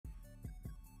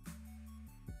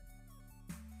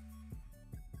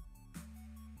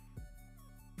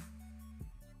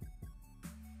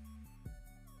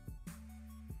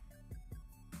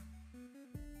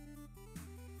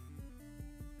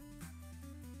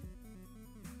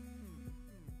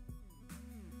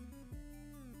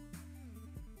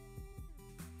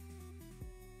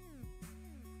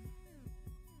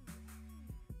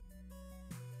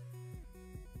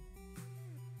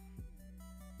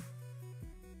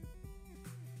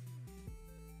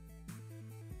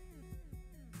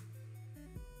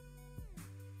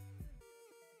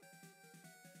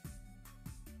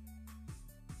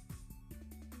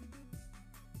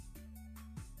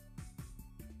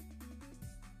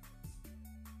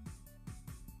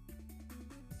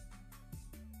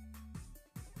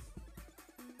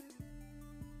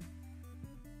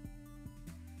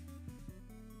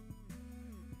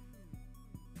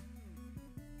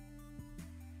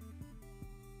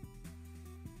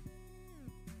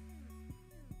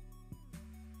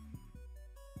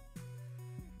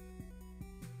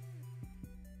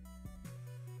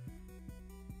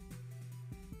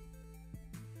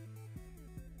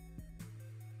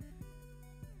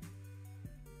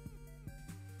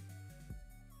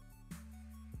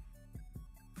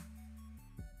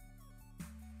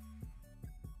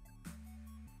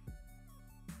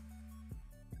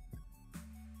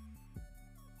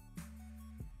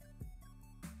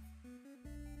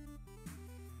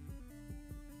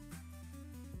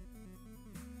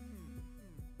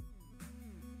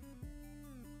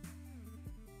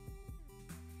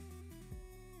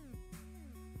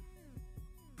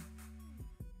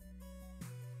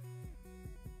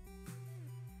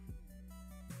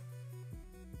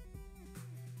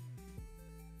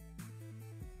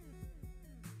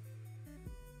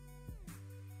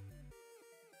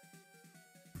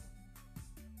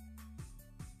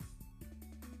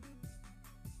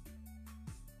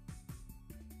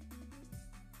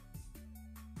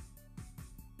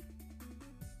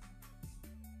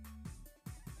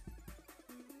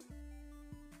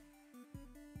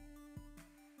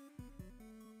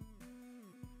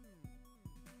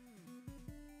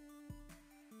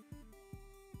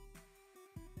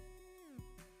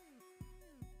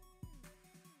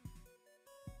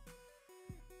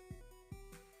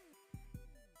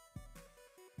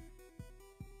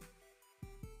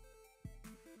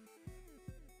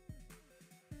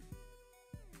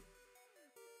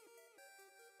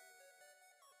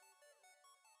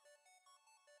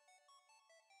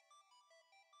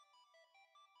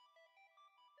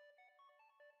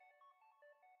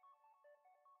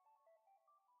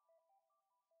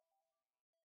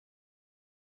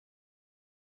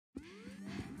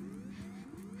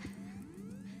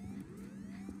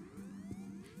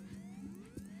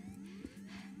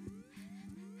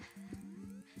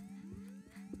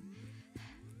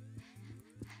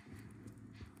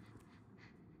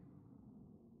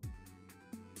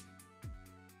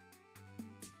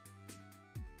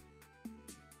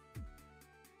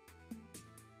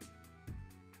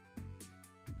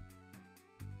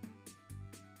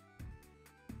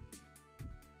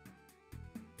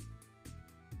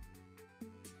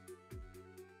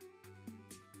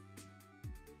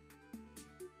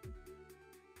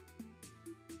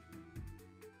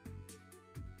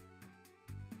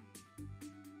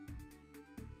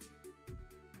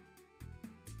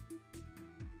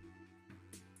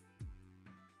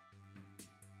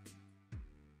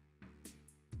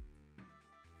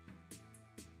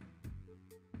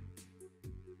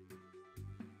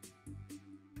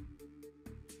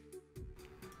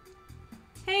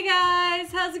Hey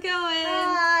guys, how's it going?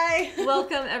 Hi.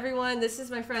 Welcome everyone. This is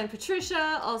my friend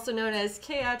Patricia, also known as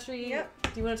Embroidery. Yep.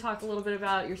 Do you want to talk a little bit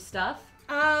about your stuff?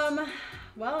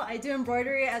 Well, I do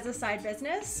embroidery as a side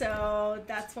business, so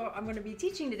that's what I'm going to be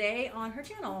teaching today on her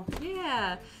channel.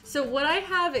 Yeah. So what I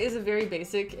have is a very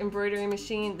basic embroidery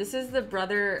machine. This is the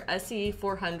Brother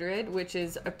SE400, which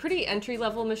is a pretty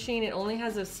entry-level machine. It only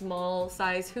has a small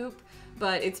size hoop,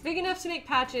 but it's big enough to make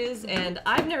patches, and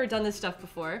I've never done this stuff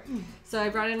before. So I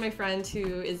brought in my friend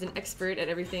who is an expert at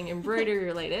everything embroidery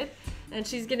related, and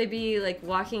she's going to be like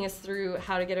walking us through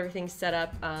how to get everything set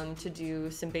up to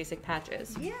do some basic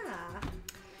patches. Yeah.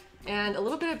 And a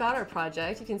little bit about our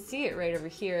project. You can see it right over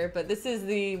here, but this is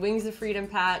the Wings of Freedom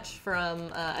patch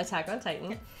from Attack on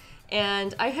Titan.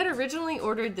 And I had originally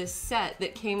ordered this set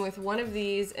that came with one of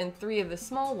these and 3 of the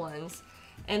small ones,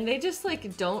 and they just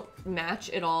like don't match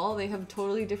at all. They have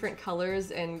totally different colors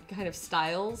and kind of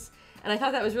styles. And I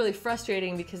thought that was really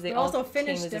frustrating because they also all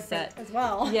finished came as a set as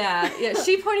well. Yeah,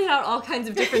 she pointed out all kinds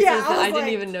of differences that I didn't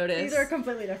even notice. These are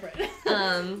completely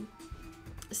different.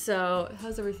 So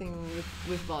how's everything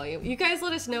with volume? You guys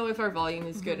let us know if our volume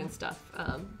is good and stuff,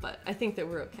 but I think that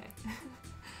we're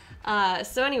okay.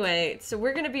 So anyway, so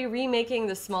we're going to be remaking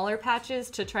the smaller patches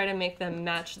to try to make them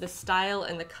match the style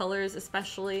and the colors,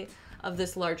 especially of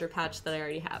this larger patch that I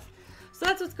already have. So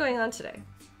that's what's going on today.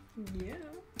 Yeah.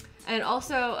 And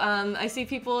also, I see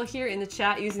people here in the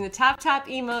chat using the tap tap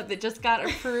emote that just got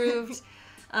approved.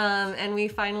 And we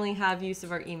finally have use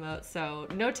of our emote, so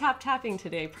no tap tapping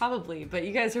today, probably, but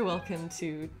you guys are welcome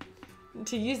to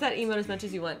use that emote as much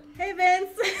as you want. Hey,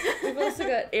 Vince! We've also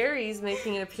got Aries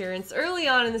making an appearance early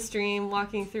on in the stream,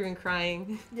 walking through and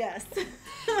crying. Yes.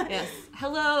 Yes.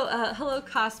 Hello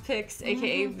Cospix,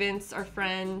 aka Vince, our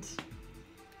friend.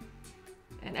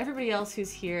 And everybody else who's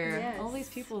here. Yes. All these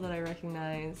people that I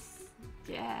recognize.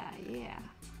 Yeah.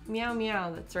 Meow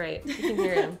meow, that's right. You can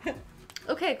hear him.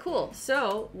 Okay, cool.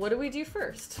 So, what do we do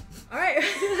first? All right.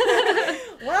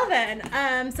 Well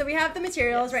then, so we have the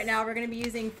materials right now. We're going to be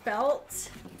using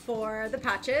felt for the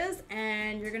patches,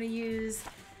 and you're going to use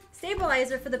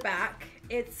stabilizer for the back.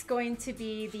 It's going to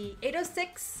be the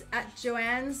 806 at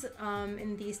Joann's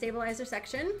in the stabilizer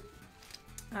section.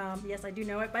 Yes, I do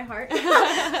know it by heart.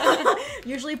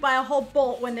 Usually buy a whole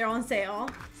bolt when they're on sale.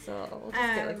 So we'll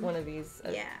just get like one of these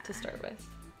to start with.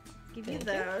 Give you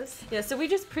those. Yeah, so we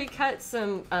just pre-cut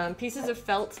some pieces of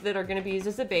felt that are going to be used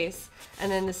as a base, and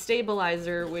then the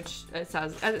stabilizer, which as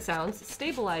it sounds,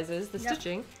 stabilizes the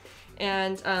stitching.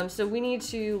 And so we need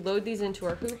to load these into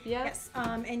our hoop, Yes,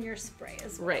 and your spray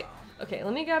as well. Right. Okay,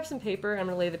 let me grab some paper. I'm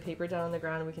going to lay the paper down on the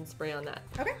ground and we can spray on that.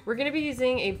 Okay. We're going to be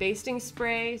using a basting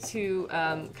spray to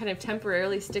kind of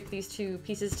temporarily stick these 2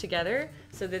 pieces together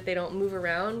so that they don't move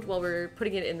around while we're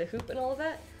putting it in the hoop and all of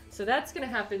that. So that's going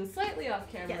to happen slightly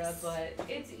off camera, but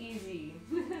it's easy.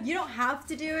 You don't have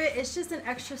to do it. It's just an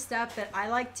extra step that I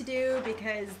like to do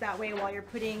because that way while you're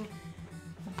putting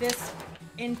this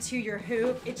into your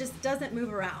hoop, it just doesn't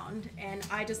move around, and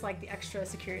I just like the extra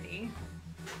security.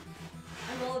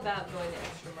 I'm all about going the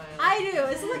extra mile. I do.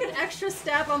 It's like an extra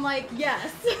step. I'm like,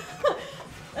 yes.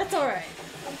 That's all right.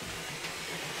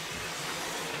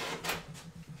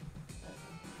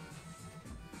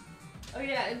 Oh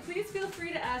yeah, and please feel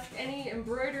free to ask any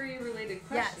embroidery related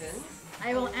questions. Yes,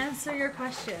 I will answer your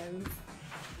questions.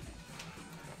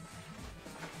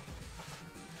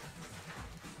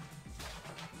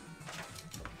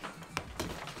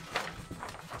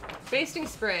 Basting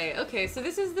spray. Okay, so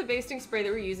this is the basting spray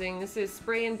that we're using. This is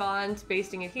spray and bond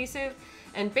basting adhesive.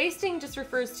 And basting just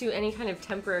refers to any kind of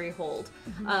temporary hold.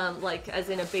 Like as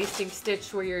in a basting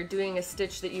stitch where you're doing a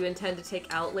stitch that you intend to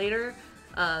take out later.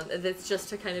 That's just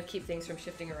to kind of keep things from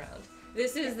shifting around.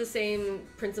 This is the same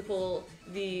principle.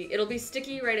 It'll be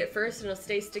sticky right at first and it'll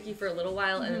stay sticky for a little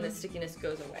while and then the stickiness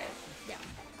goes away. Yeah.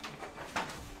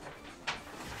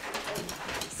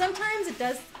 Sometimes it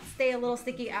does stay a little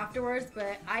sticky afterwards,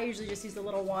 but I usually just use a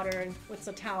little water and with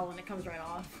a towel and it comes right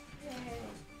off. Yay.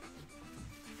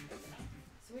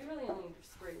 So we really only need to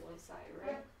spray one side,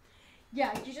 right?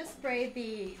 Yeah, you just spray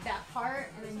that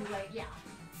part and then you like, that's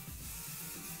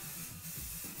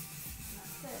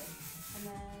it. And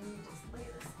then you just lay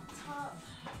this on top.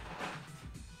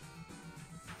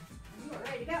 And you are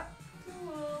ready to go.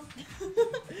 Cool.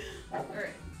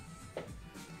 Alright.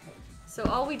 So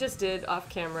all we just did off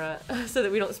camera, so that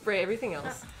we don't spray everything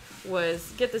else,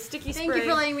 was get the sticky spray. Thank you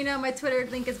for letting me know my Twitter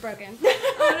link is broken.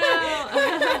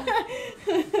 Oh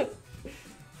no!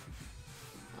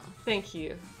 Thank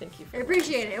you. Thank you. I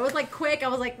appreciate it. It was like quick. I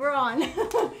was like, we're on.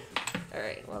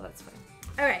 Alright, well that's fine.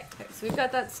 Alright. Okay, so we've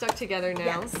got that stuck together now.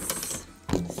 Yes.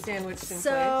 sandwiched in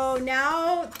So place.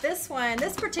 now this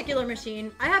particular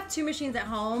machine, I have two machines at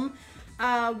home.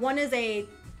 One is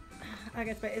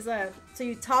so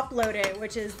you top load it,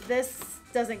 which is this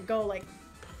doesn't go like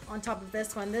on top of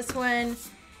this one. This one,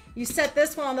 you set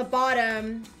this one on the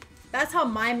bottom. That's how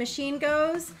my machine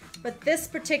goes. But this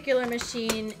particular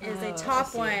machine is a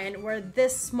top one where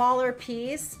this smaller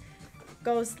piece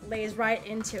lays right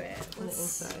into it. On the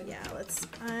inside. Yeah, let's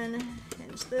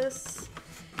unhinge this.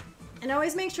 And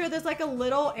always make sure there's like a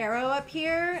little arrow up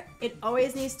here. It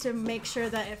always needs to make sure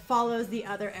that it follows the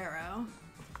other arrow.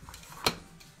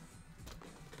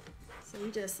 So you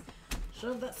just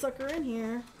shove that sucker in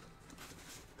here.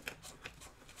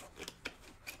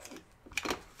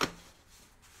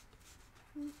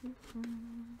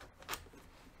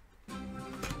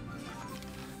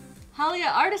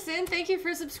 Halia Artisan, thank you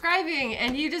for subscribing,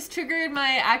 and you just triggered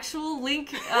my actual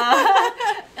link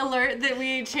alert that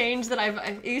we changed. That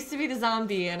it used to be the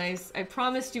zombie, and I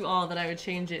promised you all that I would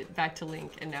change it back to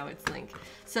link, and now it's link.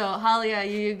 So Halia,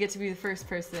 you get to be the first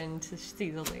person to see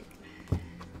the link.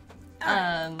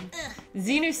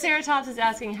 Xenoceratops is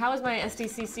asking, how was my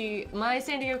SDCC? My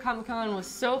San Diego Comic-Con was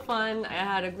so fun. I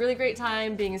had a really great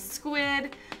time being a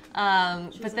squid.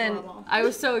 But then adorable. I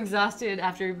was so exhausted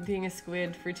after being a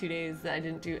squid for 2 days that I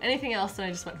didn't do anything else, and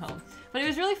I just went home. But it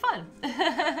was really fun.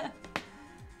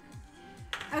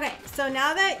 Okay, so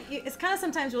now that it's kind of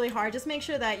sometimes really hard, just make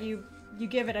sure that you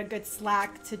give it a good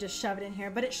slack to just shove it in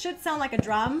here. But it should sound like a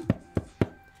drum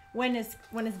when it's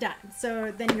done.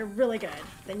 So then you're really good.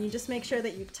 Then you just make sure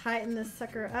that you tighten this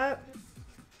sucker up.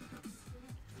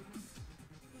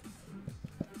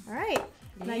 All right.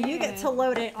 Now you get to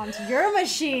load it onto your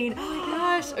machine. Oh my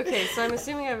gosh. Okay, so I'm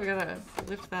assuming I've got to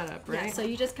lift that up, right? Yeah, so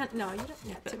you just no, you don't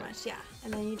have too much. Yeah.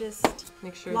 And then you just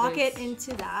make sure lock it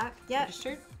into that. Yep.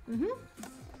 Registered? Mm-hmm.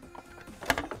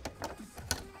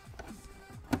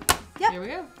 Yep. Here we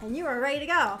go. And you are ready to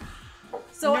go.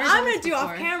 So what I'm going to do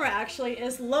off camera actually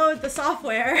is load the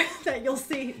software that you'll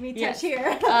see me touch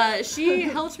here. She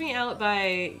helped me out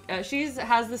by, she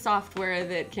has the software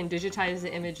that can digitize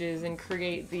the images and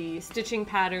create the stitching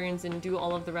patterns and do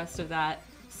all of the rest of that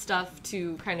stuff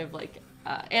to kind of like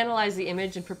analyze the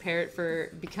image and prepare it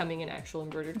for becoming an actual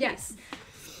embroidered piece. Yes.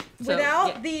 So,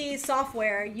 without the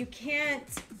software, you can't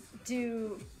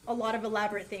do a lot of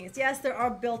elaborate things. Yes, there are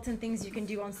built-in things you can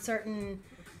do on certain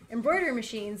embroidery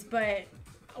machines, but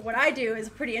what I do is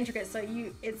pretty intricate, so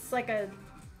it's like an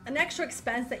extra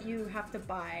expense that you have to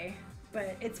buy,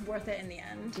 but it's worth it in the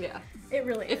end. Yeah. It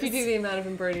really is. If you do the amount of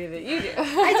embroidery that you do.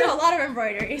 I do a lot of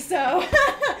embroidery, so.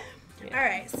 Yeah. All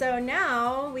right, so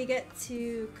now we get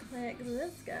to click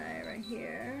this guy right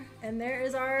here, and there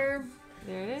is our.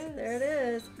 There it is. There it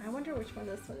is. I wonder which one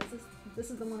this one is. This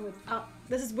is the one with. Oh,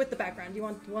 this is with the background. Do you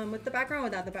want one with the background or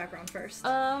without the background first?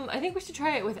 I think we should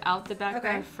try it without the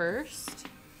background first.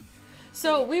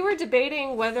 So we were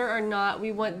debating whether or not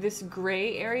we want this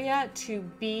gray area to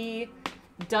be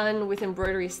done with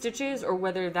embroidery stitches or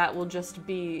whether that will just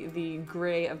be the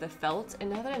gray of the felt. And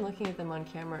now that I'm looking at them on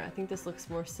camera, I think this looks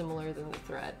more similar than the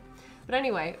thread. But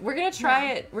anyway, we're gonna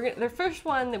try it. The first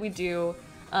one that we do,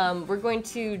 we're going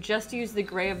to just use the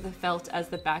gray of the felt as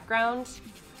the background,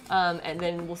 and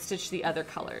then we'll stitch the other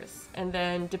colors. And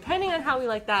then depending on how we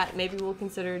like that, maybe we'll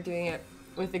consider doing it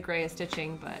with the gray as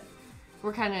stitching, but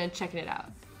we're kind of checking it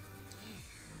out.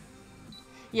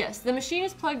 Yes, the machine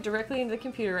is plugged directly into the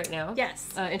computer right now. Yes.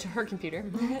 Into her computer.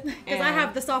 Because I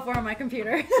have the software on my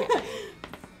computer.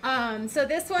 Yeah. So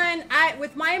this one,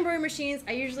 with my embroidery machines,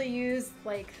 I usually use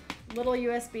like little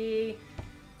USB,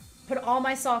 put all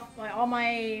my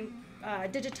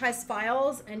digitized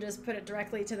files and just put it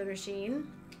directly to the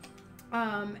machine.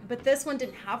 But this one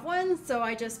didn't have one, so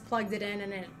I just plugged it in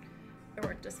and it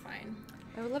worked just fine.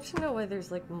 I would love to know why there's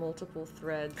like multiple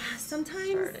threads.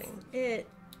 Sometimes starting.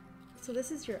 So this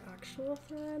is your actual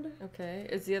thread. Okay.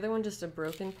 Is the other one just a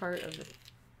broken part of the...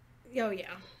 Oh yeah,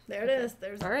 there it is.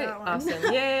 There's all right, that one.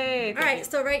 awesome. Yay! All right,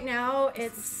 so right now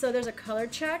there's a color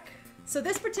check. So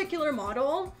this particular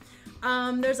model,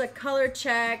 there's a color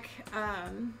check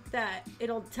that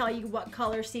it'll tell you what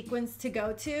color sequence to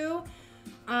go to.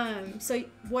 So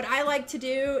what I like to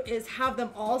do is have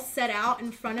them all set out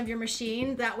in front of your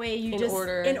machine. That way you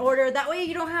in order. That way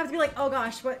you don't have to be like, oh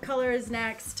gosh, what color is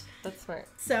next? That's smart.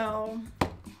 So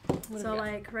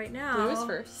like right now, blue is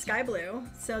first. Sky blue.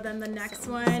 So then the next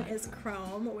one is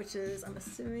chrome, which is, I'm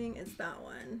assuming is that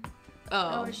one.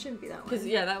 Oh, it shouldn't be that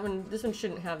one. Because this one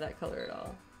shouldn't have that color at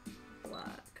all.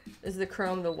 Black. Is the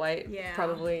chrome the white? Yeah.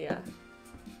 Probably, yeah.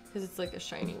 Because it's like a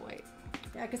shiny white.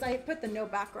 Yeah, because I put the no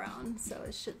background, so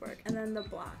it should work. And then the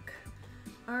black.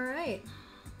 All right.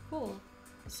 Cool.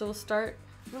 So we'll start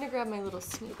I'm gonna grab my little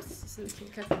snoops so we can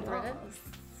cut the thread.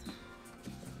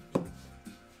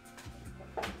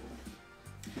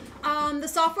 The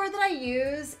software that I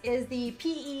use is the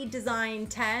PE Design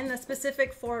 10, that's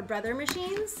specific for Brother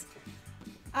machines.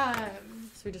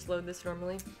 So we just load this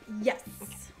normally? Yes.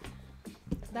 Okay.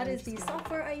 That is the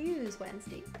software I use,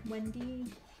 Wendy.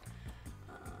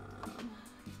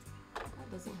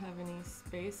 That doesn't have any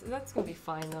space. That's gonna be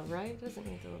fine though, right? It doesn't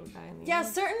need the little guy in the Yeah, end.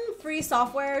 certain free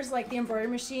softwares like the Embroidery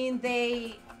machine,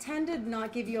 they tend to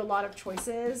not give you a lot of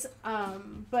choices.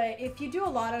 But if you do a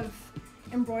lot of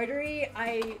embroidery,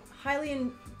 I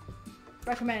highly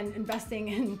recommend investing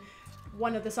in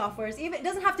one of the softwares. Even it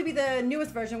doesn't have to be the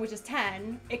newest version, which is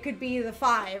 10. It could be the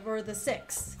 5 or the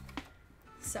 6.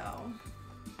 So.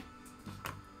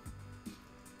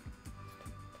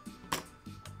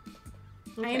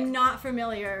 Okay. I am not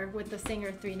familiar with the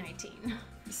Singer 319.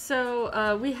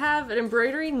 So we have an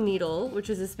embroidery needle, which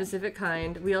is a specific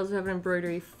kind. We also have an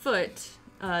embroidery foot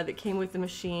that came with the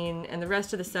machine, and the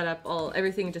rest of the setup,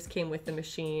 everything just came with the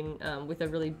machine with a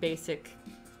really basic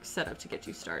setup to get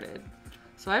you started.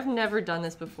 So I've never done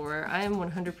this before. I am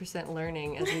 100%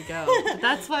 learning as we go. But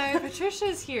that's why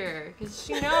Patricia's here, because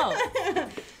she knows.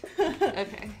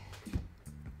 Okay.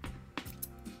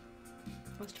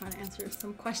 I was trying to answer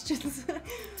some questions.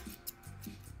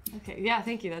 Okay, yeah,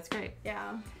 thank you. That's great.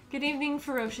 Yeah. Good evening,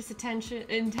 Ferocious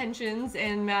Intentions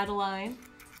and Madeline.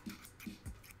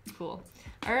 Cool.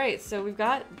 All right, so we've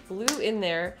got blue in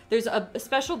there. There's a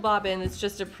special bobbin that's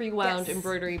just a pre-wound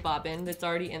embroidery bobbin that's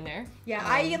already in there. Yeah,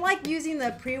 I like using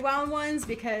the pre-wound ones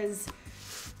because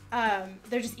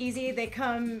they're just easy. They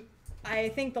come, I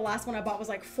think the last one I bought was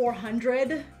like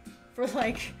 400 for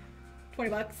like 20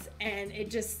 bucks, and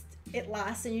it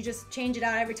lasts, and you just change it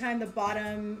out every time the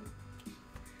bottom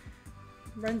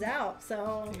runs out.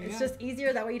 So it's just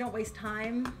easier, that way you don't waste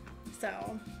time.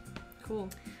 So cool.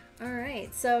 All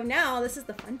right, so now this is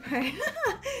the fun part.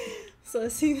 So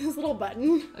let's see this little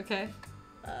button. Okay.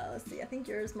 Let's see, I think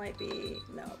yours might be,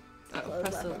 no.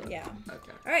 Press the yeah.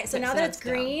 Okay. All right, so now that it's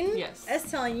green, yes,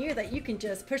 it's telling you that you can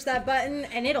just push that button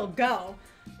and it'll go.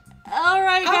 All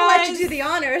right, guys. I'll let you do the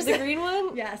honors. The green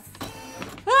one? Yes.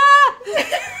 Ah!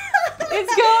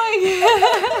 It's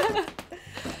going.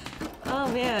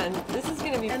 Oh man, this is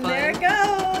gonna be fun. And there it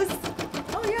goes.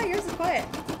 Oh yeah, yours is quiet.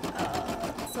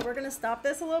 So we're gonna stop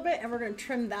this a little bit and we're gonna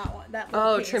trim that one.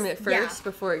 Oh, trim it first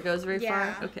before it goes very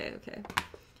far? Okay, okay.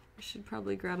 I should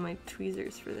probably grab my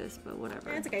tweezers for this, but whatever.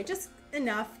 Yeah, it's okay, just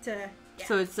enough to... Yeah.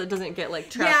 So it doesn't get like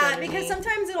trapped underneath. Because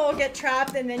sometimes it'll get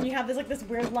trapped and then you have this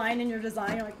weird line in your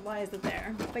design. You're like, why is it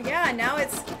there? But yeah, now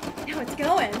it's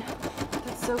going.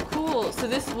 That's so cool. So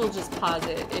this will just pause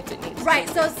it if it needs to. Right,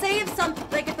 so say if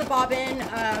if the bobbin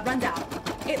runs out,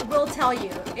 it will tell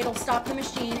you. It'll stop the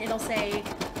machine. It'll say,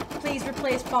 please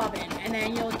replace bobbin. And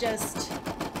then you'll just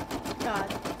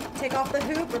take off the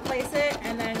hoop, replace it,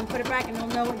 and then put it back, and you'll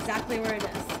know exactly where it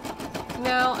is.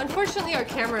 Now, unfortunately, our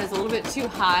camera is a little bit too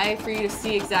high for you to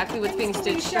see exactly what's being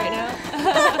stitched right now.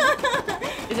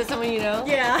 Is it someone you know?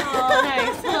 Yeah. Oh,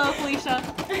 nice. Hello, Felicia.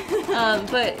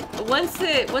 But once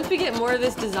we get more of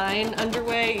this design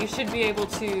underway, you should be able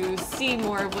to see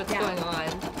more of what's going on.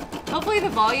 Hopefully the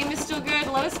volume is still good.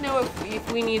 Let us know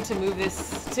if we need to move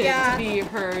this to be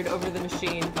heard over the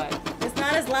machine, but... It's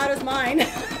not as loud as mine.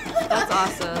 That's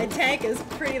awesome. My tank is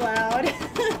pretty loud.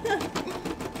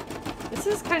 This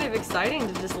is kind of exciting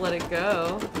to just let it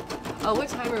go. Oh, what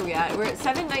time are we at? We're at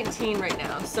 7:19 right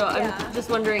now, so I'm just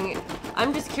wondering,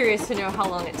 I'm just curious to know how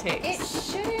long it takes. It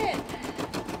shouldn't.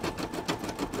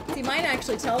 See, mine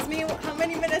actually tells me how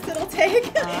many minutes it'll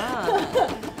take. I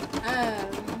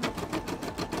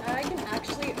can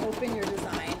actually open your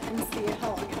design and see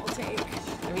how long it'll take.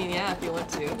 I mean, yeah, if you want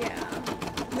to. Yeah.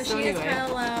 The machine is kind of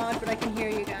loud, but I can hear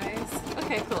you guys.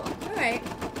 Okay, cool. All right.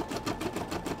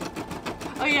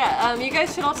 Oh yeah, you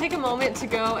guys should all take a moment to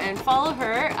go and follow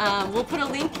her. We'll put a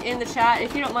link in the chat.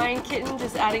 If you don't mind, Kitten,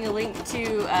 just adding a link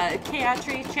to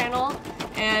Kayatri channel,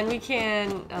 and we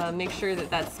can make sure that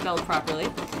that's spelled properly.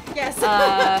 Yes.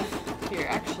 Here,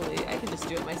 actually, I can just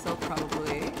do it myself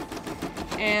probably.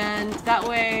 And that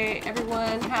way,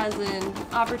 everyone has an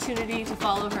opportunity to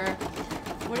follow her.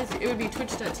 What is it? It would be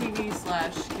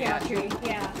twitch.tv/Kayatri.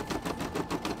 Yeah.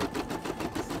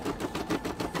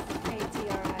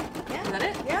 Is that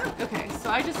it? Yeah. Okay, so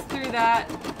I just threw that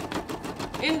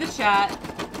in the chat.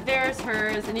 There's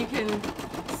hers, and you can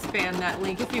spam that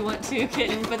link if you want to,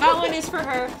 Kitten. But that one is for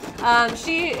her.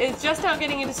 She is just now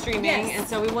getting into streaming, and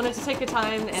so we wanted to take the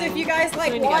time and so if you guys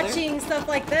like watching stuff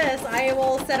like this, I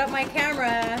will set up my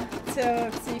camera so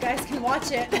you guys can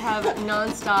watch it. Have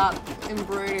non-stop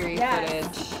embroidery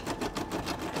footage.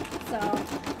 So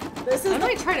This is I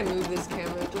might try to move this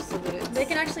camera just so that it's... They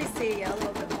can actually see a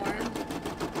little bit more.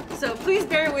 So please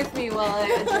bear with me while I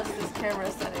adjust this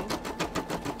camera setting.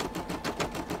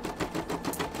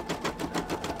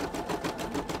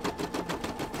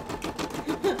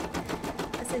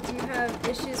 I said, do you have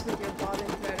issues with your bobbin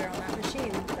threader on that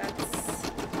machine?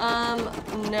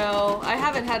 No, I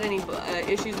haven't had any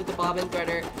issues with the bobbin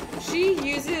threader. She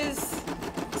uses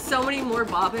so many more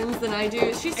bobbins than I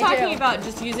do. She's talking about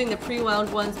just using the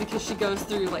pre-wound ones because she goes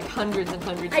through like hundreds and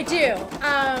hundreds. I do.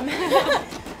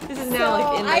 This is now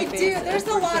like in my face. There's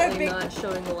a lot of big. Not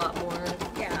showing a lot more.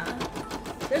 Yeah.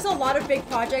 There's a lot of big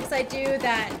projects I do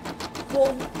that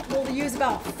will use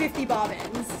about 50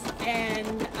 bobbins,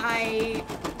 and I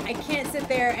can't sit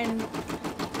there and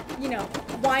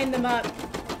wind them up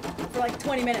for like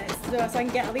 20 minutes so I can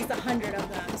get at least 100 of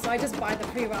them. So I just buy the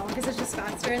pre-wound because it's just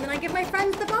faster, and then I give my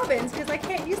friends the bobbins because I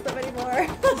can't use them anymore.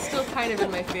 It's still kind of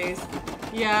in my face.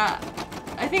 Yeah,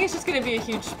 I think it's just going to be a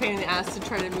huge pain in the ass to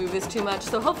try to move this too much.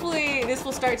 So hopefully this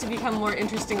will start to become more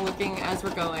interesting looking as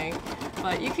we're going.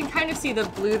 But you can kind of see the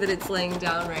blue that it's laying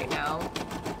down right now.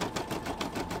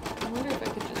 I wonder if I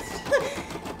could just...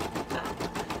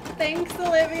 Thanks,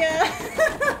 Olivia.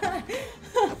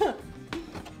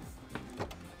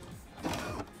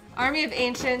 Army of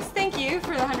Ancients, thank you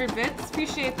for the 100 bits.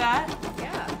 Appreciate that.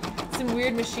 Yeah. Some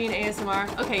weird machine ASMR.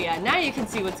 Okay, yeah, now you can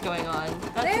see what's going on.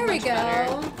 That's there we much go.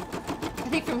 Better. I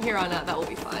think from here on out that will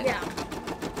be fine. Yeah.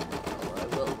 I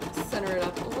will center it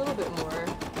up a little bit more.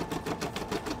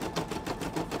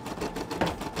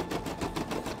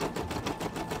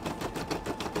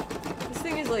 This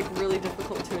thing is like really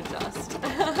difficult to adjust.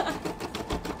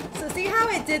 So see how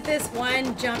it did this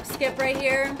one jump skip right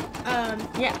here?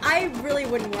 Yeah. I really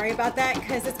wouldn't worry about that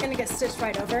because it's going to get stitched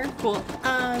right over. Cool.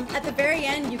 At the very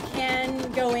end, you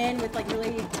can go in with like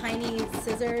really tiny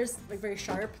scissors, like very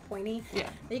sharp, pointy. Yeah.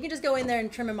 You can just go in there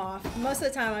and trim them off. Most of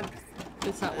the time,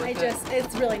 It's not worth it.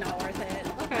 it's really not worth it.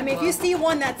 Okay, I mean, if you see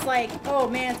one that's like, oh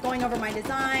man, it's going over my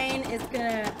design, it's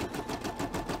gonna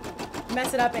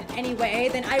mess it up in any way,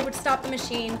 then I would stop the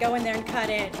machine, go in there and cut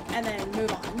it, and then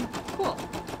move on. Cool.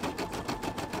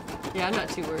 Yeah, I'm not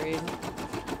too worried.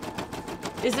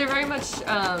 Is there very much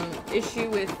issue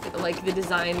with like the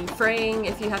design fraying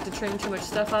if you have to trim too much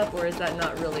stuff up, or is that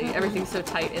not really? Mm-hmm. Everything's so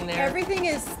tight in there. Everything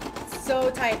is so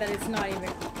tight that it's not even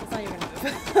gonna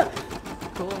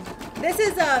move. Cool. This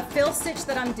is a fill stitch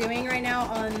that I'm doing right now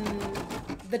on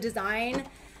the design.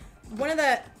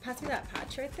 Pass me that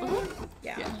patch right there. Mm-hmm.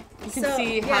 Yeah. You can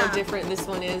see how different this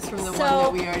one is from the one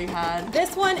that we already had.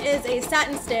 This one is a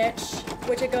satin stitch,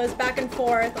 which it goes back and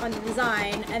forth on the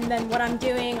design, and then what I'm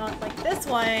doing on like this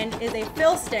one is a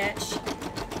fill stitch,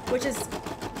 which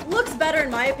looks better in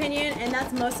my opinion, and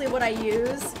that's mostly what I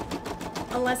use,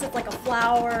 unless it's like a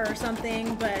flower or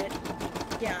something, but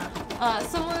yeah.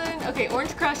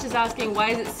 Orange Crush is asking why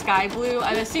is it sky blue?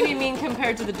 I'm assuming you mean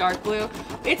compared to the dark blue.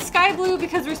 It's sky blue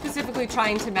because we're specifically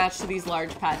trying to match to these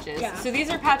large patches. Yeah. So these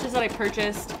are patches that I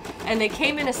purchased, and they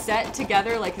came in a set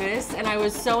together like this, and I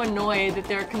was so annoyed that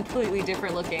they're completely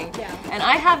different looking. Yeah. And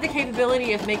I have the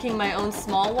capability of making my own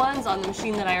small ones on the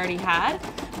machine that I already had,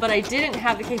 but I didn't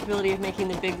have the capability of making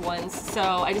the big ones, so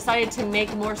I decided to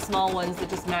make more small ones that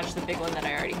just match the big one that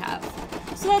I already have.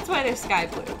 So that's why they're sky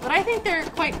blue. But I think they're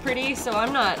quite pretty, so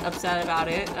I'm not upset about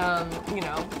it.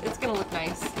 It's gonna look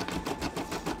nice.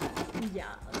 Yeah.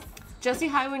 Jesse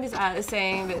Highwind is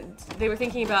saying that they were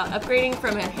thinking about upgrading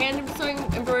from a hand sewing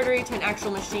embroidery to an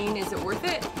actual machine. Is it worth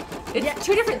it? It's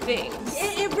two different things.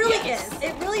 It really is.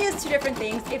 It really is two different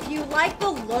things. If you like the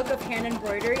look of hand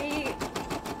embroidery,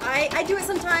 I do it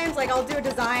sometimes. Like I'll do a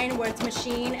design where it's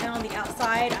machine, and on the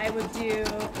outside I would do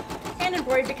hand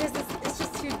embroidery because it's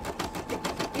just too.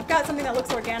 You've got something that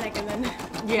looks organic and then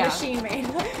machine made.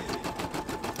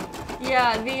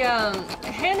 Yeah, the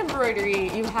hand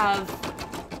embroidery, you have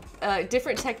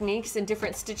different techniques and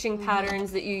different stitching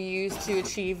patterns that you use to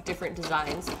achieve different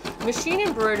designs. Machine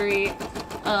embroidery,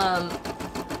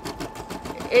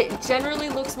 it generally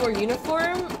looks more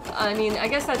uniform. I mean, I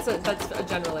guess that's a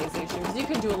generalization because you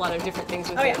can do a lot of different things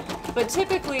with it. But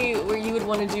typically, where you would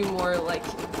want to do more like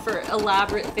for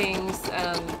elaborate things,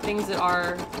 things that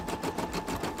are,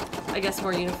 I guess,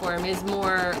 more uniform is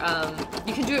more,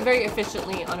 you can do it very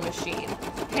efficiently on a machine.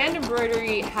 Hand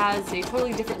embroidery has a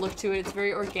totally different look to it. It's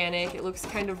very organic. It looks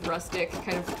kind of rustic,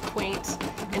 kind of quaint.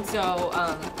 And so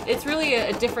it's really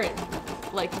a different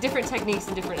techniques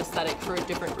and different aesthetic for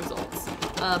different results.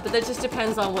 But that just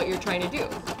depends on what you're trying to do.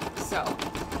 So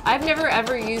I've never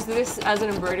ever used this as an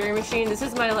embroidery machine. This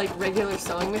is my like regular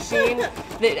sewing machine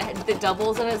that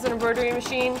doubles as an embroidery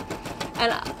machine.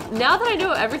 And now that I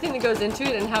know everything that goes into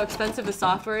it and how expensive the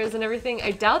software is and everything, I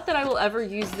doubt that I will ever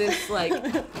use this like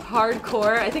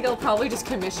hardcore. I think I'll probably just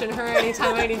commission her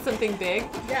anytime I need something big.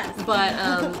 Yes. But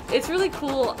it's really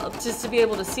cool just to be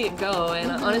able to see it go. And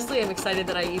honestly, I'm excited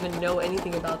that I even know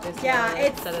anything about this. Yeah,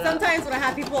 it's sometimes when I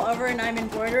have people over and I'm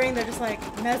embroidering, they're just like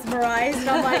mesmerized.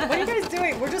 And I'm like, what are you guys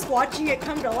doing? We're just watching it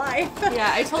come to life.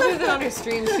 Yeah, I told her that on her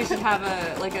stream she should have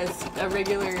a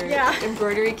regular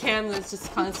embroidery cam that's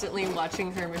just constantly watching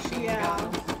her machine go.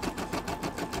 Yeah.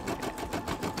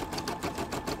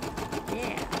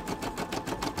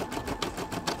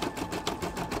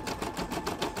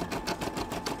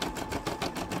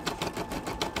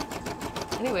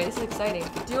 Anyway, this is exciting.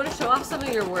 Do you want to show off some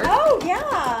of your work? Oh, yeah.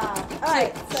 All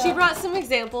right. So she brought some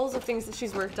examples of things that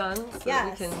she's worked on so that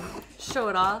we can show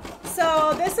it off.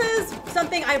 So this is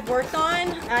something I've worked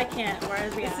on. I can't. Where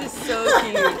is we at? This is so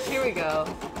cute. Here we go.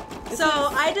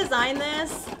 I designed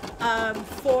this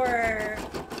for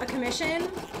a commission.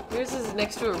 Yours is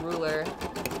next to a ruler.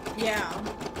 Yeah.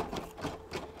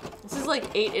 This is like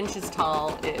 8 inches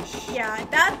tall-ish. Yeah,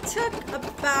 that took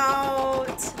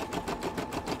about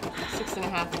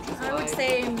 6.5 inches wide. I would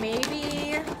say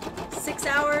maybe 6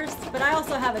 hours, but I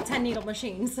also have a 10 needle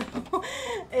machine, so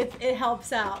it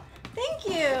helps out. Thank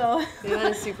you. Yeah,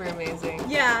 that is super amazing.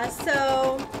 Yeah,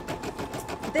 so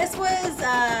this was,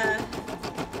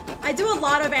 I do a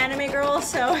lot of anime girls,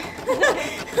 so,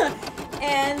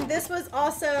 and this was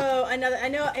also another, I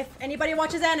know if anybody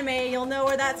watches anime, you'll know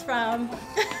where that's from.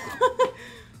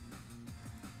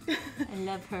 I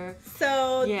love her.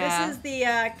 So this is the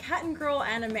Cat and Girl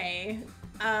anime,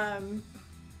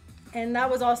 and that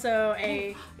was also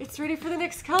a... It's ready for the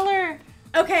next color.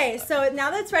 Okay, so now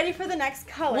that it's ready for the next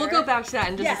color... We'll go back to that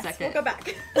in just a second. Yes, we'll go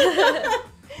back.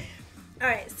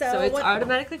 Alright, so it's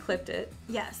automatically clipped it.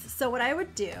 Yes, so what I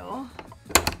would do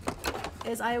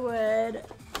is I would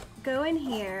go in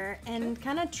here and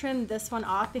kind of trim this one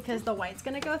off because the white's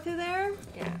going to go through there.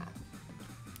 Yeah.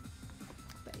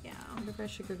 But yeah. I wonder if I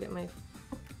should go get my...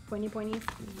 Pointies?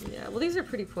 Yeah, well these are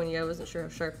pretty pointy. I wasn't sure how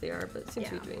sharp they are, but it seems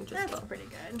to be doing just well. That's pretty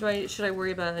good. Should I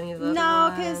worry about any of the No,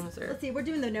 other because, ones? let's see, we're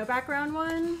doing the no background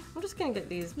one. I'm just going to get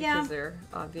these because they're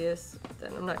obvious.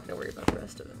 Then I'm not going to worry about the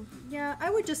rest of them. Yeah, I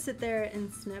would just sit there and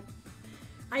snip.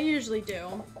 I usually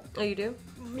do. Oh, you do?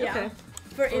 Yeah. Okay.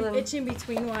 For itch in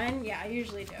between one, yeah, I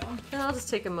usually do. Then I'll just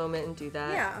take a moment and do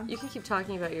that. Yeah. You can keep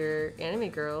talking about your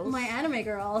anime girls. My anime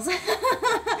girls.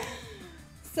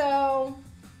 So,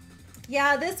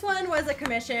 yeah, this one was a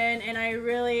commission, and I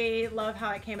really love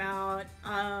how it came out.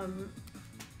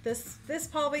 This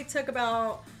probably took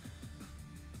about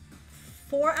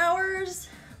 4 hours,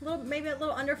 maybe a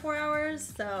little under 4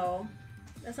 hours, so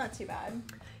that's not too bad.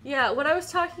 Yeah, what I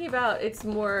was talking about, it's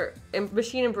more,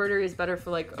 machine embroidery is better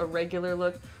for like a regular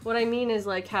look. What I mean is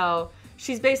like how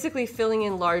she's basically filling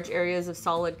in large areas of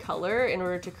solid color in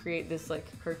order to create this like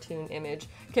cartoon image.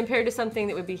 Compared to something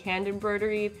that would be hand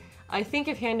embroidered, I think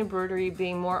of hand embroidery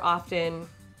being more often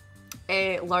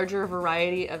a larger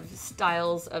variety of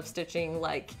styles of stitching,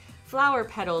 like flower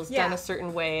petals done a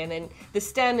certain way, and then the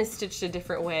stem is stitched a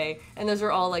different way, and those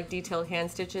are all like detailed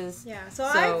hand stitches. Yeah, so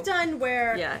I've done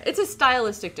where... Yeah, it's a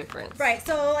stylistic difference. Right,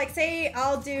 so like say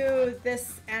I'll do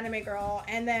this anime girl,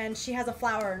 and then she has a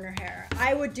flower in her hair.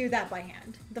 I would do that by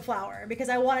hand, the flower, because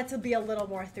I want it to be a little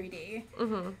more 3D.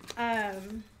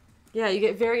 Mm-hmm. Yeah, you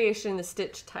get variation in the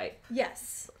stitch type.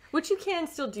 Yes. Which you can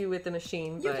still do with the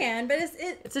machine. You can, but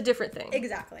it's a different thing.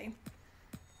 Exactly.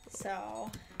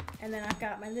 So, and then I've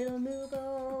got my little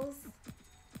Moogles.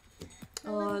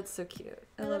 Oh, that's so cute.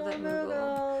 I love that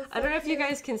Moogle. I don't know if you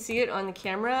guys can see it on the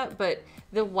camera, but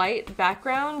the white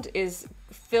background is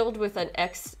filled with an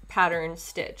X pattern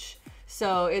stitch.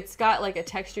 So it's got like a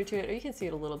texture to it. Or you can see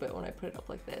it a little bit when I put it up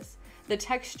like this. The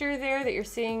texture there that you're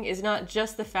seeing is not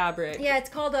just the fabric. Yeah, it's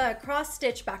called a cross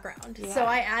stitch background. Yeah. So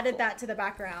I added that to the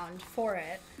background for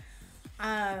it.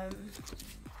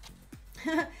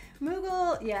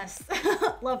 Moogle, yes.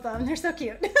 Love them. They're so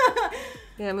cute.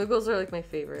 Yeah, Moogles are like my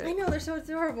favorite. I know, they're so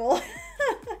adorable.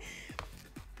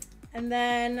 And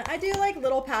then I do like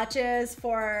little patches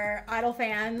for Idol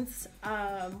fans,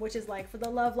 which is like for the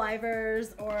Love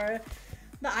Livers or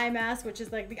the IMAS, which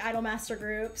is like the Idol Master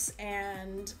groups.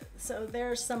 And so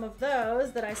there's some of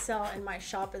those that I sell in my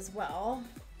shop as well.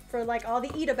 For like all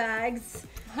the Ida bags.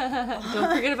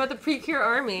 Don't forget about the Precure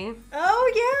Army.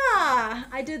 Oh yeah!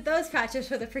 I did those patches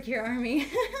for the Precure Army.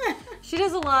 She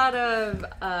does a lot of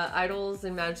idols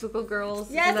and magical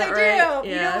girls. Yes, I do. Right?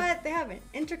 You know what? They have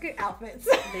intricate outfits.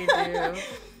 They do.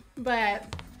 But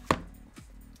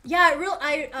yeah,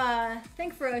 I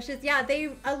think Ferocious. Yeah,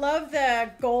 I love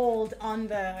the gold on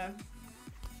the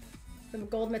the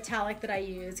gold metallic that I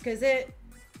use because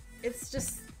it's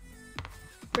just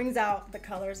brings out the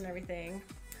colors and everything.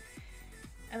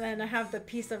 And then I have the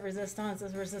piece of resistance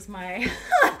versus my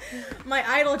my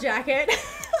idol jacket.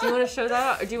 Do you want to show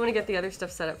that, or do you want to get the other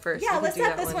stuff set up first? Yeah, let's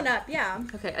set this one up. Yeah.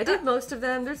 Okay, I did most of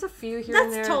them. There's a few here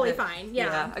and there. That's totally fine.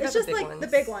 Yeah, I got it's just the big like ones. the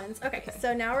big ones. Okay,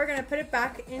 so now we're gonna put it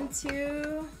back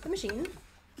into the machine,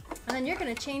 and then you're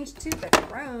gonna change to the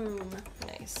chrome.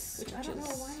 Nice. Which I don't know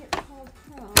why it's called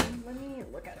chrome. Let me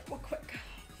look at it real quick.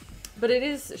 But it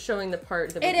is showing the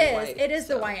part that it would is. be white. It is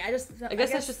so. the white. I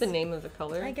guess that's just the name of the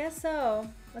color. I guess so.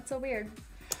 That's so weird.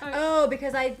 Right. Oh,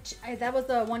 because I that was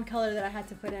the one color that I had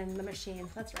to put in the machine.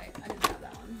 That's right. I didn't have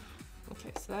that one.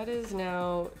 Okay, so that is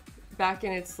now back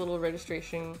in its little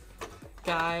registration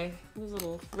guy. Those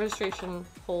little registration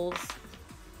holes.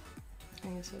 I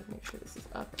need to make sure this is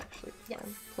up actually. Yes.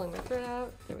 I'm pulling my thread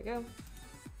out. There we go.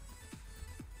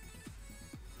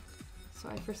 So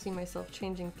I foresee myself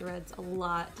changing threads a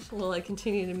lot while I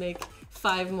continue to make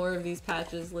 5 more of these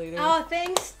patches later. Oh,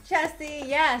 thanks, Jessie.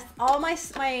 Yes, all my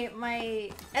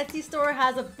Etsy store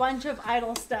has a bunch of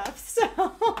idol stuff. So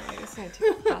I guess I'm gonna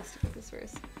take the plastic of this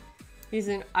first.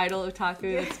 Using idol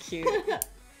otaku. That's cute.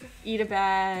 Ita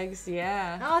bags.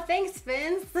 Yeah. Oh, thanks,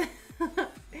 Vince.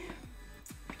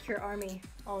 Pure army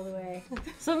all the way.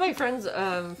 Some of my friends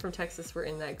from Texas were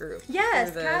in that group.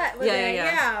 Yes, Kat was there.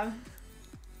 Yeah.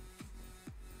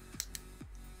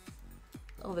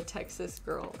 All the Texas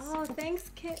girls. Oh,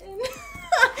 thanks, Kitten.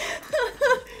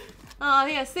 Oh,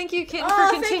 yes. Thank you, Kitten, Oh,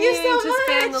 for continuing thank you so to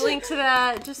spam the much. link to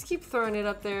that. Just keep throwing it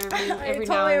up there every I now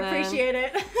totally and then. appreciate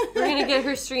it. We're going to get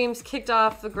her streams kicked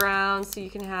off the ground so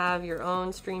you can have your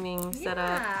own streaming set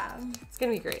up. It's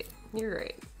going to be great. You're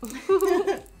great.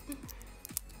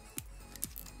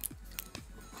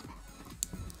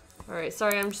 All right,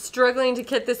 sorry, I'm struggling to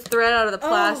get this thread out of the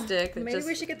plastic. Maybe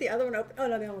we should get the other one open. Oh,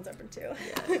 no, the other one's open too. Yeah,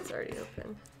 it's already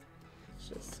open. It's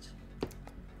just...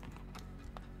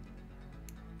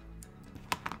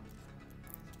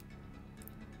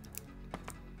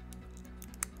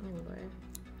 Anyway.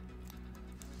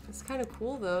 It's kind of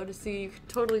cool, though, to see, you can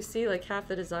totally see, like, half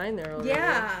the design there already.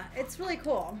 Yeah, it's really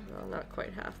cool. Well, not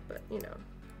quite half, but, you know.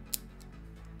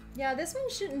 Yeah, this one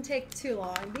shouldn't take too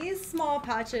long. These small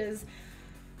patches...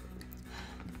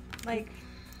 Like,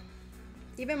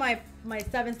 even my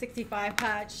 765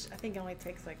 patch, I think it only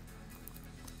takes like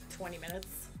 20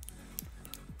 minutes.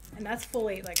 And that's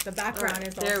fully, like, the background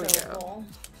is also full.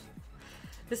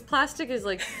 This plastic is,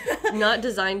 like, not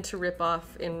designed to rip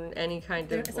off in any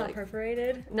kind of, It's not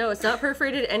perforated? No, it's not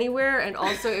perforated anywhere, and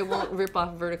also it won't rip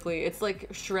off vertically. It's, like,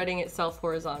 shredding itself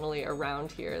horizontally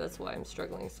around here. That's why I'm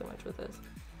struggling so much with this.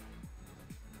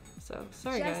 So,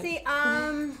 sorry, Jessie,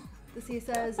 guys. He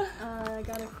says,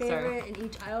 got a favorite in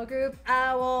each idol group.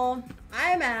 Well,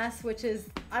 IMS, which is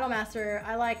Idol Master,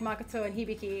 I like Makoto and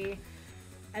Hibiki.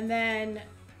 And then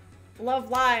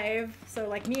Love Live, so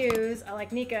like Muse, I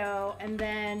like Nico. And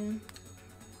then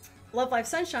Love Live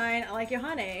Sunshine, I like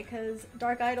Yohane, because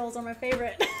Dark Idols are my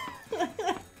favorite.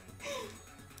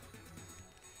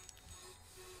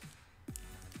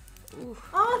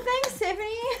 Oh, thanks,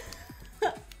 Tiffany.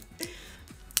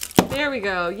 There we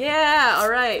go. Yeah, all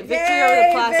right. Victory over the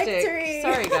plastic. Victory.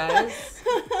 Sorry, guys.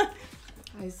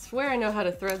 I swear I know how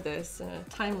to thread this in a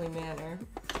timely manner.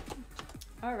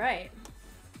 All right.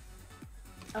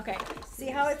 Okay, see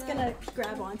how it's gonna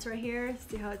grab onto right here?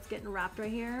 See how it's getting wrapped right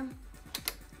here?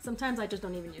 Sometimes I just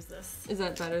don't even use this. Is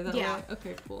that better that Yeah. way?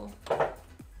 Okay, cool.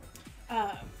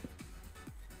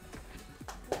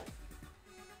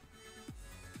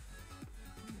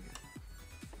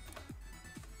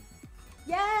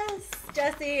 Yes,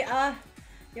 Jessie,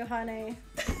 Yohane.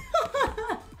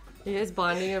 You guys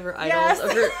bonding over Yes.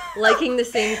 idols, over liking the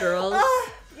same girls.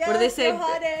 Yes, What do they say?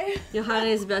 Yohane.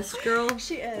 Yohane's best girl.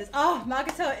 She is. Oh,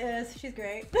 Makoto is. She's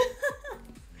great. I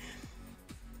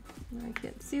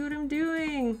can't see what I'm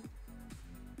doing.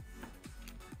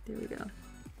 There we go.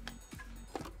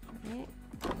 Alright,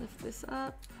 lift this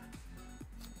up.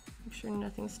 Make sure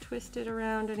nothing's twisted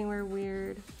around anywhere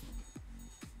weird.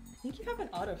 I think you have an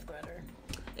auto threader.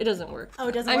 It doesn't work. Oh,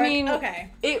 it doesn't work? I mean, okay.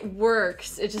 It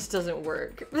works. It just doesn't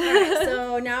work. Alright,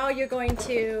 so now you're going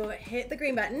to hit the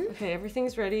green button. Okay,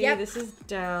 everything's ready. Yep. This is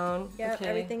down. Yep, okay.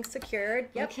 everything's secured.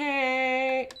 Yep.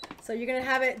 Okay. So you're gonna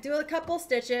have it do a couple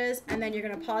stitches, and then you're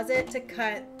gonna pause it to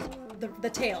cut the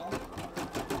tail.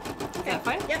 Is that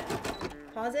fine? Yep.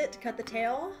 Pause it to cut the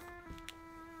tail.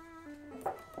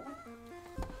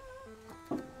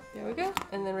 There we go.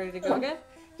 And then ready to go again?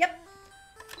 Yep.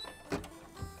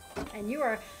 And you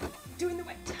are doing the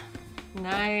white.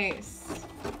 Nice.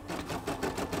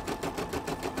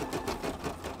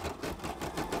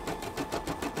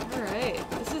 All right.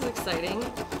 exciting.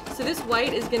 So this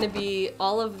white is going to be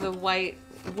all of the white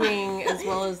wing as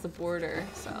well as the border.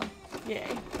 So, yay.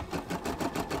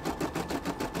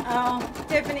 Oh,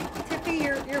 Tiffany,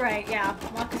 you're right. Yeah.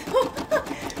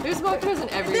 There's Makutos in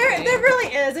everything. There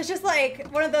really is. It's just like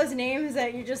one of those names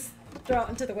that you just throw out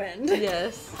into the wind.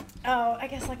 Yes. Oh, I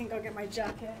guess I can go get my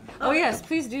jacket. Oh yes,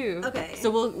 please do. Okay. So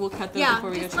we'll cut those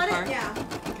before we go too far. Yeah.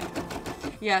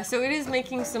 Yeah, so it is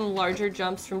making some larger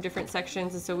jumps from different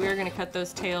sections, and so we are going to cut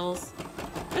those tails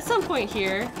at some point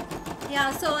here.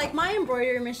 Yeah, so like my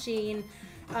embroidery machine,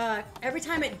 every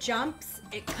time it jumps,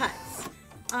 it cuts.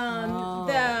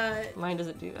 Mine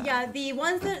doesn't do that. Yeah, the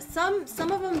ones that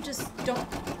some of them just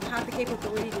don't have the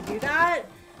capability to do that.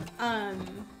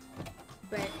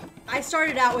 But I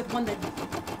started out with one that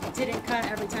didn't cut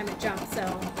every time it jumped,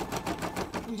 so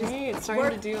hey, it's starting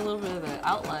to do a little bit of the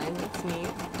outline. That's neat.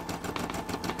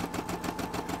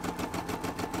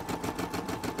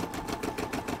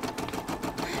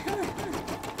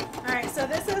 Alright, so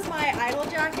this is my idol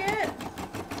jacket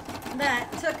that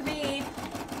took me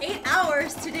 8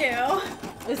 hours to do.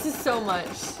 This is so much.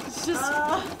 It's just,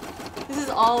 this is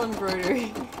all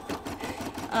embroidery.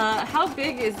 How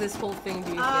big is this whole thing,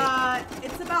 do you think?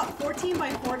 It's about 14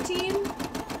 by 14.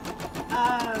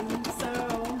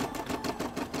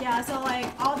 So like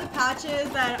all the patches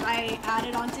that I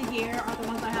added onto here are the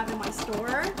ones I have in my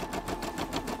store.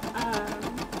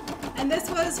 And this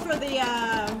was for the,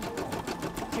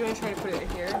 do you want to try to put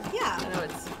it here? Yeah. I know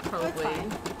it's probably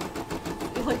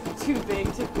like too big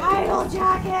to fit. idol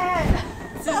jacket!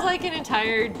 This is like an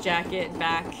entire jacket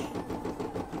back.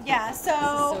 Yeah, so... This is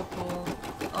so cool.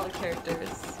 All the characters.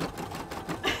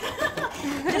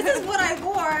 This is what I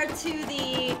wore to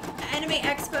the Anime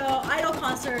Expo Idol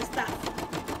concerts that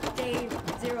day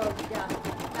 0,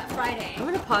 that Friday. I'm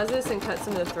gonna pause this and cut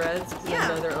some of the threads because Yeah. I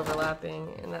know they're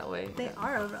overlapping in that way. They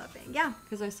are overlapping, yeah.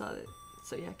 Because I saw that.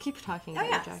 So yeah, keep talking Oh about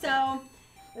yeah, your jacket. so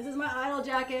this is my idol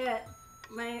jacket.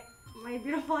 My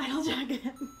beautiful idol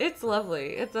jacket. It's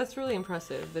lovely. That's really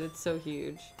impressive that it's so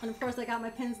huge. And of course I got my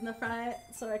pins in the front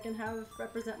so I can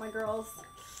represent my girls.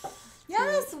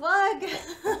 Yes, Wug!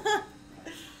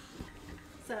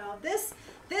 So this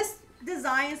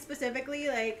design specifically,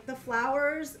 like the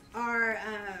flowers are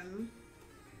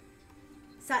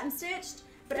satin stitched,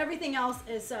 but everything else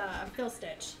is fill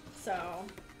stitch. So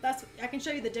I can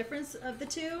show you the difference of the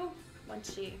two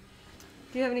once she...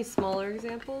 Do you have any smaller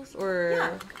examples? Or,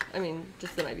 Yeah. I mean,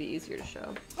 just that might be easier to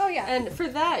show. Oh yeah. And for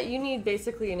that, you need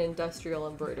basically an industrial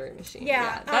embroidery machine.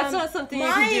 Yeah, That's not something you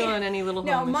can do on any little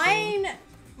home machine.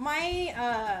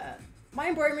 My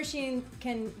embroidery machine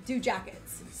can do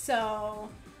jackets, so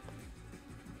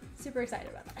super excited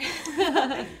about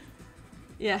that.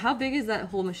 Yeah, how big is that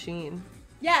whole machine?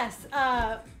 Yes,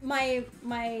 my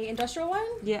industrial one.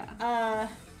 Yeah.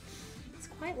 It's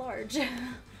quite large.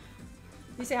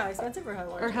 You say how expensive or how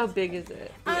large? Or how big is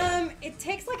it? It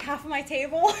takes like half of my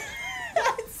table.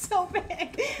 It's so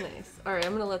big. Nice. All right,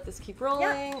 I'm gonna let this keep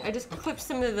rolling. Yeah. I just clipped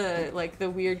some of the the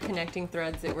weird connecting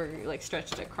threads that were like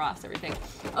stretched across everything.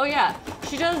 Oh yeah,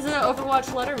 she does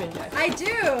Overwatch Letterman jacket. I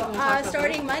do.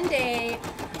 Starting Monday,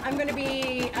 I'm gonna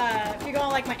be. If you go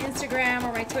on like my Instagram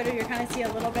or my Twitter, you'll kind of see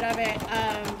a little bit of it.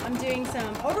 I'm doing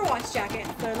some Overwatch jackets,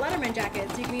 the Letterman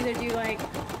jackets. You can either do like.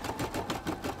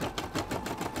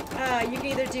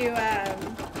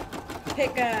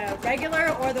 Pick a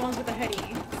regular or the ones with a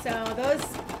hoodie. So those,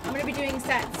 I'm gonna be doing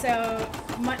sets. So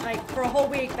like for a whole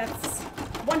week, that's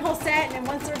one whole set, and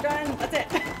once they're done, that's it.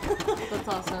 That's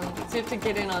awesome. So you have to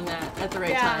get in on that at the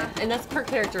right Yeah. time. And that's per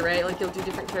character, right? Like you'll do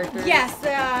different characters? Yes.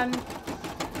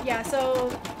 Yeah,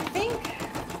 so I think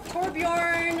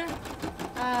Torbjorn,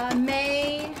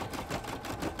 May,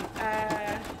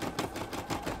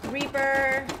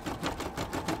 Reaper,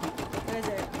 what is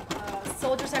it?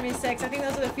 Soldier 76. I think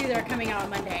those are the few that are coming out on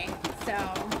Monday. So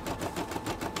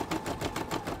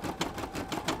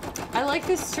I like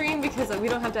this stream because we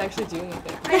don't have to actually do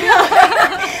anything. I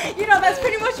know. You know, that's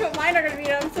pretty much what mine are gonna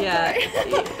be. I'm so sorry.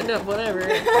 No, whatever.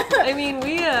 I mean,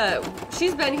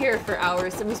 she's been here for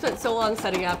hours, and we spent so long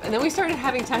setting up, and then we started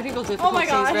having technical difficulties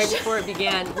right before it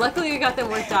began. Luckily, we got them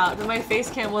worked out, but my face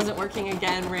cam wasn't working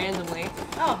again randomly.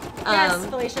 Oh, yes,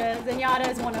 Felicia. Zenyatta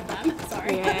is one of them.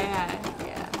 Sorry. Yeah.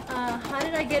 How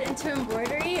did I get into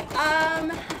embroidery?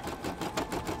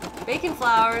 Bacon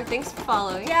flour, thanks for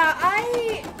following. Yeah,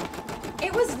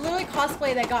 it was literally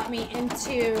cosplay that got me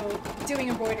into doing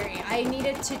embroidery. I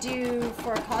needed to do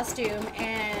for a costume,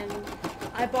 and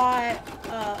I bought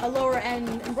a lower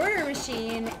end embroidery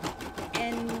machine,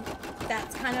 and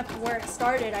that's kind of where it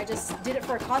started. I just did it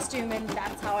for a costume, and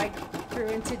that's how I grew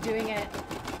into doing it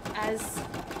as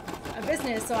a a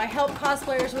business, so I help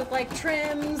cosplayers with like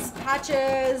trims,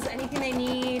 patches, anything they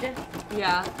need.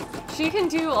 Yeah, she can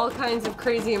do all kinds of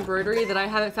crazy embroidery that I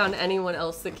haven't found anyone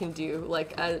else that can do,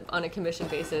 like on a commission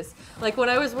basis. Like when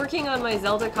I was working on my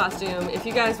Zelda costume, if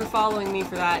you guys were following me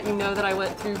for that, you know that I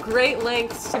went through great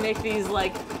lengths to make these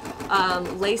like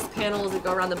lace panels that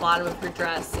go around the bottom of her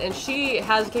dress, and she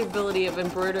has the capability of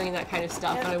embroidering that kind of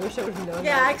stuff. And I wish I would have known.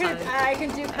 Yeah, that I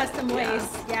can do custom lace.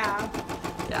 Yeah.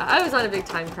 Yeah, I was on a big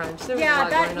time crunch. There was a lot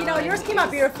that going you know, on. yours came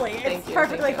out beautifully. It's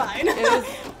perfectly fine. It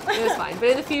was fine. But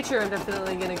in the future, I'm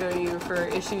definitely going to go to you for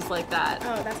issues like that.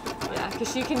 Oh, that's fun. Yeah,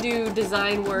 because she can do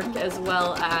design work as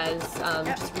well as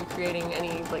just recreating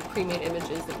any like pre-made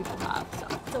images that people have.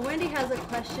 So Wendy has a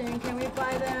question. Can we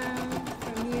buy them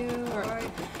from you?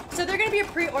 So they're gonna be a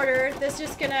pre-order. This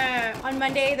just gonna on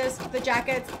Monday. There's the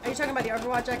jackets. Are you talking about the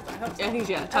Overwatch jackets? I hope so. Yeah, I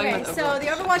think talking about so the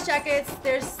Overwatch jackets.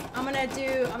 I'm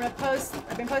gonna post.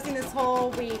 I've been posting this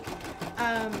whole week.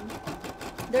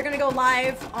 They're gonna go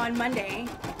live on Monday.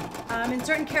 And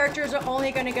certain characters are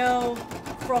only gonna go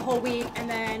for a whole week, and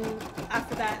then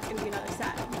after that, it's gonna be another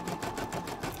set.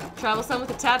 Travel some with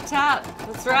a tap tap.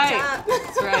 That's right. Tap.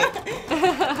 That's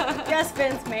right. Yes,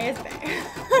 Vince, May is May.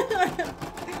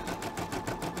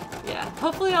 Yeah.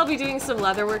 Hopefully, I'll be doing some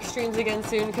leatherwork streams again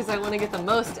soon because I want to get the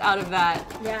most out of that.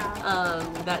 Yeah.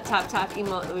 That tap tap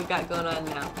emote that we've got going on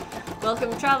now.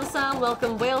 Welcome, Travel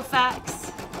Welcome, Whale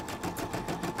Facts.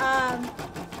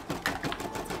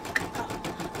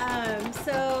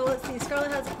 So let's see.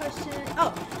 Scarlett has a question.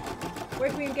 Oh, where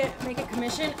can we make a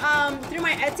commission? Through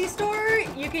my Etsy store,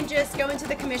 you can just go into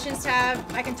the commissions tab.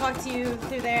 I can talk to you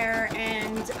through there,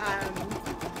 and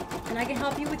I can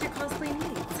help you with your cosplay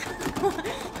needs.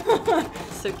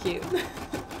 So cute.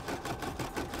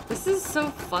 This is so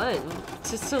fun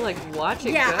just to like watch it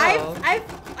go. Yeah,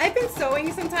 I've been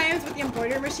sewing sometimes with the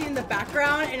embroidery machine in the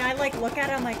background, and I like look at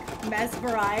it, I'm like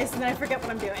mesmerized, and then I forget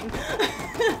what I'm doing.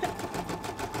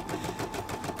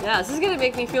 Yeah, this is gonna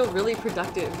make me feel really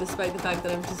productive despite the fact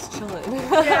that I'm just chilling.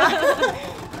 Yeah.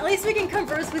 At least we can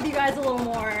converse with you guys a little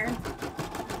more.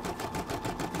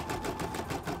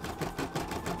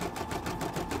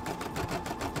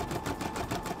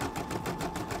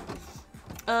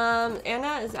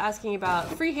 Anna is asking about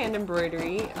freehand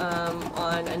embroidery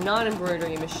on a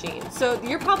non-embroidery machine. So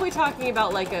you're probably talking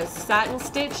about like a satin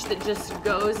stitch that just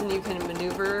goes and you can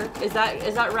maneuver. Is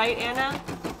that right, Anna?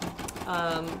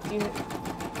 Do you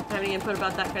have any input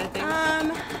about that kind of thing?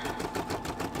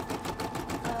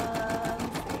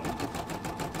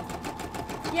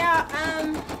 Yeah,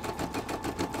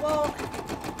 well,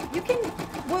 you can,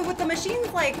 well, with the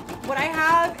machines, like, what I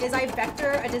have is I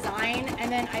vector a design,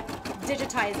 and then I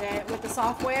digitize it with the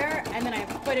software, and then I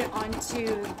put it onto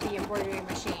the embroidery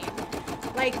machine.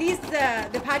 Like, these,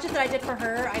 the patches that I did for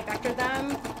her, I vectored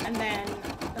them, and then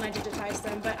I digitized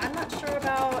them, but I'm not sure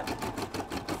about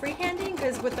freehanding,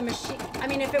 because with the machine, I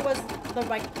mean, if it was the,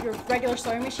 like, your regular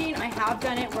sewing machine, I have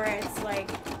done it where it's,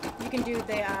 like, you can do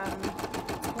the,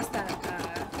 what's that,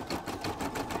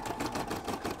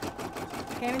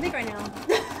 can't even think right now.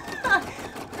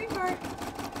 Pretty hard.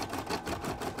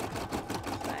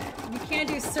 But you can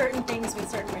do certain things with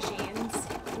certain machines.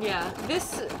 Yeah,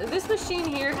 this machine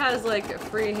here has like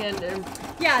freehand and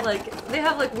yeah, like they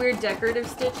have like weird decorative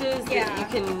stitches that you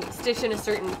can stitch in a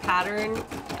certain pattern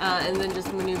and then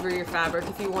just maneuver your fabric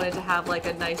if you wanted to have like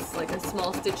a nice like a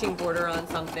small stitching border on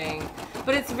something.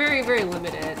 But it's very, very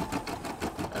limited.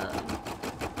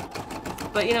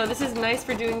 But you know, this is nice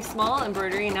for doing small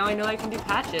embroidery. Now I know I can do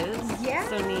patches. Yeah.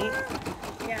 So neat.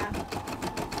 Yeah.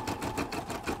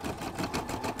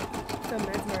 So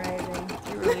mesmerizing.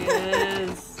 It really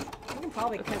is. You can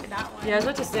probably cook that one. Yeah, I was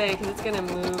about to say, because it's gonna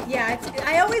move. Yeah,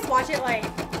 I always watch it like,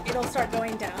 it'll start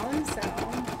going down, so.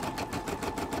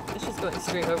 It's just going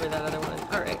straight over that other one.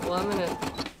 Alright, well I'm gonna,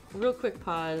 real quick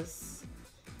pause.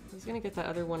 I was gonna get that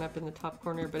other one up in the top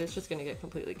corner, but it's just gonna get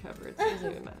completely covered, so it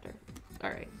doesn't even matter.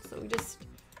 Alright, so we just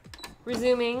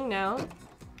resuming now.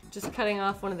 Just cutting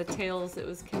off one of the tails that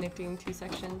was connecting two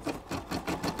sections.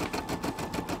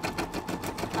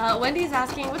 Wendy's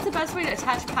asking, what's the best way to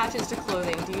attach patches to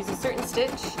clothing? Do you use a certain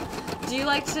stitch? Do you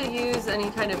like to use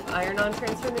any kind of iron-on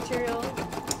transfer material?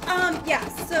 Yeah,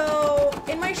 so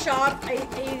in my shop, I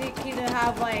either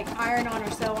have like iron-on or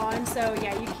sew-on, so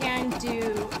yeah, you can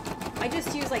do, I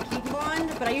just use like heat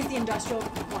bond, but I use the industrial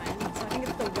one, so I think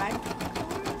it's the red.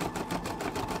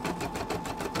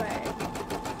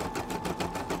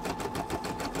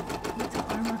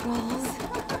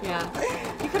 Yeah.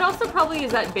 You could also probably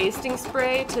use that basting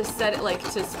spray to set it, like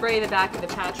to spray the back of the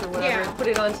patch or whatever, put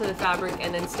it onto the fabric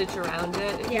and then stitch around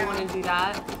it if you want to do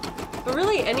that. But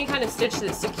really, any kind of stitch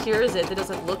that secures it that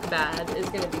doesn't look bad is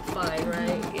going to be fine,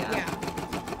 right? Yeah.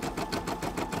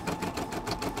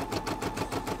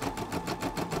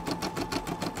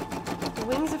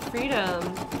 Wings of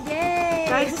Freedom. Yay!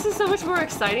 Guys, this is so much more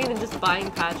exciting than just buying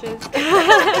patches.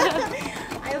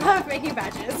 I love making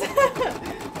patches.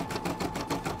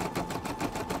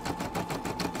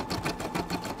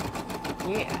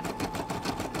 Yeah.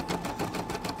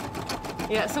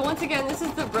 Yeah, so once again, this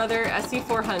is the Brother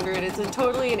SE400. It's a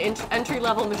totally an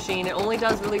entry-level machine. It only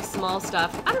does really small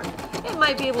stuff. It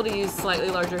might be able to use slightly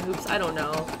larger hoops. I don't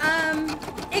know.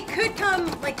 It could come,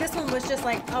 like this one was just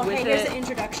like, oh, hey, here's an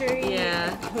introductory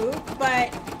hoop,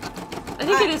 but... I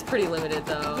think it is pretty limited,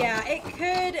 though. Yeah, it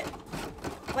could,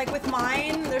 like with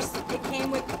mine, it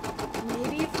came with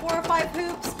maybe 4 or 5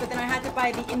 hoops, but then I had to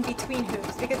buy the in-between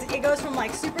hoops because it goes from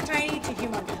like super tiny to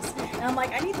humongous. And I'm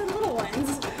like, I need the little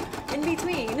ones in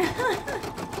between.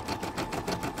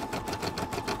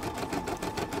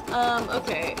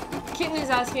 Okay. Kitten is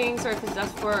asking, sorry if this is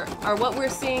asked for, are what we're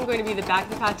seeing going to be the back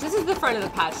of the patch? This is the front of the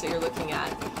patch that you're looking at.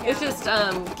 Yeah. It just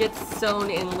gets sewn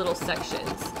in little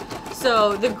sections.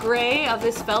 So the gray of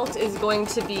this felt is going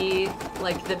to be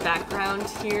like the background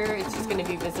here. It's just going to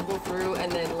be visible through,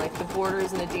 and then like the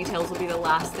borders and the details will be the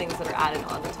last things that are added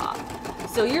on the top.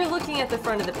 So you're looking at the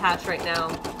front of the patch right now,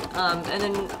 and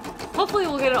then hopefully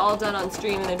we'll get it all done on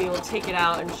stream and then be able to take it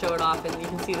out and show it off, and you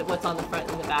can see what's on the front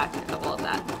and the back of all of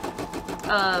that.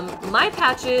 My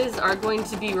patches are going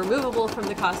to be removable from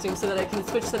the costume so that I can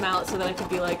switch them out so that I can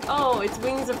be like, oh, it's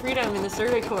Wings of Freedom in the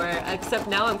Survey Corps, except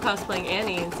now I'm cosplaying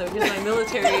Annie, and so here's my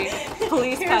military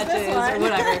police patches or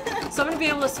whatever. So I'm going to be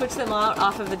able to switch them out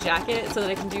off of the jacket so that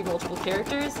I can do multiple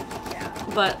characters. Yeah.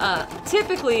 But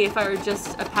typically, if I were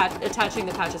just attaching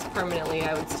the patches permanently,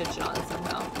 I would stitch it on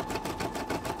somehow.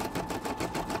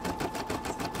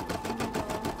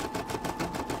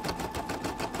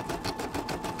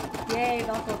 Yay,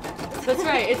 Velcro patches. That's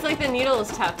right. It's like the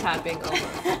needles tapping almost.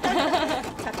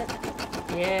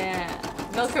 Yeah.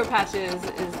 Velcro patches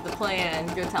is the plan.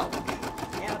 Go tell them.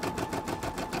 Yep.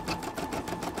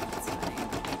 That's funny.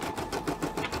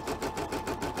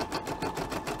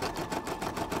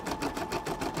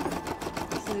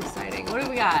 This is exciting. What do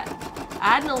we got?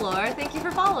 Adnalore, thank you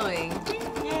for following.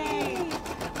 Yay!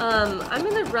 I'm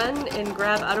gonna run and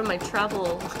grab out of my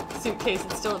travel suitcase.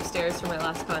 It's still upstairs from my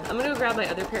last con. I'm gonna go grab my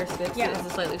other pair of snips. Yeah. It has a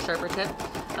slightly sharper tip.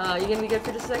 You gonna be good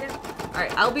for just a second? All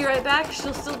right, I'll be right back.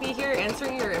 She'll still be here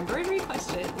answering your embroidery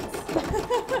questions.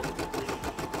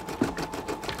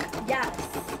 Yes.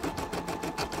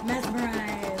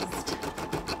 Mesmerized.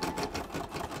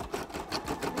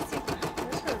 Let's see.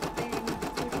 Where's her thing?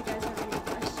 See if you guys have any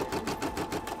questions.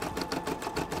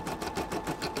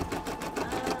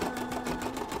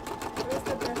 Where's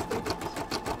the best way to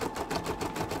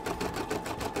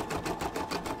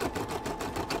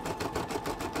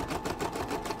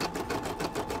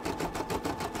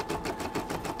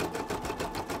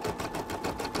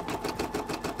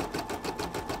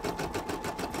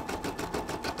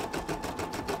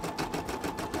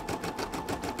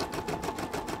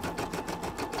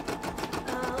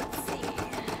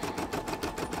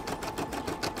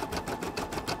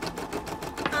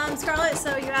Scarlett,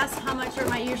 so you asked how much are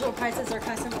my usual prices or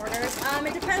custom orders.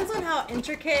 It depends on how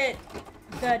intricate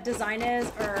the design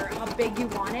is or how big you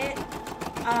want it.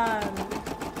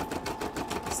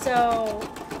 So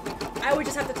I would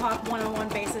just have to talk one-on-one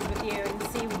basis with you and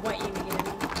see what you need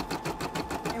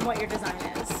and what your design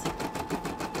is.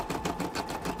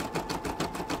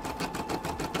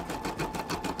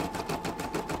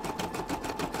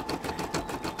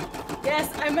 Yes,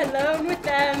 I'm alone with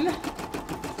them.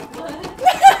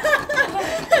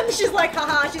 And she's like,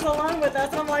 haha, she's alone with us.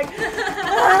 And I'm like,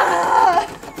 ah!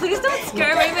 Please don't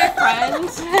scare away my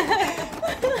friends.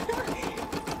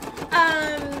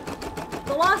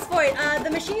 The Lost Void. The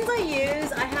machines I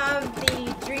use, I have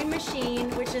the Dream Machine,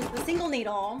 which is the single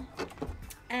needle.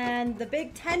 And the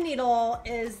Big 10 needle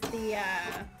is the...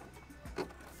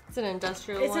 It's an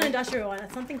industrial one. one? It's an industrial one.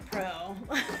 It's something pro.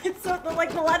 It's so,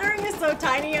 like, the lettering is so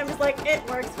tiny, I'm just like, it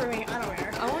works for me. I don't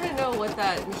care. I want to know what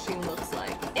that machine looks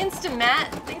like.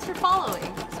 Instamat, thanks for following.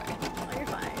 Sorry. Oh, you're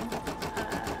fine.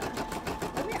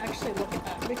 Let me actually look at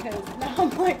that because now I'm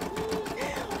like,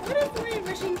 what is my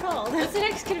machine called? What's the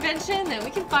next convention that we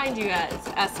can find you at?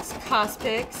 Asks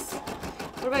Cospix.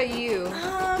 What about you?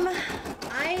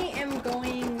 I am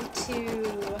going to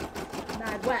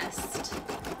Mad West.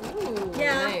 Ooh,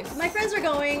 yeah, nice. My friends are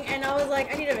going, and I was like,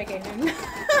 I need a vacation.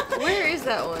 Where is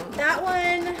that one? That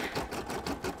one,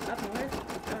 up north?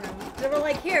 I don't know. They were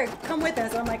like, here, come with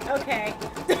us. I'm like, okay.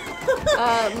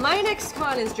 My next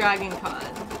con is Dragon Con.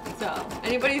 So,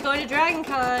 anybody's going to Dragon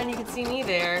Con, you can see me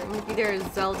there. I'm going to be there as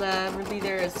Zelda. I'm going to be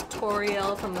there as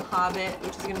Toriel from The Hobbit,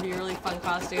 which is going to be a really fun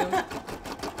costume.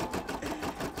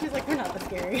 She's like, we're not that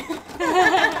scary.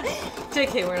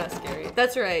 JK, we're not scary.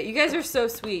 That's right. You guys are so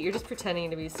sweet. You're just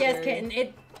pretending to be scary. Yes,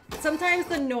 kitten. Sometimes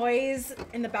the noise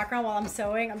in the background while I'm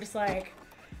sewing, I'm just like,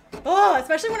 oh,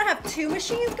 especially when I have two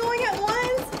machines going at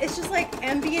once. It's just like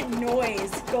ambient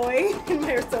noise going in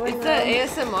my sewing room.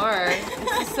 It's the ASMR.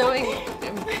 It's the sewing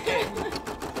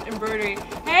embroidery.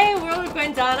 Hey, World of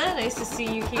Gwendana. Nice to see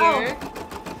you here.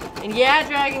 Oh. And yeah,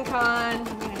 Dragon Con.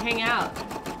 We're going to hang out.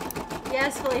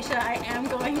 Yes, Felicia, I am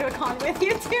going to a con with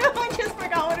you too. I just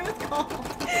forgot what it was called.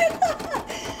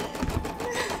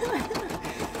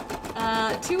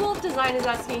 Two Wolf Design is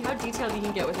asking how detailed you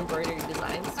can get with embroidery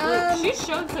designs. She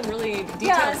showed some really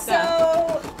detailed stuff.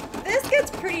 Yeah, so this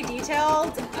gets pretty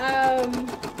detailed.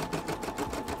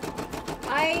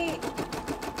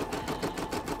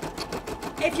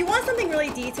 If you want something really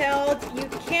detailed, you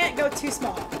can't go too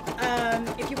small.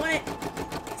 If you want it,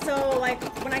 so like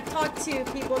when I talk to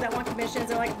people that want commissions,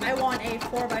 they're like, I want a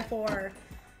 4x4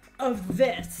 of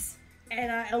this.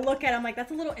 And I look at it, I'm like,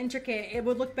 that's a little intricate. It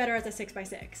would look better as a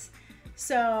 6x6.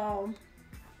 So,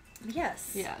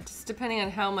 yes. Yeah, just depending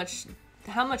on how much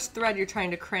thread you're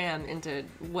trying to cram into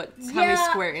how many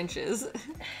square inches.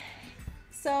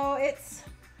 So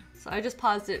So I just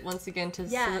paused it once again to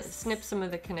snip some of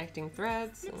the connecting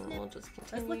threads, and we'll just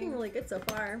continue. That's looking really good so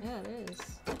far. Yeah, it is.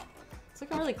 It's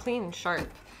looking really clean and sharp.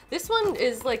 This one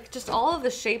is like, just all of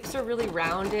the shapes are really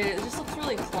rounded. It just looks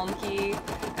really clunky.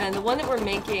 And the one that we're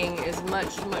making is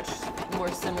much, much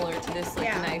more similar to this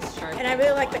nice sharp. And I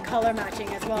really like the color matching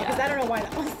as well, because I don't know why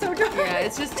that one's so dark. Yeah,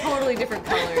 it's just totally different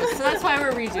colors. So that's why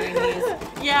we're redoing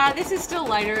these. Yeah, this is still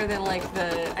lighter than like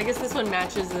I guess this one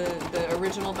matches the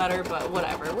original better, but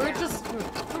whatever. We're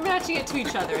matching it to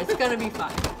each other. It's gonna be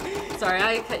fun. Sorry,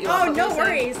 I cut you off. Oh, no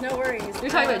worries, no worries. You're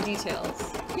talking about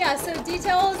details. Yeah, so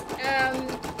details,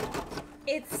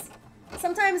 it's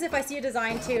sometimes if I see a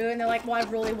design too and they're like, well, I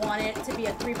really want it to be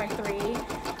a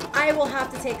 3x3, I will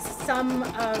have to take some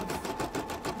of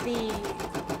the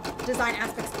design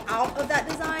aspects out of that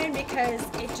design because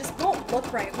it just won't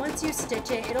look right. Once you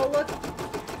stitch it, it'll look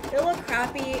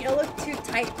crappy, it'll look too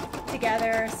tight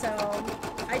together, so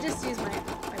I just use my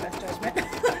best judgment.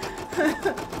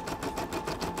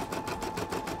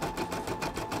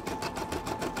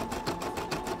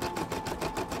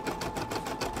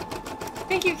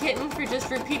 Thank you, Kitten, for just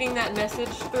repeating that message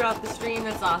throughout the stream.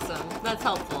 That's awesome. That's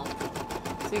helpful.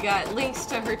 So we got links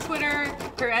to her Twitter,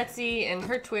 her Etsy, and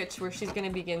her Twitch, where she's going to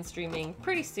begin streaming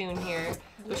pretty soon here.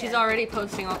 But she's already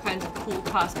posting all kinds of cool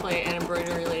cosplay and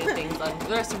embroidery-related things on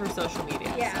the rest of her social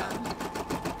media. Yeah. So.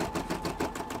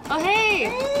 Oh, hey!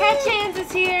 Cat Chance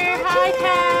is here! Hi,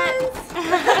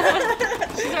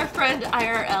 Cat! She's our friend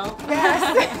IRL.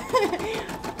 Yes.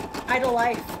 Idle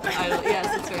life. Yes,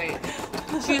 that's right.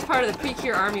 She was part of the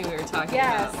Precure army we were talking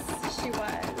about. Yes, she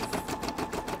was.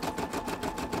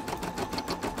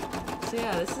 So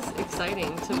yeah, this is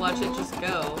exciting to watch it just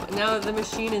go. Now the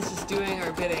machine is just doing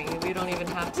our bidding. We don't even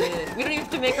have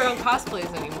to make our own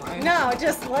cosplays anymore. No,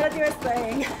 just let it do its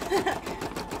thing.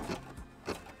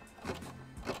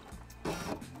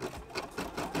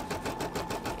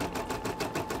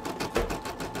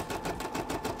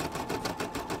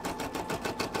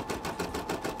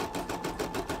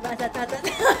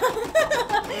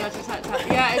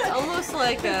 Yeah,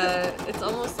 it's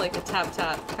almost like a tap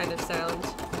tap kind of sound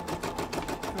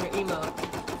or emote.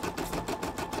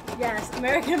 Yes,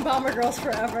 American Bomber Girls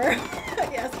forever.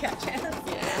 Yes, Cat Chance.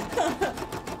 Yeah.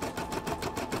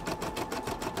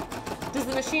 Does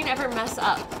the machine ever mess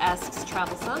up? Asks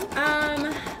Troublesome.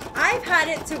 I've had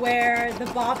it to where the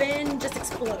bobbin just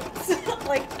explodes,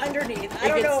 like underneath. I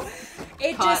don't know.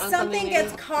 It just something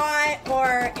gets caught,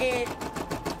 or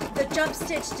the jump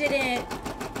stitch didn't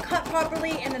cut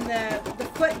properly, and then the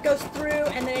foot goes through,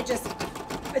 and then it's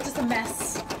just a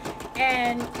mess.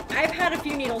 And I've had a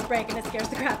few needles break, and it scares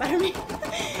the crap out of me.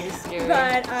 It is scary.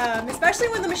 But especially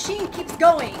when the machine keeps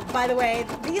going. By the way,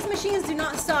 these machines do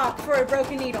not stop for a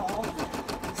broken needle,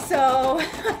 so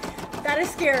that is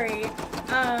scary.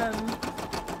 I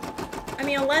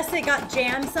mean, unless it got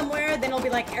jammed somewhere, then it'll be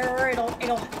like error.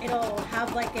 It'll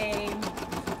have like a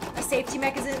safety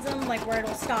mechanism, like where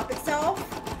it'll stop itself,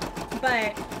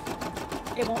 but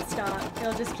it won't stop.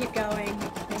 It'll just keep going.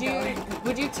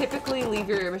 Would you typically leave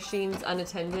your machines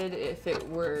unattended if it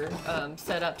were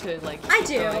set up to like? I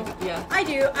do. Yeah. I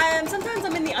do. Sometimes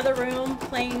I'm in the other room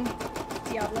playing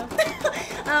Diablo,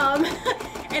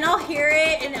 and I'll hear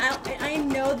it, and I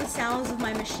know the sounds of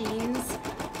my machines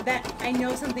that I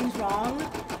know something's wrong,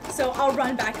 so I'll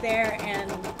run back there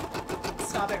and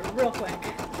stop it real quick.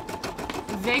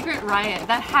 Vagrant Riot.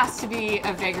 That has to be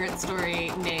a Vagrant Story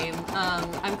name.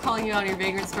 I'm calling you on your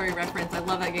Vagrant Story reference. I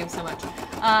love that game so much.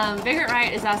 Vagrant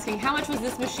Riot is asking, how much was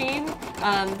this machine?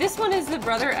 This one is the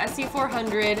Brother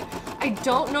SE400. I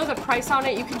don't know the price on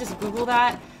it. You can just Google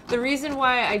that. The reason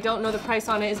why I don't know the price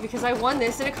on it is because I won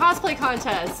this in a cosplay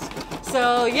contest.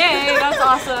 So yay, that's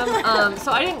awesome.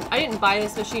 So I didn't buy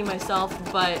this machine myself,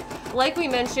 but like we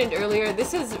mentioned earlier,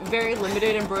 this is very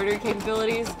limited embroidery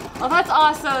capabilities. Oh, that's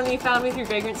awesome! You found me through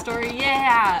Vagrant Story.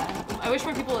 Yeah! I wish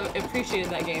more people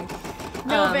appreciated that game.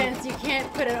 No, Vince, you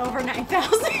can't put it over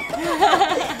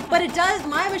 9,000. But it does.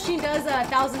 My machine does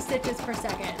 1,000 stitches per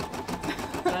second.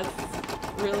 That's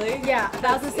really? Yeah,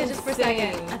 1,000 stitches per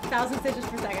second. 1,000 stitches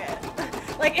per second.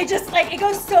 Like it just it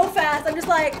goes so fast. I'm just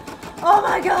like, oh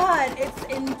my god! It's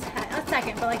intense. A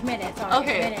second, but like minutes. Sorry,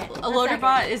 okay, a loader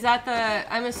bot, is that the?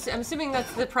 I'm assuming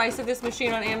that's the price of this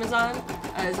machine on Amazon.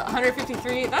 Is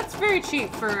 153. That's very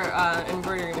cheap for an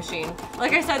embroidery machine.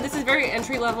 Like I said, this is very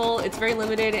entry level. It's very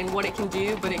limited in what it can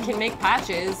do, but it can make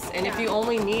patches. And if you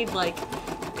only need like,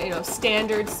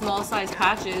 standard small size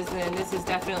patches, then this is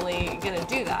definitely gonna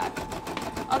do that.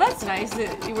 Oh, that's nice.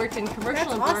 You worked in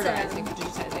commercial embroidery and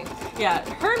digitizing. Yeah,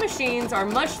 her machines are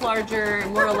much larger,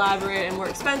 more elaborate, and more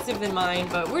expensive than mine,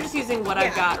 but we're just using what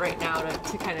I've got right now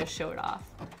to kind of show it off.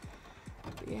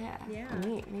 Yeah.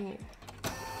 Neat.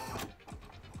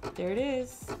 There it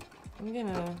is. I'm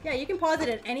gonna... Yeah, you can pause it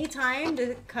at any time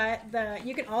to cut the...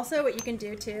 You can also, what you can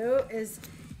do too, is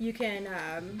you can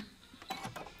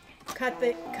cut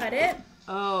it.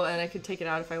 Oh, and I could take it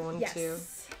out if I wanted to.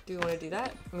 Do you want to do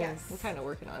that? I mean, yes. I'm kind of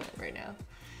working on it right now.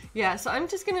 Yeah, so I'm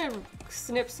just gonna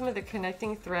snip some of the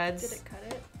connecting threads. Did it cut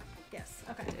it? Yes.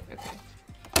 Okay. Okay.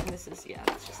 And this is,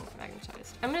 it's just like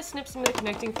magnetized. I'm gonna snip some of the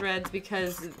connecting threads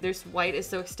because this white is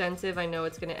so extensive. I know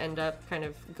it's gonna end up kind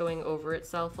of going over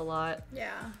itself a lot.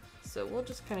 Yeah. So we'll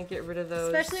just kind of get rid of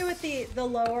those. Especially with the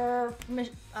lower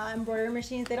embroidery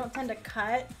machines, they don't tend to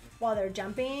cut while they're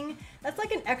jumping. That's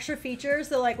like an extra feature.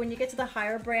 So like when you get to the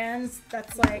higher brands,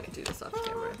 that's like do this off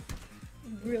camera.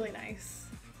 Really nice.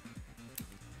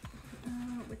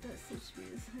 With that stitch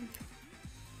speed,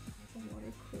 the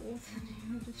water cools.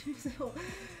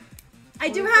 I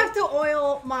do have to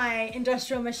oil my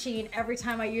industrial machine every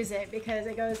time I use it because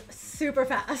it goes super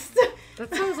fast.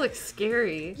 That sounds like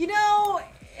scary.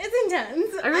 It's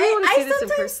intense. I really want to see this in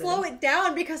person. I sometimes slow it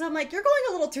down because I'm like, you're going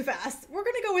a little too fast. We're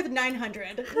gonna go with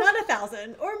 900, not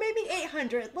 1,000, or maybe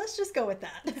 800. Let's just go with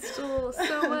that. It's still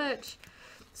so much.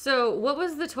 So what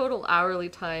was the total hourly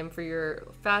time for your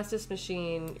fastest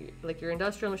machine, like your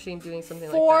industrial machine doing something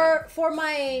like that? For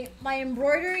my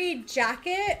embroidery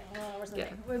jacket,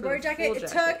 embroidery jacket, it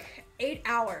took 8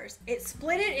 hours. It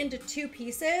split it into 2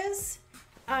 pieces,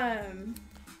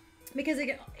 because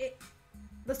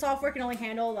the software can only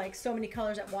handle like so many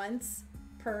colors at once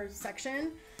per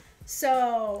section.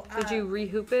 So did you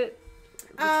rehoop it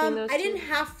between those I didn't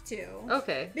have to.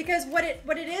 Okay. Because what it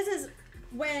is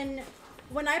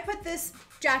when I put this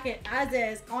jacket as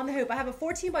is on the hoop, I have a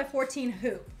 14 by 14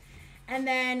 hoop. And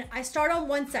then I start on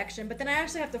one section, but then I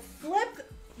actually have to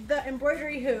flip the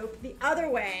embroidery hoop the other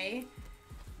way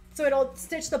so it'll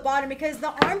stitch the bottom because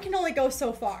the arm can only go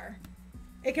so far.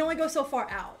 It can only go so far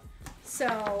out.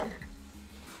 So...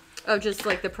 Oh, just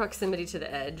like the proximity to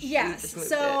the edge. Yes.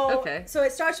 So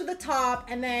it starts with the top,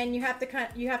 and then you have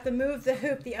to move the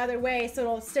hoop the other way so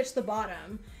it'll stitch the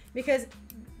bottom because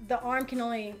the arm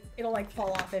it'll like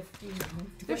fall off if you push too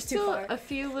far. There's still a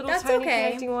few little tiny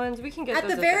connecting ones. We can get at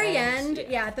those the very end.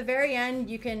 At the very end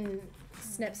you can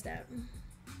snip. Snip.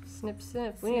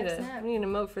 We need an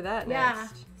emote for that next. Yeah.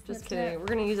 Just kidding. We're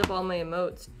gonna use up all my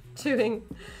emotes doing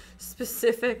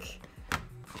specific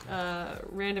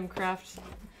random craft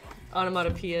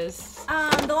onomatopoeias.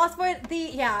 The Lost Boy,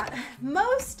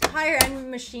 most higher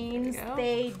end machines,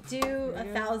 they do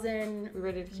 1,000. We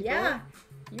ready to keep going? Yeah.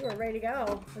 You are ready to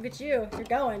go. Look at you. You're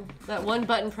going. That one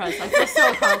button press. I feel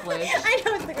so accomplished. I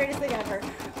know, it's the greatest thing ever.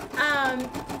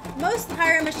 Most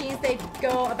higher end machines, they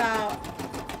go about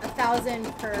 1,000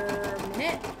 per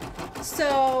minute.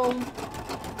 So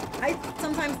I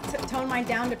sometimes tone mine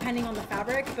down depending on the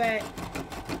fabric, but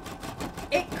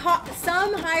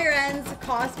some higher ends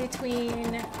cost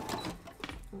between.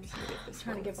 I'm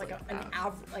trying to give like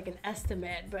an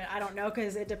estimate, but I don't know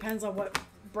because it depends on what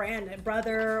brand,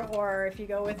 Brother, or if you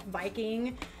go with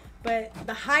Viking. But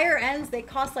the higher ends, they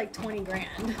cost like 20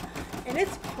 grand, and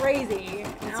it's crazy.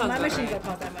 Now my machines don't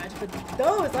cost that much, but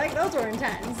those were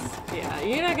intense. Yeah,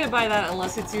 you're not gonna buy that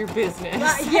unless it's your business.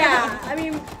 Yeah, I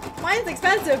mean, mine's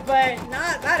expensive, but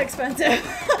not that expensive.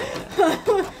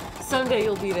 Someday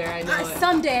you'll be there, I know it.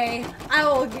 Someday I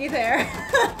will be there.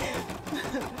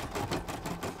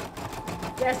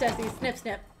 Yes, Jessie, snip,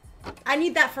 snip. I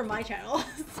need that for my channel.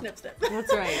 Snip, snip.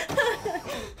 That's right.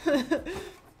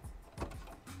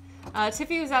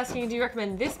 Tiffy was asking, do you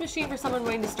recommend this machine for someone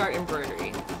wanting to start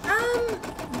embroidery?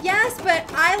 Yes, but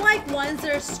I like ones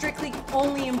that are strictly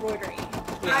only embroidery.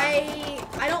 Yeah.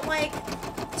 I don't like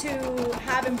to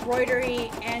have embroidery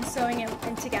and sewing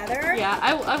in together. Yeah,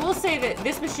 I will say that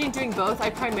this machine doing both, I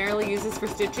primarily use this for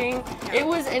stitching. Yeah. It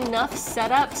was enough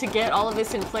setup to get all of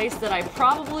this in place that I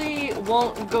probably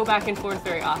won't go back and forth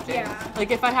very often. Yeah. Like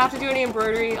if I have to do any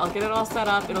embroidery, I'll get it all set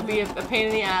up. It'll be a pain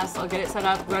in the ass. I'll get it set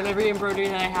up, run every embroidery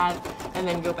that I have, and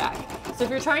then go back. So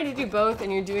if you're trying to do both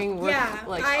and you're doing work,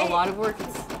 a lot of work,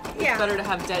 it's better to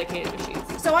have dedicated machines.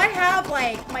 So I have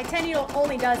like, my 10 needle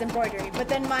only does embroidery, but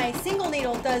then my single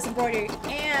needle does embroidery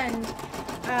and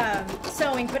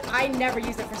sewing, but I never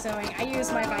use it for sewing. I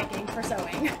use my Viking for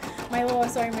sewing, my little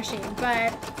sewing machine.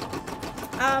 But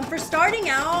for starting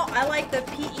out, I like the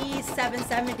PE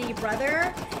 770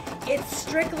 Brother. It's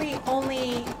strictly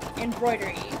only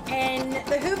embroidery. And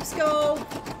the hoops go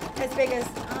as big as,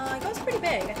 it goes pretty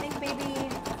big. I think maybe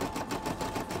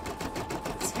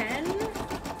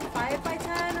 5 by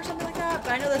 10 or something like that.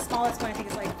 But I know the smallest one I think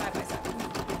is like 5 by 7.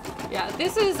 Yeah,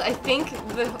 this is, I think,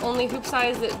 the only hoop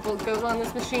size that goes on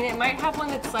this machine. It might have one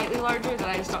that's slightly larger that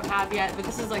I just don't have yet, but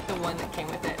this is like the one that came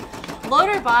with it.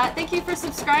 Loaderbot, thank you for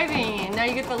subscribing. Now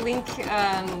you get the link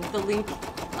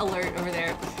alert over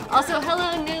there. Also,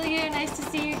 hello, Nulia, nice to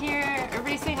see you here.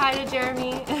 Everybody say hi to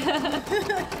Jeremy.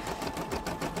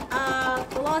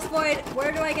 The Lost Void,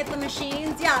 where do I get the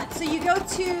machines? Yeah, so you go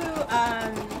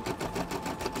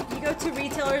to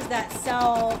retailers that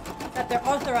sell, that they're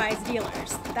authorized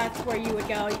dealers. That's where you would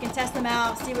go. You can test them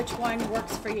out, see which one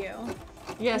works for you.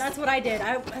 Yes. And that's what I did.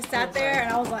 I sat there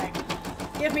and I was like,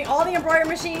 give me all the embroidery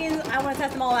machines. I want to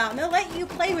test them all out. And they'll let you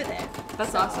play with it.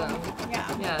 That's awesome. Yeah.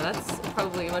 Yeah, that's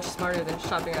probably much smarter than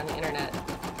shopping on the internet.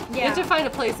 Yeah. You have to find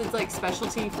a place that's like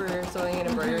specialty for sewing and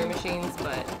embroidery machines,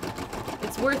 but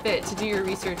it's worth it to do your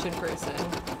research in person.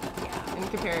 Yeah. And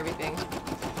compare everything.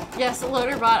 Yes,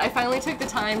 Loaderbot, I finally took the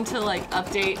time to like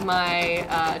update my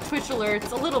Twitch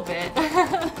alerts a little bit.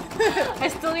 I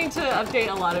still need to update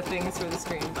a lot of things for the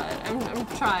stream, but I'm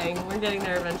trying. We're getting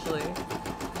there eventually.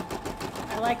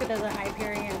 I like that there's a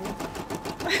Hyperion.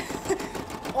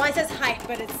 Well, it says hype,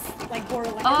 but it's like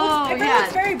Borderlands. Oh, yeah.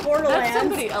 It's very Borderlands. That's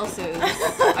somebody else's.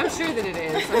 I'm sure that it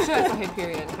is. I'm sure it's a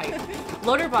Hyperion hype.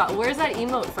 Loaderbot, where's that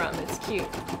emote from? It's cute.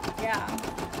 Yeah.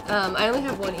 I only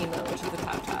have one emote, which is the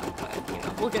tap tap, but you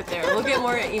know, we'll get there. We'll get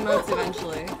more emotes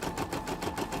eventually.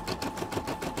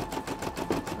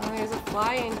 Oh, there's a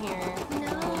fly in here.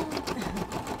 No.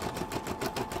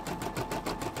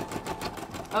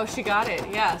 Oh, she got it.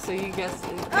 Yeah, so you guessed.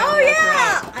 Oh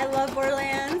yeah! Right. I love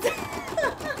Borderlands.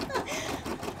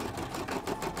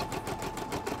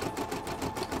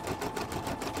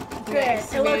 Good.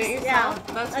 Nice. It looks, yeah.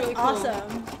 That's really cool.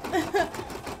 Awesome.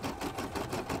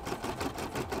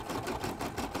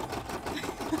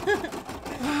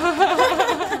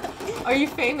 Are you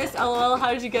famous? LOL.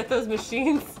 How did you get those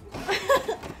machines?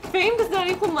 Fame does not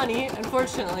equal money,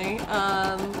 unfortunately.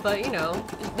 But you know,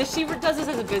 she does this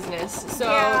as a business, so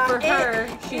yeah, for her,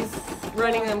 she's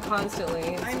running them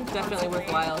constantly. It's definitely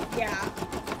worthwhile. Yeah.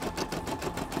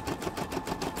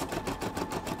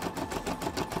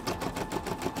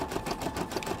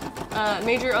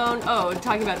 Made your own. Oh,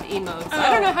 talking about the emotes. Oh. I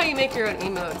don't know how you make your own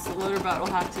emotes. Loaderbot will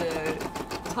have to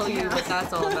tell you what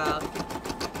that's all about.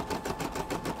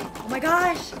 Oh my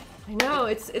gosh. I know,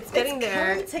 it's getting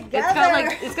there. It's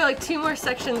got like 2 more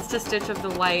sections to stitch of the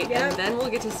white, and then we'll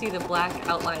get to see the black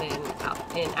outline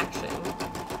in action.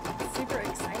 Super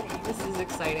exciting. This is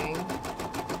exciting.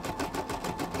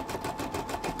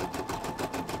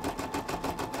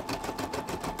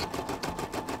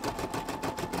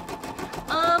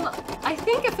 I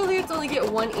think affiliates only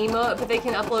get one emote, but they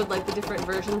can upload like the different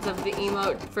versions of the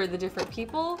emote for the different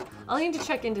people. I'll need to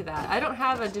check into that. I don't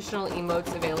have additional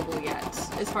emotes available yet,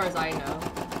 as far as I know.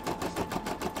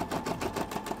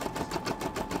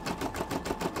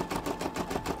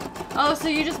 Oh, so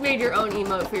you just made your own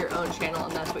emote for your own channel,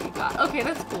 and that's what you got. Okay,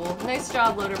 that's cool. Nice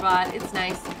job, Loaderbot. It's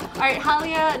nice. All right,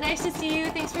 Halia, nice to see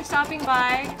you. Thanks for stopping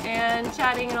by and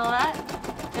chatting and all that.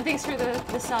 And thanks for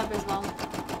the sub as well.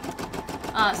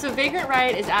 So Vagrant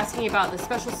Riot is asking about the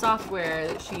special software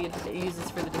that she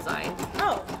uses for the design.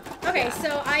 Oh, okay. Yeah.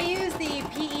 So I use the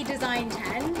PE Design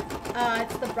 10.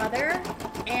 It's the Brother,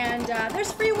 and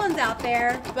there's free ones out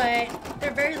there, but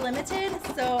they're very limited,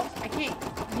 so I can't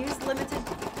use limited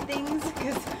things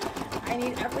because I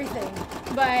need everything.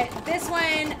 But this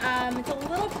one, it's a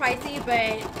little pricey,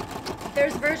 but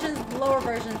there's lower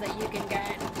versions that you can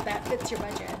get that fits your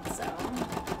budget. So.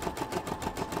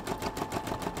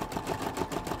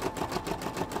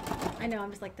 I know,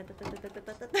 I'm just like...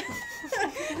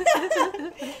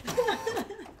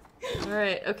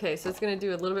 Alright, okay, so it's going to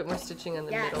do a little bit more stitching on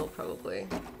the middle, probably.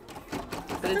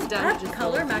 But it's down that to just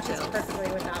color matches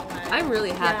perfectly with that one. I'm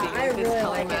really happy with this really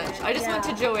color like match. it. I just went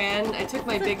to Joann. I took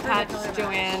my big patch to color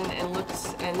Joann and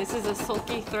looked, and this is a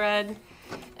sulky thread.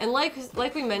 And like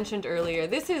we mentioned earlier,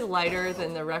 this is lighter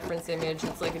than the reference image.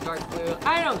 It's like a dark blue.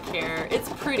 I don't care. It's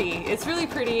pretty. It's really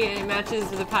pretty, and it matches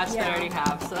the patch that I already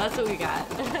have. So that's what we got.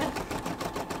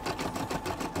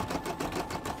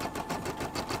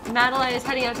 Madeline is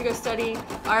heading out to go study.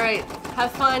 All right,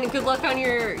 have fun. Good luck on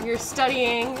your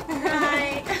studying.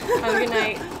 Night. Have a good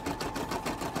night.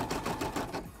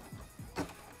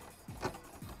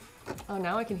 Oh,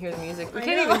 now I can hear the music. We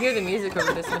can't even hear the music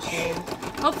over this machine.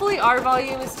 Hopefully our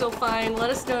volume is still fine. Let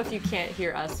us know if you can't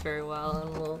hear us very well,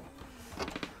 and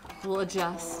we'll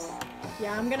adjust.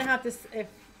 Yeah, I'm gonna have to.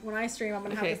 When I stream, I'm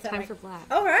gonna have to set time for black.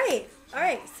 All right.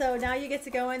 So now you get to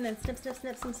go in, then snip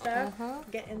some stuff.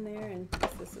 Get in there and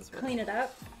clean it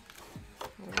up. There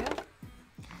we go.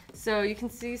 So you can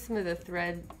see some of the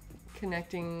thread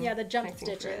connecting. Yeah, the jump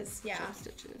stitches. Jump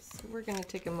stitches. So we're gonna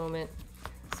take a moment.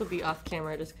 This will be off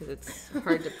camera just because it's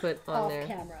hard to put on there. Off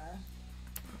camera.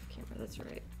 Off camera. That's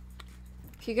right.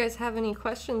 If you guys have any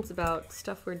questions about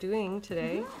stuff we're doing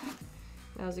today,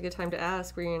 now's a good time to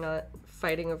ask where you're not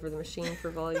fighting over the machine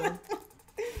for volume.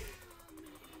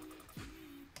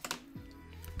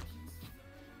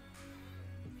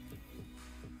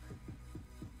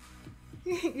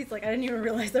 He's like, I didn't even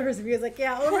realize there was a music.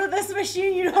 Yeah, over this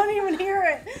machine, you don't even hear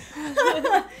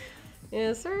it.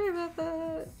 Yeah, sorry about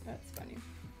that. That's funny.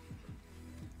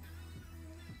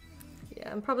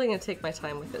 Yeah, I'm probably going to take my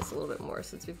time with this a little bit more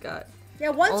since we've got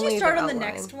once you start on the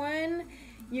outline. next one,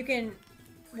 you can,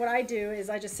 what I do is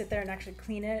I just sit there and actually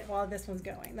clean it while this one's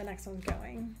going, the next one's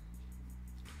going.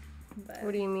 But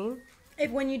what do you mean?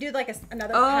 when you do like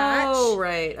another patch. Oh,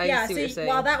 right. I see what you're saying.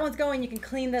 While that one's going, you can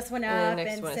clean this one up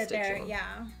and one sit there. stitching.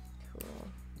 Yeah. Cool.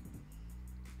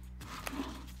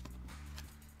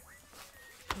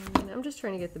 I'm just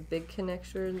trying to get the big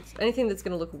connections. Anything that's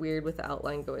going to look weird with the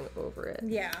outline going over it.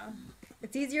 Yeah.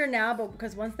 It's easier now, but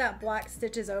because once that black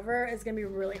stitch is over, it's going to be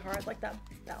really hard, like that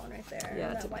one right there. Yeah,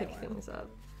 that to pick one. things up.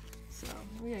 So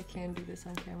maybe I can do this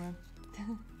on camera.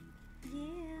 Yeah.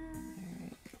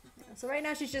 Alright. So right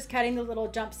now she's just cutting the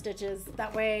little jump stitches.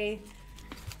 That way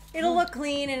it'll look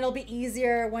clean and it'll be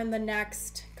easier when the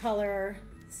next color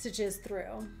stitches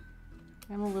through.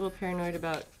 I'm a little paranoid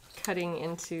about cutting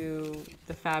into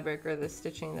the fabric or the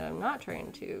stitching that I'm not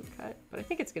trying to cut, but I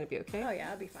think it's going to be okay. Oh yeah,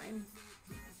 it'll be fine.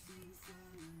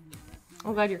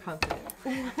 I'm glad you're confident.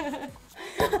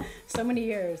 So many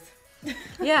years.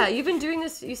 Yeah, you've been doing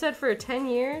this, you said, for 10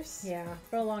 years? Yeah,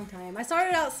 for a long time. I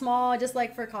started out small, just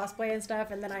like for cosplay and stuff,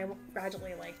 and then I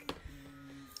gradually like...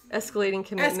 Escalating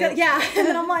commitment. Yeah, and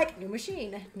then I'm like, new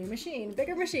machine,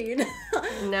 bigger machine.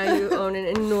 Now you own an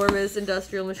enormous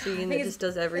industrial machine that just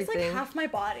does everything. It's like half my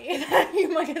body that I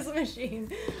humongous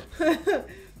machine.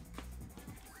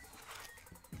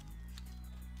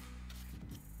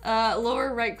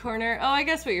 Lower right corner. Oh, I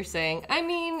guess what you're saying. I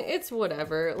mean, it's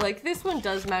whatever. Like, this one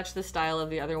does match the style of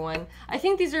the other one. I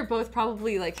think these are both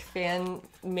probably, like,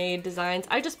 fan-made designs.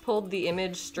 I just pulled the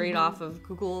image straight off of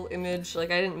Google Image.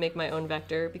 Like, I didn't make my own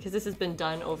vector because this has been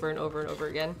done over and over and over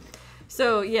again.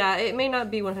 So, yeah, it may not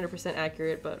be 100%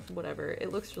 accurate, but whatever.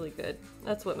 It looks really good.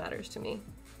 That's what matters to me.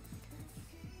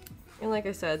 And like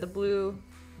I said, the blue,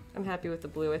 I'm happy with the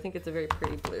blue. I think it's a very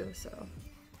pretty blue, so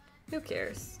who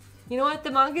cares? You know what?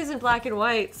 The manga's in black and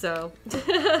white, so.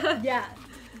 Yeah.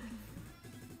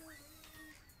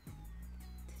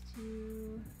 Did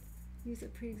you use a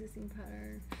pre-existing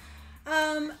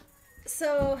pattern?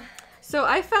 So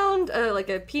I found like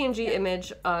a PNG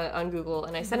image on Google,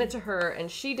 and I sent it to her,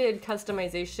 and she did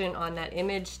customization on that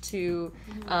image to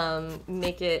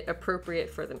make it appropriate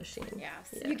for the machine.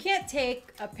 Yes. Yeah. You can't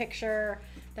take a picture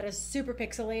that is super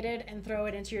pixelated and throw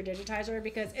it into your digitizer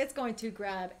because it's going to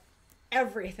grab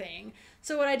everything.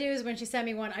 So what I do is when she sent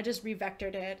me one, I just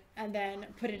re-vectored it and then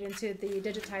put it into the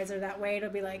digitizer. That way it'll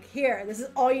be like, here, this is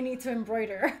all you need to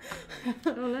embroider.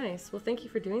 Oh, nice. Well, thank you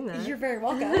for doing that. You're very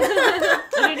welcome. I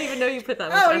didn't even know you put that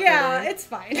much effort in there. It's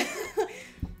fine.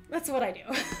 That's what I do.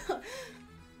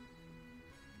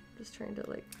 Just trying to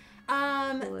like...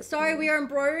 sorry, we are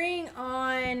embroidering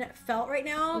on felt right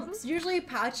now. So usually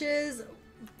patches,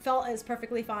 felt is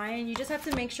perfectly fine. You just have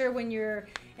to make sure when you're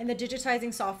in the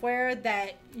digitizing software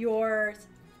that your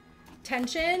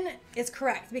tension is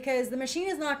correct, because the machine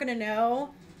is not going to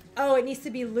know, oh, it needs to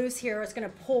be loose here, or it's going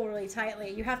to pull really tightly.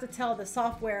 You have to tell the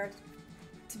software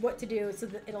what to do so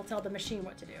that it'll tell the machine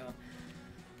what to do,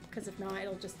 because if not,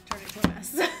 it'll just turn into a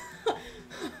mess.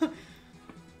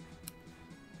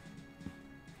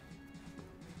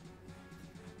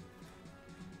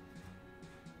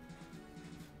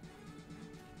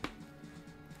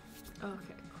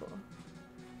 Okay, cool.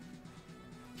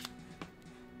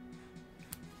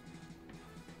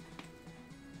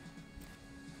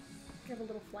 You have a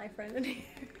little fly friend in here.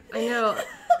 I know.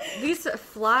 These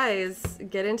flies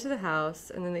get into the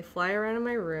house and then they fly around in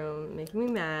my room, making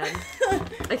me mad.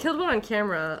 I killed one on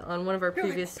camera on one of our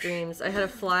previous streams. I had a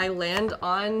fly land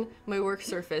on my work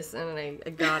surface and I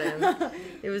got him.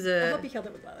 It was I hope you killed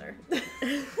it with leather.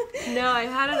 No, I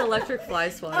had an electric fly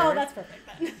swatter. Oh, that's perfect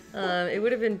then. It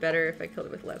would have been better if I killed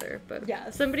it with leather, but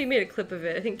yes. Somebody made a clip of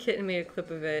it. I think Kitten made a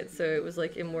clip of it, so it was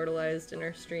like immortalized in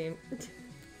our stream.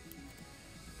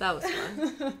 That was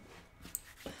fun.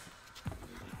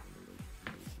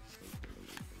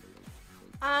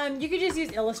 You could just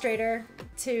use Illustrator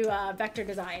to vector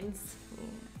designs.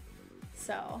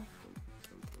 So.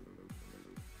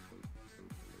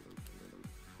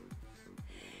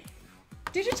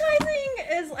 Digitizing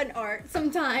is an art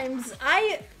sometimes.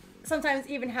 I sometimes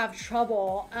even have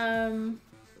trouble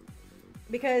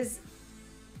because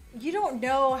you don't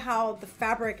know how the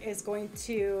fabric is going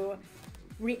to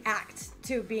react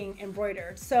to being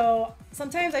embroidered. So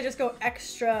sometimes I just go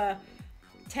extra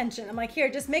tension. I'm like, here,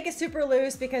 just make it super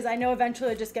loose because I know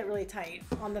eventually it'll just get really tight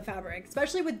on the fabric.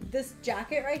 Especially with this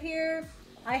jacket right here,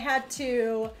 I had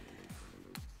to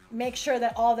make sure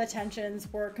that all the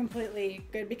tensions were completely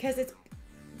good because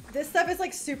this stuff is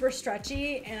like super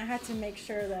stretchy and I had to make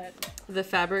sure that the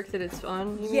fabric that it's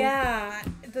on, you mean? Yeah,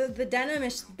 the denim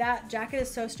is, that jacket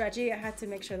is so stretchy. I had to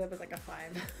make sure that was like a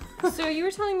 5. So you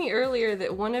were telling me earlier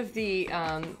that one of the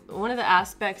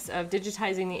aspects of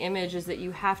digitizing the image is that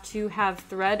you have to have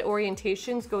thread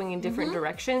orientations going in different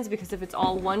directions because if it's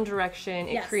all one direction,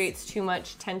 it creates too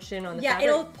much tension on the fabric. Yeah,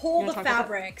 it'll pull the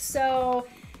fabric. So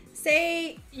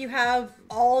say you have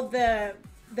all the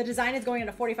design is going at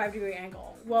a 45-degree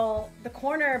angle. Well, the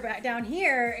corner back down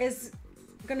here is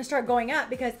going to start going up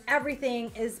because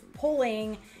everything is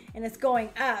pulling and it's going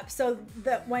up. So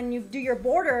that when you do your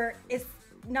border, it's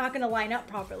not going to line up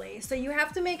properly. So you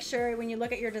have to make sure when you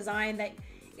look at your design that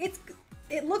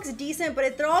it looks decent,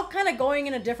 but they're all kind of going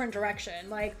in a different direction.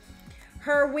 Like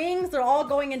her wings, they're all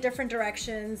going in different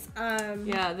directions.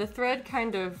 Yeah, the thread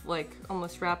kind of like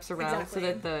almost wraps around so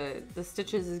that the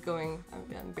stitches is going,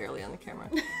 I'm barely on the camera.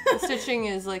 The stitching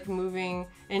is like moving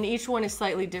and each one is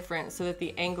slightly different so that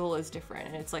the angle is different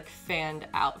and it's like fanned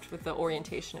out with the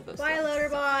orientation of those Bye,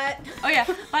 threads. Loaderbot. Oh yeah,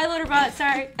 bye Loaderbot,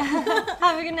 sorry.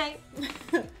 Have a good night.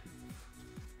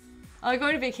 Oh,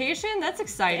 going to vacation? That's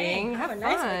exciting. Dang, have a fun.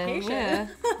 nice vacation.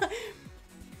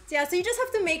 Yeah. So you just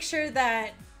have to make sure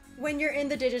that when you're in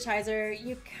the digitizer,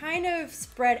 you kind of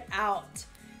spread out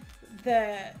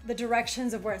the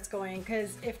directions of where it's going,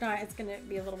 because if not, it's going to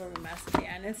be a little bit of a mess at the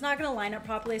end. It's not going to line up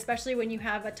properly, especially when you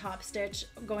have a top stitch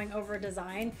going over a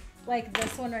design. Like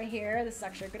this one right here, this is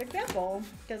actually a good example,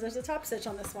 because there's a top stitch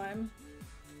on this one.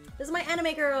 This is my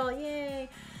anime girl, yay!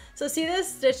 So see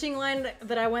this stitching line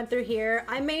that I went through here?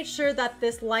 I made sure that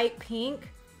this light pink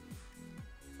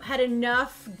had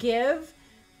enough give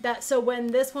that so when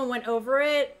this one went over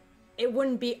it, it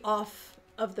wouldn't be off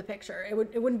of the picture. It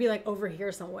wouldn't be like over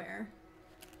here somewhere.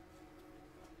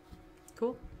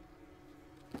 Cool.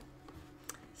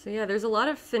 So yeah, there's a lot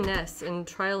of finesse and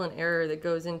trial and error that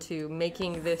goes into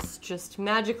making this just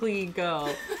magically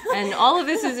go. And all of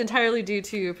this is entirely due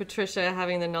to Patricia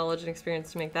having the knowledge and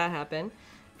experience to make that happen.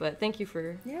 But thank you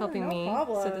for helping me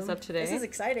set this up today. This is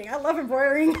exciting. I love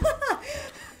embroidering.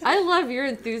 I love your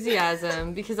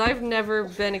enthusiasm because I've never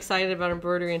been excited about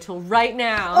embroidery until right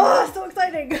now. Oh, so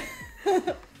exciting.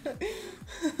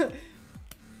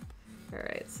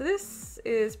 Alright, so this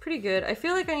is pretty good. I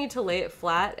feel like I need to lay it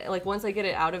flat. Like once I get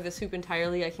it out of this hoop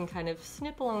entirely, I can kind of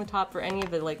snip along the top for any of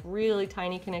the like really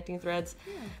tiny connecting threads.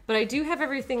 Yeah. But I do have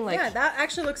everything like that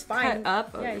actually looks fine. Cut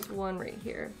up. Oh, there's one right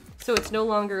here. So it's no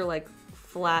longer like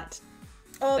flat.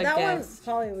 Oh, that one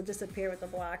probably will disappear with the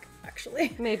black,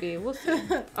 actually. Maybe, we'll see.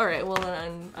 Alright, well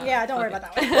then... yeah, don't worry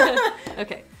about that one.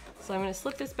 Okay, so I'm going to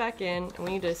slip this back in, and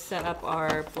we need to set up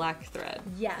our black thread.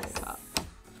 Yes. On top.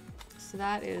 So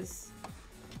that is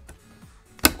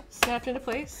snapped into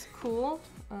place. Cool.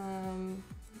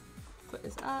 Put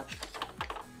this up.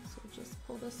 So just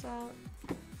pull this out.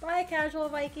 Bye, Casual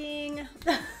Viking.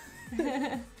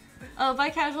 Oh,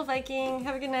 bye, Casual Viking.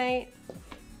 Have a good night.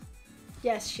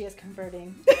 Yes, she is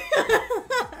converting. I'm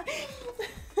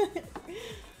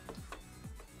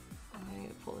gonna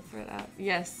pull the thread out.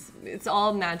 Yes, it's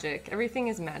all magic. Everything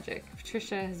is magic.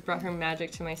 Patricia has brought her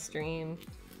magic to my stream.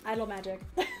 Idle magic.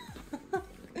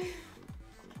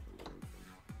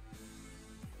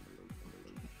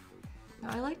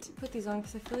 I like to put these on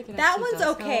because I feel like it That actually one's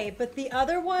does okay, help. but the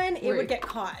other one, it Where- would get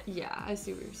caught. Yeah, I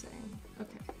see what you're saying.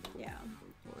 Okay. Yeah.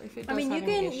 Well, if it I mean, does you have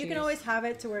any can issues- always have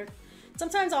it to where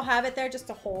sometimes I'll have it there just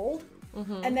to hold,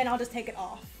 and then I'll just take it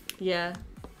off. Yeah,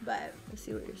 But I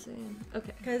see what you're saying.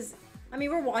 Okay. because I mean,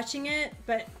 we're watching it,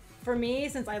 but for me,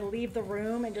 since I leave the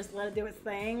room and just let it do its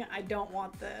thing, I don't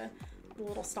want the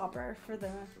little stopper for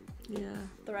the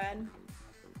thread.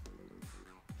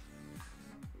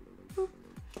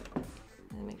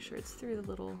 And make sure it's through the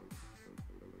little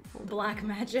hole. Black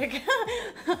magic.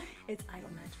 It's idol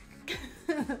magic.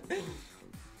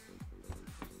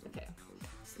 Okay.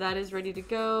 So that is ready to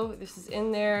go. This is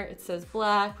in there. It says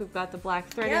black. We've got the black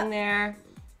thread in there.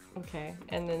 Okay.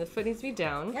 And then the foot needs to be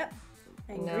down. Yep.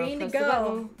 And Now green to press the go.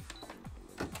 button.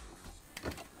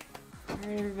 All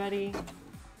right, everybody.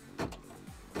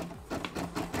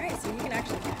 Alright, so you can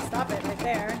actually stop it right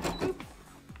there.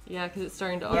 Yeah, because it's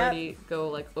starting to already go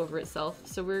like over itself.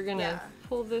 So we're gonna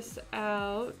pull this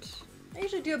out. I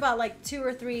usually do about like 2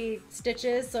 or 3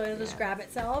 stitches, so it'll just grab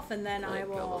itself, and then I Go a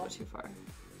little will. bit too far.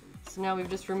 So now we've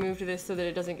just removed this so that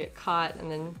it doesn't get caught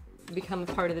and then become a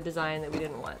part of the design that we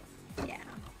didn't want. Yeah.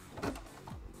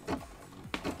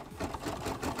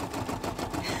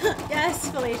 Yes,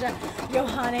 Felicia.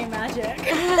 Johanne magic.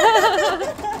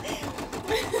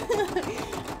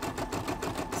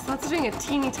 So that's doing a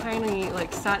teeny tiny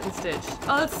like satin stitch.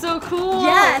 Oh, that's so cool.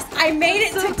 Yes, I made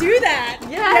it to do that.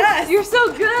 Yes, you're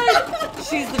so good.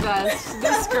 She's the best.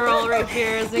 This girl right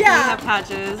here is making me have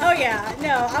patches. Oh yeah.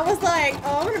 No, I was like,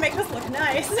 oh, I'm gonna make this look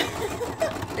nice.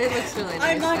 It looks really nice.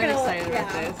 I'm not gonna excited look,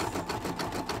 about this.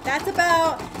 That's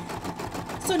about.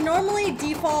 So normally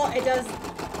default it does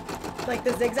like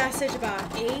the zigzag stitch about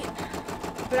 8,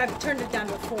 but I've turned it down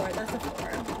to 4. That's a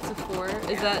 4. It's a 4.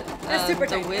 Is that That's super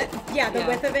the tight. width? Yeah, the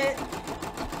width of it.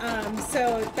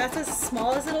 So that's as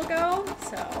small as it'll go.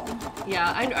 So.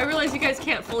 Yeah, I realize you guys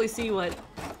can't fully see what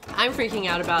I'm freaking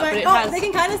out about, but it oh, has. they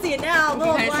can kind of see it now. You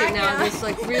can kind of see it black, now. yeah. This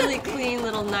like really clean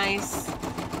little nice.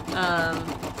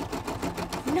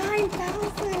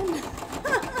 9,000.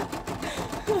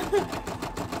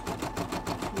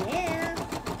 Yeah.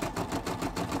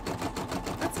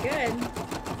 That's good.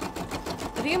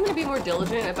 I think I'm gonna be more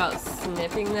diligent about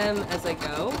snipping them as I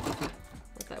go.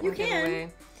 Let that You work out can. away.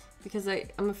 Because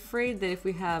I'm afraid that if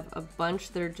we have a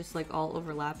bunch that are just like all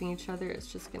overlapping each other, it's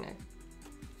just gonna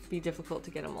be difficult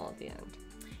to get them all at the end.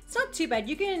 It's not too bad.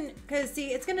 You can, because see,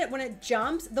 it's gonna, when it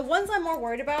jumps, the ones I'm more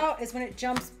worried about is when it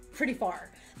jumps pretty far.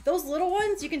 Those little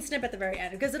ones you can snip at the very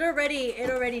end because it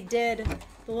already did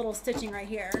the little stitching right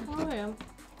here. Oh yeah.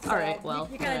 So All right. Well,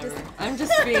 you kinda whatever. just- I'm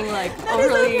just being like That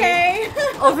is okay.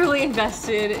 overly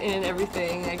invested in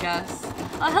everything, I guess.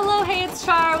 Hello, hey, it's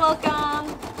Char.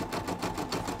 Welcome.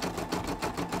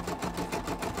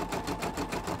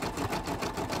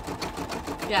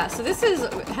 Yeah, so this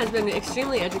has been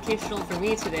extremely educational for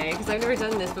me today because I've never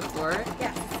done this before.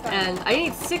 Yes. And I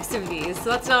need 6 of these, so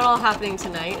that's not all happening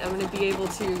tonight. I'm going to be able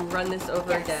to run this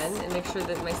over again and make sure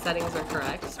that my settings are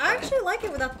correct. I actually like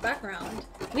it without the background.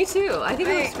 Me too. I think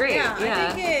it looks great.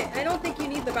 Yeah, I don't think you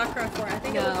need the background for it. I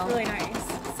think it looks really nice.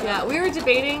 So. Yeah, we were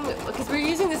debating, because we were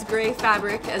using this gray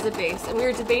fabric as a base, and we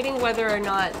were debating whether or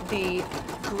not the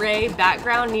gray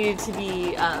background needed to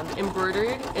be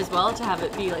embroidered as well to have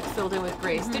it be like filled in with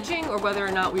gray stitching, or whether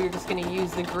or not we were just going to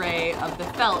use the gray of the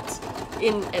felt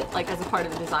in it, like as a part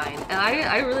of the design. And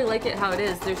I really like it how it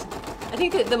is. I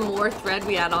think that the more thread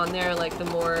we add on there, like the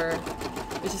more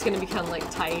it's just going to become like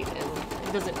tight, and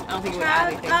it doesn't. I don't think it would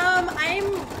add anything.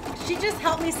 She just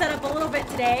helped me set up a little bit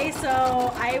today,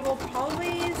 so I will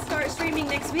probably start streaming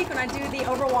next week when I do the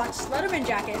Overwatch Letterman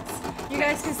jackets. You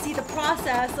guys can see the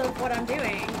process of what I'm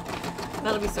doing.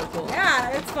 That'll be so cool.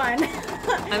 Yeah, it's fun.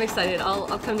 I'm excited. I'll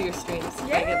come to your streams if I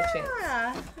get the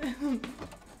chance.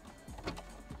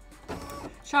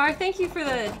 Char, thank you for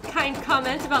the kind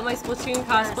comment about my Splatoon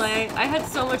cosplay. I had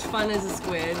so much fun as a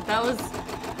squid. That was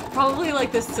probably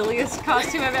like the silliest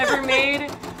costume I've ever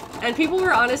made. And people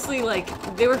were honestly like,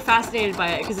 they were fascinated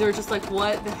by it because they were just like,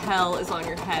 what the hell is on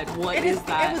your head? What is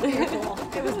that? It was beautiful.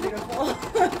 It was beautiful.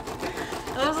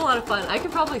 That was a lot of fun. I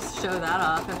could probably show that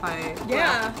off if I...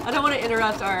 Yeah. Well, I don't want to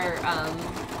interrupt our...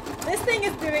 This thing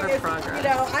is doing is, progress. you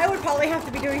know, I would probably have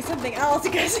to be doing something else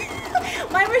because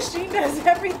my machine does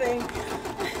everything.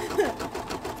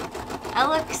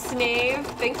 Alex Snave,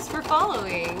 thanks for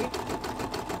following.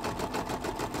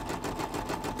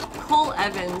 Cole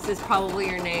Evans is probably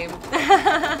your name.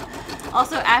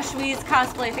 Also, Ashwee's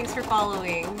cosplay, thanks for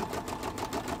following.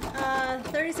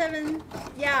 37.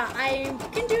 Yeah, I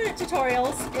can do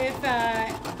tutorials if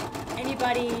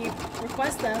anybody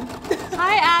request them.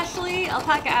 Hi, Ashley.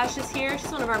 Alpaca Ash is here.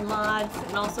 She's one of our mods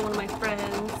and also one of my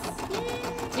friends. Yay.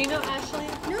 Do you know Ashley?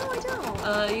 No, I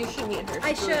don't. You should meet her.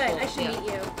 I She's should. really cool. I should Yeah. meet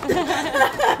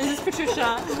you. This is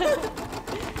Patricia.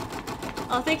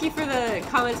 Oh, thank you for the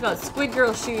comments about Squid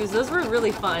Girl shoes. Those were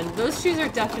really fun. Those shoes are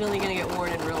definitely going to get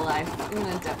worn in real life. I'm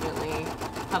going to definitely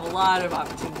have a lot of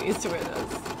opportunities to wear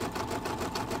those.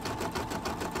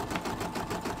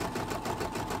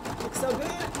 Looks so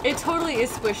good. It totally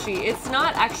is squishy. It's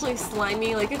not actually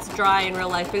slimy, like it's dry in real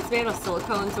life, but it's made of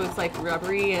silicone, so it's like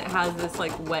rubbery and it has this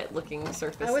like wet looking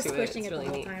surface I was to it. squishing It's it really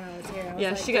the whole neat. time I was here. I was Yeah,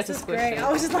 like, she got to this is squish great. it. I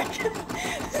was just like...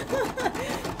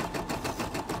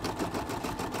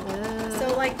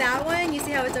 So like that one, you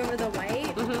see how it's over the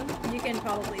white? Mm-hmm. You can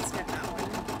probably snip that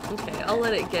one. Okay, I'll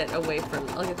let it get away from,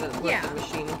 I'll get let Yeah. the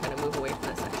machine kind of move away from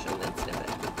that section and then snip it.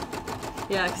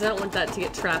 Yeah, because I don't want that to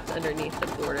get trapped underneath the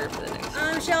border for the next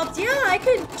one. Shelps, yeah, I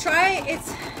could try.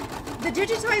 It's the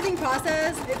digitizing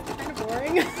process is kind of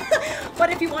boring,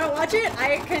 but if you want to watch it,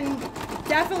 I can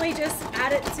definitely just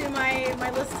add it to my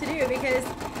list to do because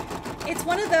it's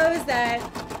one of those that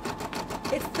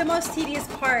it's the most tedious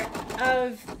part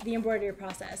of the embroidery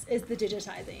process is the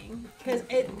digitizing because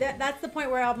that's the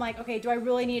point where I'm like, okay, do I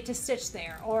really need to stitch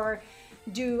there or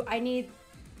do I need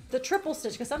the triple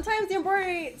stitch? Because sometimes the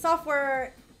embroidery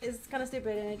software is kind of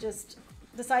stupid and it just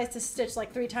decides to stitch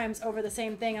like 3 times over the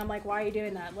same thing. I'm like, why are you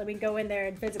doing that? Let me go in there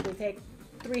and physically take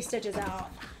 3 stitches out.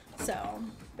 So,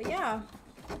 but yeah.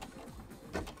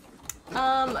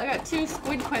 I got 2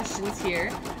 squid questions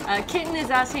here. Kitten is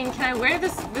asking, can I wear the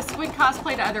squid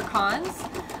cosplay to other cons?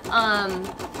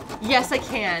 Yes, I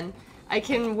can. I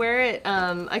can wear it.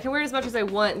 I can wear it as much as I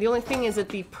want. The only thing is that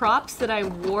the props that I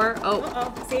wore.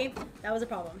 Oh, see, that was a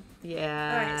problem.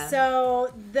 Yeah. All right,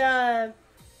 so the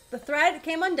thread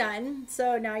came undone.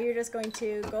 So now you're just going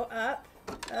to go up.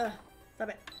 Stop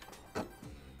it.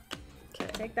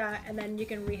 Okay. Take that, and then you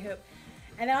can rehoop.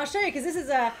 And then I'll show you because this is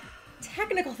a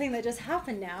technical thing that just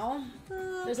happened now.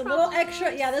 There's a little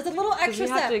extra. Yeah, there's a little extra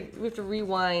step. We have to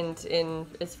rewind in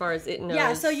as far as it knows.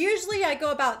 Yeah, so usually I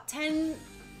go about 10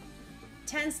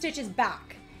 stitches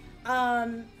back.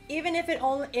 Even if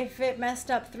it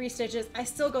messed up 3 stitches, I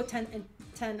still go 10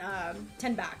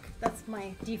 back. That's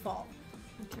my default.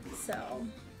 Okay. So. All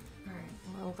right.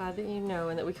 Well, I'm glad that you know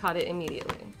and that we caught it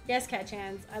immediately. Yes, Cat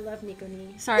Chans. I love Nico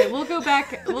Ni. Sorry, we'll go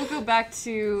back. We'll go back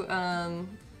to.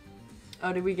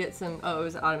 Oh, did we get some? Oh, it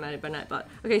was automated by Nightbot.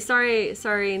 Okay, sorry,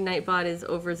 Nightbot is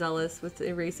overzealous with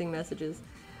erasing messages.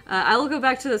 I will go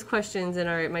back to those questions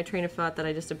in my train of thought that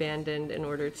I just abandoned in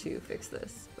order to fix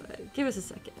this. But give us a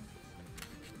second.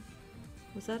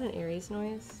 Was that an Aries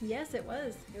noise? Yes, it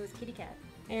was. It was Kitty Cat.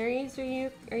 Aries, are you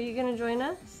gonna join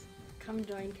us? Come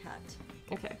join Cat.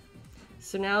 Okay.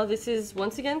 So now this is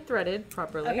once again threaded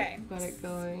properly. Okay. Got it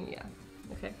going. Yeah.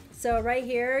 Okay. So right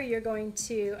here, you're going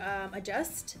to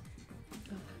adjust.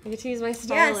 I get to use my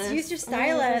stylus. Yes, use your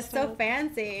stylus. So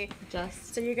fancy.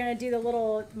 Adjust. So you're gonna do the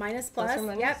little minus plus. Plus or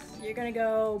minus? Yep. You're gonna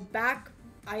go back.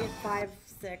 I had 5,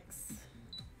 6.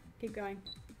 Keep going.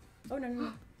 Oh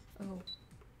no. Oh,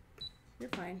 You're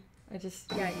fine. I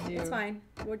just Yeah, need to do... it's fine.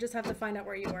 We'll just have to find out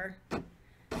where you were.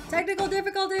 Technical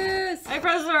difficulties. I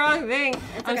pressed the wrong thing.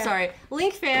 It's I'm okay. sorry.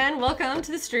 Link fan, welcome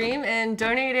to the stream and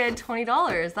donated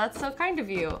 $20. That's so kind of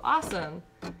you. Awesome.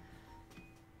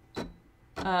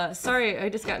 Sorry, I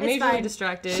just got It's majorly fine.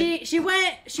 distracted. She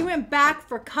went back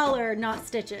for color, not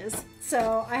stitches.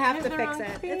 So I have to the fix wrong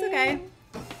it. thing. It's okay.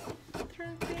 That's the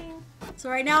wrong thing. So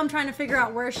right now I'm trying to figure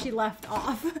out where she left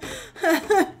off.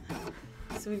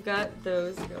 So we've got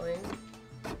those going.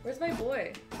 Where's my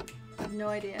boy? I have no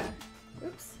idea.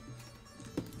 Oops.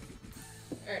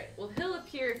 Alright, well he'll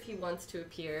appear if he wants to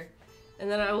appear.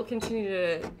 And then I will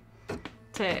continue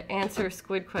to answer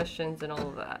squid questions and all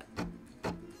of that.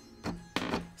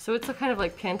 So it's a kind of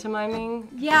like pantomiming.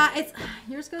 Yeah, it's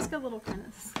yours goes a little kind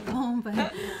of slow,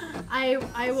 but I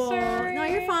will. Sorry. No,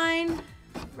 you're fine.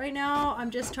 Right now, I'm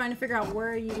just trying to figure out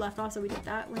where you left off. So we did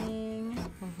that wing.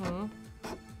 Mm-hmm.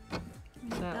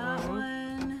 That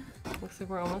one. Looks like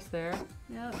we're almost there.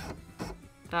 Yep.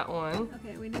 That one.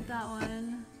 Okay, we did that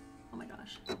one. Oh my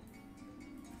gosh.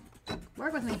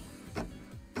 Work with me.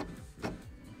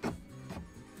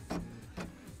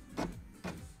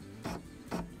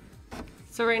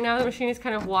 So right now the machine is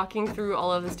kind of walking through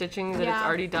all of the stitching that it's Yeah.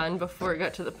 already done before it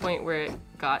got to the point where it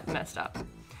got messed up.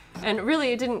 And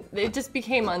really it just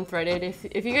became unthreaded.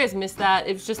 If you guys missed that,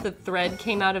 it was just the thread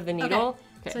came out of the needle.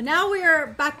 Okay. So now we are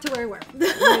back to where we were.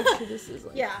 Make sure this is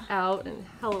like Yeah. out and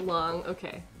hella long.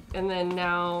 Okay. And then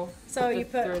now So the you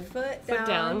put thread- foot foot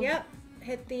down. Yep.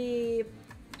 Hit the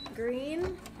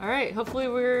green. All right, hopefully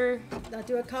we're... I'll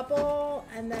do a couple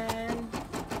and then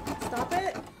stop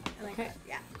it. And then Okay.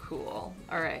 yeah. Cool.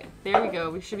 All right, there we go.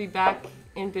 We should be back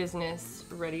in business,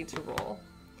 ready to roll.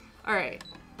 All right.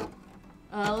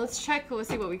 Let's check. Let's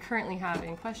see what we currently have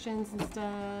in questions and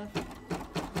stuff.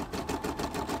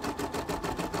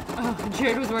 Oh,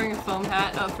 Jared was wearing a foam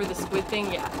hat. Oh, for the squid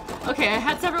thing? Yeah. Okay, I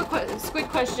had several squid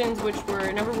questions, which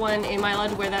were, number one, am I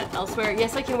allowed to wear that elsewhere?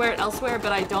 Yes, I can wear it elsewhere,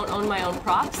 but I don't own my own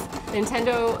props.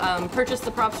 Nintendo purchased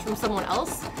the props from someone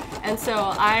else, and so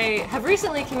I have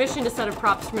recently commissioned a set of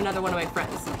props from another one of my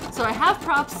friends. So I have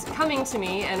props coming to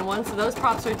me, and once those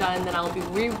props are done, then I'll be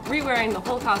re-wearing the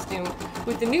whole costume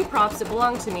with the new props that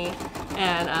belong to me,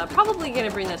 and probably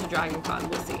gonna bring that to Dragon Con.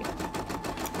 We'll see.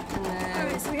 And then... All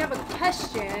right, so we have a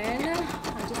question.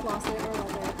 I just lost it. Where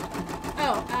was it?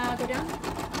 Oh, go down.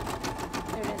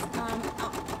 There it is.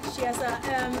 Oh, she has a,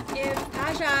 if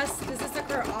Ash asks, does this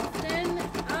occur often?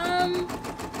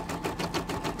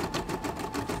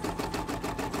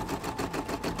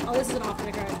 Oh, this is an often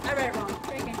occurrence. I read it wrong.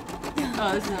 Okay.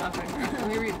 Oh, this is an often occurrence. Let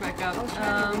me read back up. I was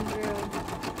trying to read through.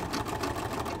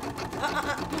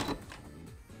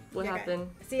 What Okay. happened?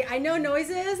 See, I know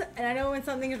noises, and I know when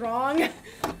something's wrong.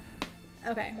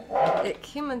 Okay. It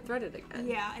came unthreaded again.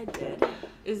 Yeah, it did.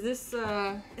 Is this,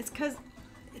 It's because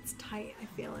it's tight. I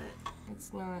feel it.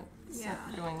 it's not Yeah.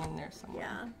 going in there somewhere.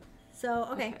 Yeah. So,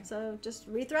 okay. So just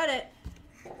rethread it.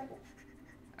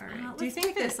 All right. Let's Do you think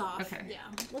take that, this off? Okay. Yeah.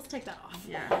 Let's take that off.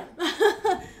 Yeah.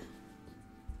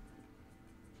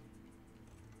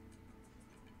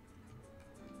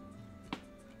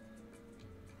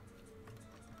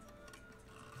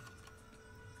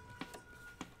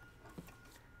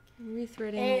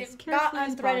 Rethreading as It got carefully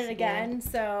as unthreaded possible. again.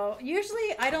 So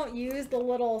usually I don't use the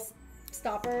little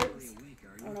stoppers.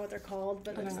 I don't know what they're called,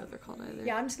 but I don't know what they're called either.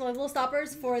 yeah, I'm just going to little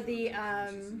stoppers for the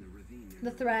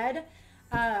thread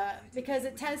because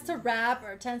it tends to wrap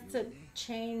or it tends to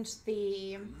change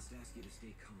the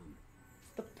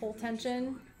pull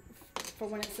tension for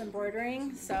when it's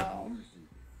embroidering. So,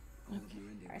 all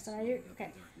right, so now you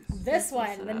okay. This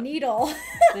one, the needle.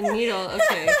 The needle.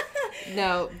 Okay.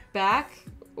 Now back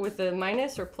with a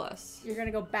minus or plus. You're gonna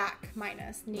go back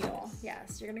minus needle.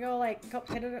 Yes, you're gonna go like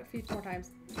hit it a few more times.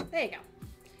 There you go.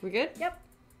 We good? Yep.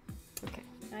 Okay.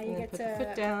 Now And you then get put to the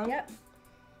foot down. Yep.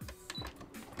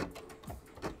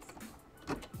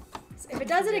 So if it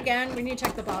does it again, we need to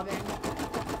check the bobbin.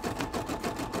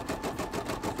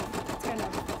 It's gonna,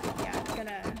 yeah, it's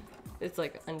gonna, It's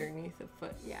like underneath the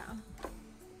foot. yeah.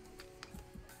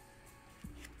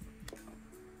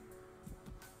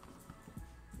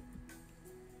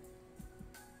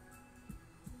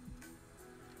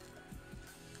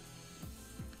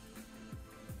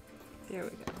 There we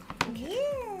go.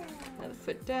 Okay. Now the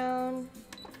foot down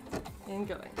and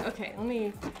going. Okay, let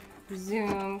me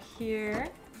zoom here.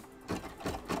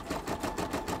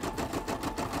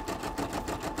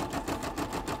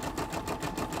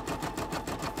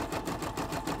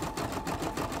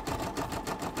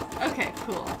 Okay,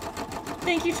 cool.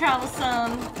 Thank you,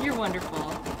 Travelsome. You're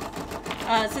wonderful.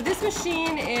 So this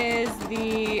machine is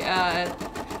the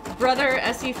Brother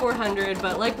SE400,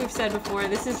 but like we've said before,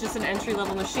 this is just an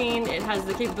entry-level machine. It has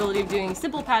the capability of doing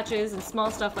simple patches and small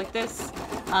stuff like this,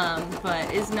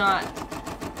 but is not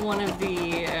one of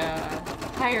the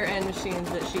higher-end machines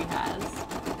that she has.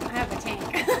 I have a tank.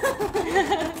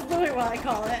 That's literally what I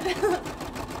call it.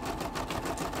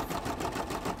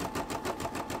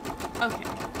 Okay.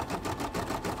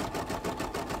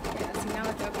 Yeah, see now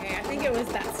it's okay. I think it was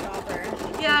that stopper.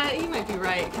 Yeah, you might be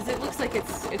right, because it looks like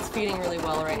it's feeding really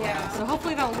well right now. Yeah. So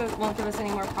hopefully that won't give us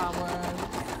any more problems.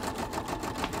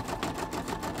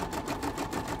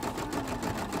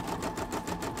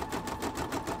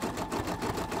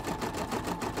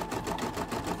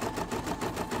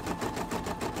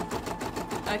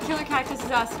 Killer Cactus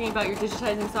is asking about your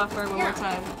digitizing software one more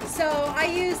time. So I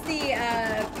use the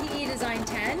PE Design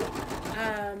 10.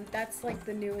 That's like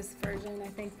the newest version, I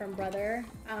think, from Brother.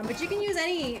 But you can use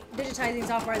any digitizing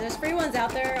software. There's free ones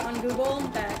out there on Google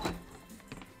that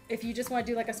if you just want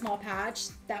to do like a small patch,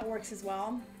 that works as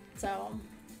well. So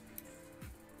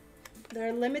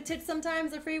they're limited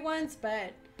sometimes, the free ones,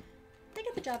 but they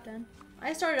get the job done.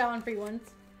 I started out on free ones.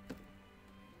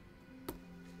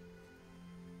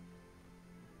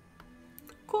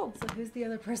 Cool. So who's the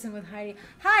other person with Heidi?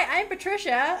 Hi, I'm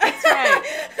Patricia. That's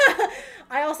right.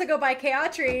 I also go by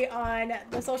Chaotry on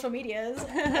the social medias.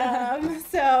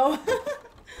 So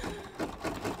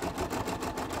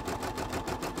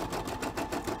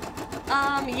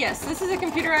yes, this is a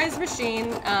computerized machine.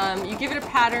 You give it a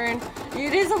pattern.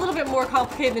 It is a little bit more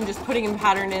complicated than just putting a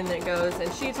pattern in that goes,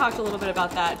 and she talked a little bit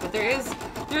about that, but there is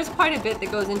there's quite a bit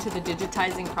that goes into the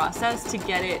digitizing process to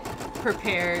get it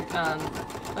prepared.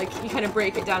 Like you kind of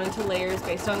break it down into layers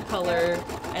based on color,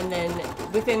 and then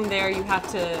within there you have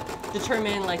to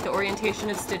determine like the orientation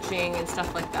of stitching and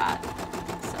stuff like that.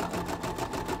 So,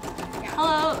 yeah.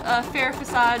 Hello, Fair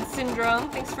Facade Syndrome.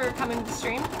 Thanks for coming to the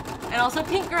stream. And also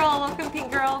Pink Girl, welcome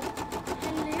Pink Girl.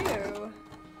 Hello.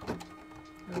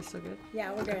 Are we still good?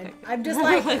 Yeah, we're good. Okay. I'm just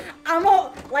like, I'm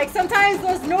all, like sometimes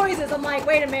those noises, I'm like,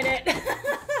 wait a minute.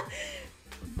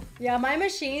 Yeah, my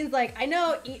machines, like I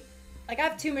know, like I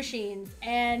have 2 machines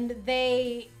and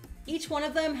each one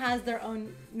of them has their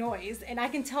own noise and I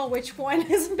can tell which one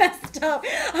is messed up.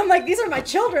 I'm like, these are my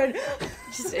children.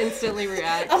 Just instantly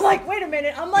react. I'm like, wait a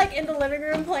minute. I'm like in the living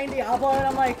room playing Diablo and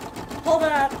I'm like, hold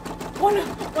up. One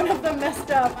of them messed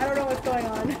up. I don't know what's going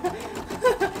on.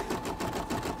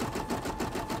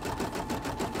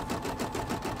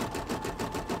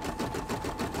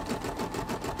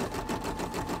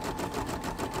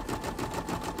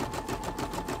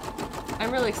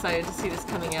 I'm really excited to see this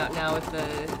coming out now with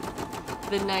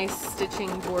the nice stitching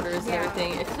borders and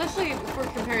everything, especially if we're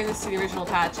comparing this to the original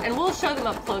patch. And we'll show them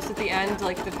up close at the end,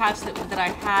 like the patch that I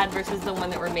had versus the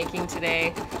one that we're making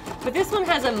today. But this one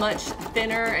has a much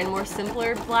thinner and more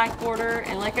simpler black border,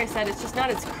 and like I said, it's just not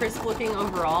as crisp looking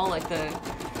overall. Like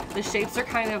the shapes are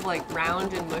kind of like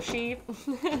round and mushy.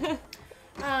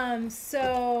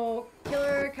 So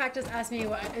Killer Cactus asked me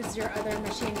what is your other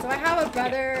machine. So I have a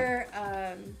Brother,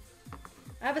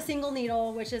 I have a single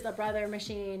needle, which is a Brother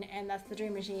machine, and that's the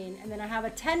Dream machine. And then I have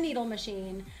a 10 needle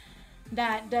machine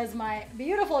that does my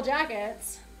beautiful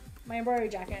jackets, my embroidery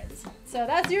jackets. So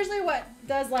that's usually what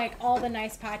does like all the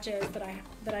nice patches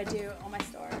that I do on my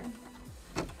store.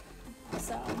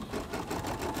 So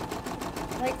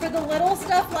like for the little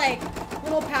stuff, like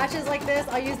little patches like this,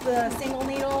 I'll use the single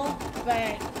needle,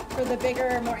 but for the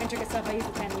bigger, more intricate stuff, I use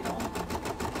the 10 needle.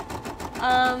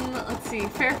 Let's see.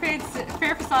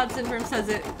 Fair Facade Syndrome says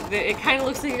it kind of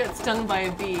looks like you got stung by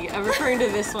a bee. I'm referring to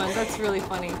this one. That's really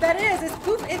funny. That is. It's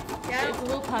poof. It's a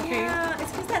little puffy. Yeah,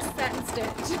 it's because that satin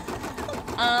stitch.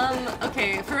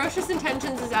 Okay. Ferocious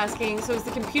Intentions is asking, so is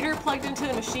the computer plugged into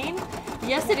the machine?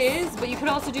 Yes, it is, but you could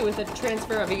also do it with a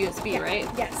transfer of a USB, right?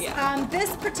 Yes. Yeah.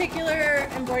 This particular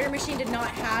embroidery machine did not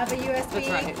have a USB.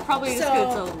 That's right. Probably just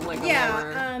because it's a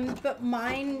lower. But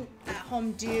mine at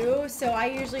home do. So I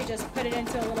usually just put it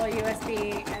into a little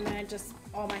USB and then just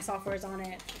all my software is on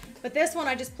it. But this one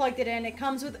I just plugged it in. It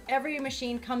comes with every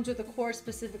machine comes with a cord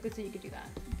specifically, so you could do that.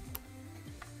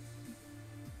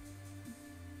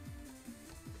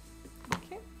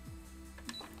 Okay.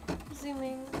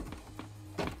 Zooming.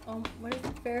 Oh, what is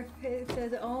it? Fair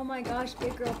says, oh my gosh,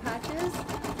 big girl patches.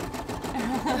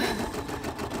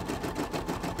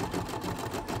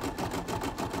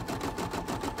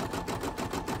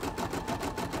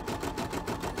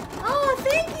 Oh,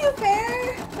 thank you,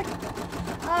 Fair.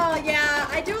 Oh yeah,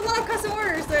 I do a lot of custom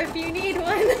orders, so if you need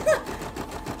one,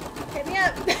 hit me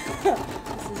up.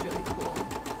 This is really cool.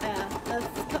 Yeah,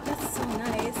 that's so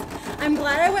nice. I'm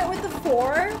glad I went with the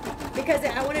 4 because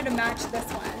I wanted to match this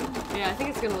one. Yeah, I think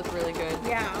it's gonna look really good.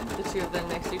 Yeah. The 2 of them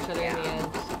next to each other in the end.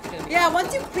 It's gonna be awesome.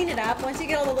 Once you clean it up, once you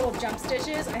get all the little jump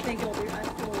stitches, I think it'll look really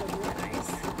nice.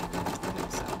 I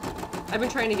hope so. I've been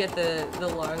trying to get the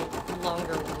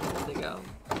longer ones as they go.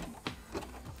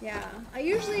 Yeah, I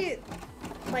usually,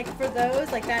 like for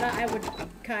those, like that I would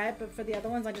cut, but for the other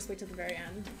ones I just wait till the very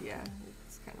end. Yeah,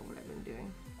 that's kind of what I've been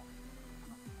doing.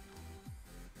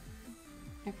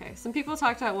 Okay, some people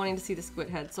talked about wanting to see the squid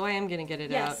head, so I am going to get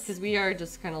it out, because we are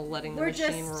just kind of letting the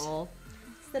machine roll.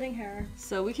 Sitting here.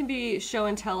 So we can be show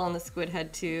and tell on the squid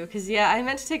head too, because yeah, I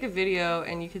meant to take a video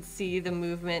and you could see the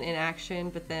movement in action,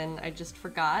 but then I just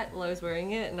forgot while I was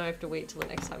wearing it, and now I have to wait till the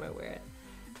next time I wear it.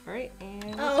 Alright,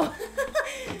 and... Oh.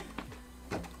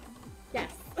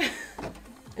 Yes.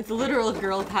 It's literal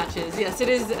girl patches. Yes, it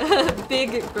is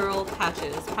big girl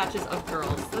patches. Patches of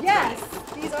girls. That's yes,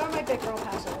 right. These are my big girl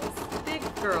patches. Big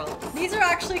girls. These are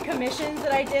actually commissions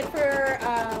that I did for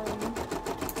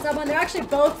someone. They're actually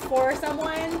both for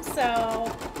someone,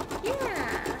 so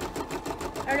yeah.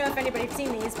 I don't know if anybody's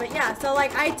seen these, but yeah, so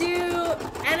like I do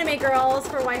anime girls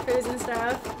for waifus and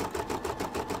stuff.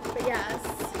 But yes.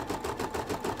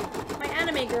 My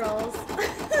anime girls.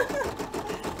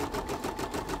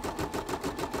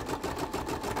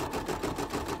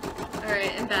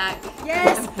 Alright, I'm back.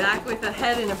 Yes! I'm back with a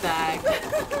head in a bag.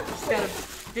 Just got a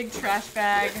big trash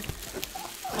bag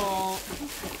full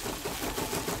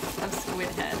of squid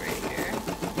head right here.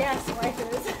 Yes,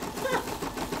 waifus.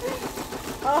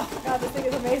 Oh god, this thing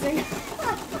is amazing. Here.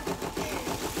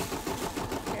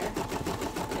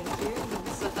 Thank you.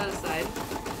 Set that aside.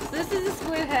 So this is a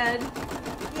squid head.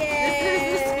 This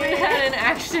is the squid head in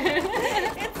action.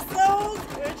 It's so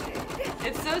squishy.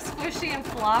 It's so squishy and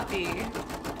floppy.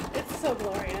 It's so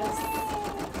glorious.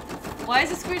 Why is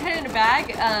the squid head in a bag?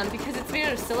 Because it's made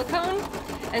out of silicone,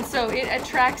 and so it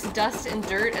attracts dust and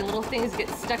dirt, and little things get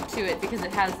stuck to it because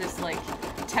it has this like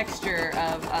texture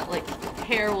of like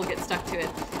hair will get stuck to it.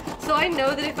 So I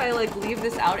know that if I like leave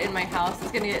this out in my house,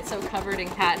 it's gonna get so covered in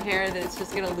cat hair that it's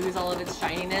just gonna lose all of its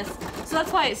shininess. So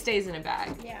that's why it stays in a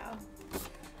bag. Yeah.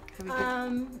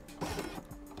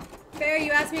 Fair,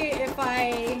 you asked me if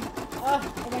I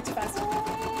went too fast.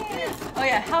 Oh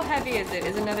yeah, how heavy is it?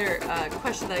 Is another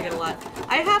question that I get a lot.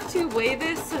 I have to weigh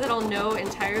this so that I'll know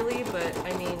entirely, but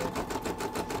I mean,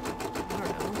 I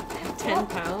don't know, 10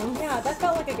 pounds? Yeah, that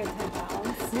felt like a good 10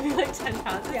 pounds. Maybe like 10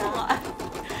 pounds, that's a lot.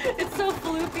 It's so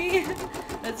floopy.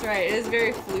 That's right, it is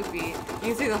very floopy. You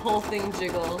can see the whole thing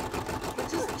jiggle. It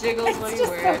just jiggles while you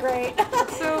wear it. It's so great.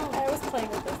 It's so... I was playing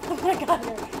with this. Oh my god.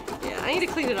 Yeah, I need to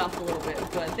clean it off a little bit,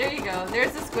 but there you go.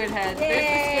 There's the squid head. Yay. There's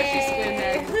the squishy squid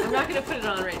head. I'm not going to put it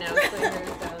on right now.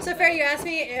 So Fair, you asked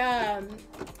me,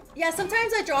 yeah,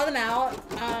 sometimes I draw them out,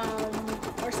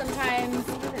 or sometimes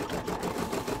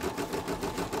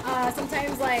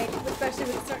like, especially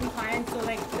with certain clients, so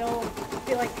like they'll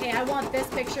be like, hey, I want this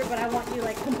picture, but I want you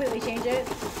like completely change it.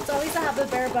 So at least I have the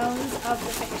bare bones of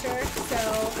the picture, so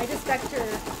I just vector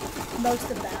most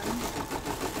of them.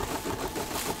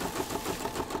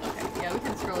 Okay, yeah, we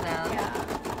can scroll down. Yeah.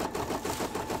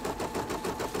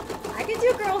 I could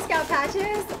do Girl Scout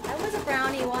patches. I was a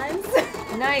brownie once.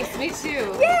 Nice, me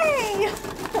too. Yay!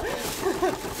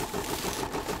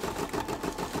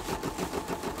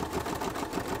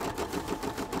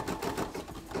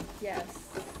 Yes.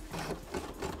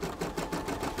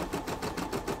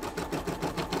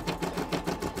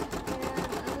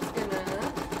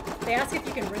 They ask if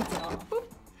you can rinse it off.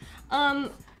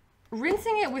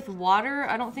 Rinsing it with water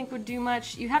I don't think would do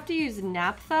much. You have to use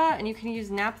naphtha, and you can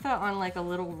use naphtha on like a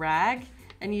little rag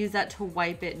and use that to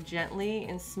wipe it gently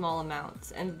in small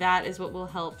amounts, and that is what will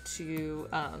help to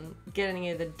get any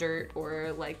of the dirt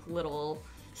or like little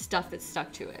stuff that's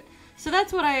stuck to it. So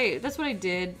that's what I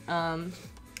did.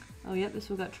 Oh yep, this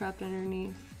one got trapped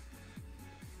underneath.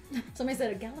 Somebody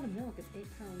said a gallon of milk is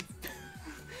 8 pounds.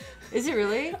 Is it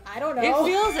really? I don't know.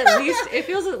 It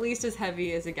feels at least as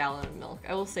heavy as a gallon of milk.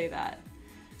 I will say that.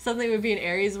 Something would be an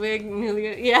Aries wig.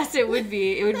 Yes, it would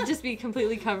be. It would just be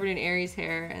completely covered in Aries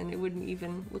hair, and it wouldn't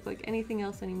even look like anything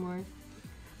else anymore.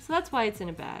 So that's why it's in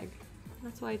a bag.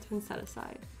 That's why it's been set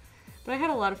aside. But I had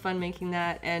a lot of fun making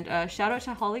that, and shout out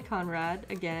to Holly Conrad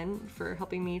again for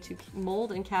helping me to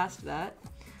mold and cast that,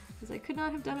 because I could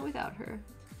not have done it without her.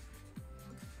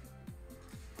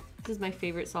 This is my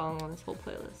favorite song on this whole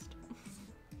playlist.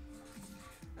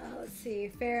 Let's see.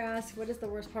 Fair asks, what is the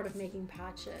worst part of making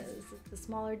patches? The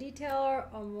smaller detail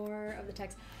or more of the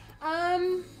text?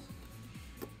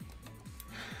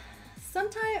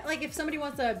 Sometimes, like if somebody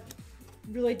wants a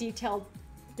really detailed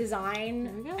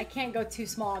design, I can't go too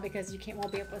small because you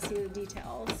won't be able to see the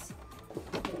details.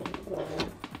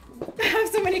 I have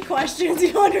so many questions,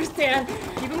 you don't understand.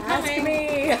 Keep them Ask coming.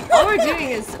 me. All we're doing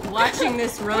is watching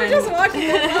this run. We're just watching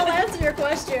this. I'll answer your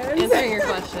questions. Answering your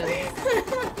questions.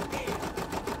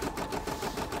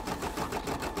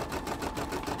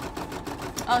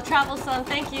 Oh, Travel Sun,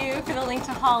 thank you for the link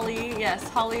to Holly. Yes,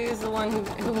 Holly is the one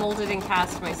who molded and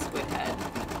cast my squid head.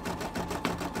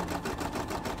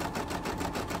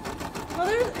 Well,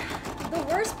 the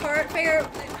worst part, Fair,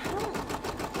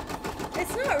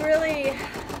 it's not really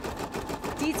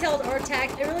detailed or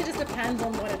text. It really just depends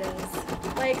on what it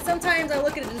is. Like, sometimes I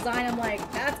look at a design, I'm like,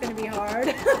 that's going to be hard.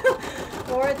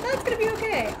 Or that's going to be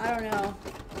okay. I don't know.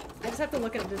 I just have to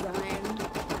look at a design.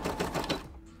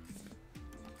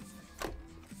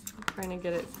 Trying to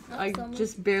get it. Oh, I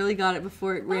just barely got it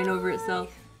before it ran over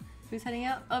itself. Who's heading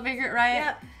out? Oh, Vagrant Riot.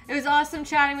 Yep. It was awesome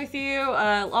chatting with you.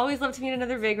 Always love to meet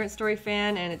another Vagrant Story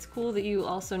fan, and it's cool that you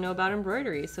also know about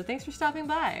embroidery. So thanks for stopping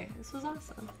by. This was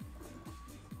awesome.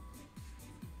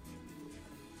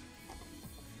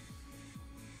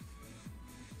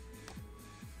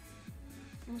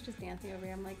 I was just dancing over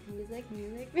here. I'm like,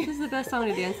 music. This is the best song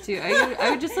to dance to. I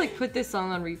would just like put this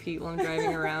song on repeat while I'm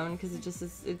driving around because it just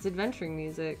is, it's adventuring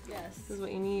music. Yes. This is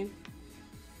what you need.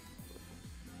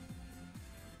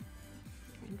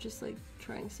 I'm just like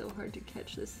trying so hard to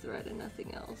catch this thread and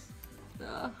nothing else.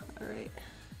 Alright.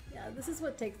 Yeah, this is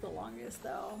what takes the longest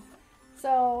though.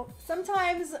 So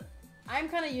sometimes I'm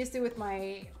kind of used to with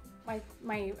my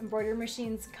embroidery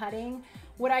machine's cutting.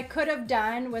 What I could have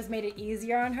done was made it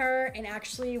easier on her and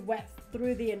actually went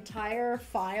through the entire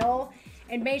file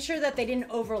and made sure that they didn't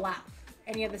overlap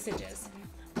any of the stitches.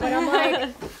 But I'm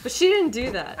like... But she didn't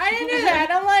do that. I didn't do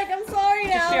that. I'm like, I'm sorry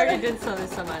now. She already did so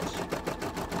much.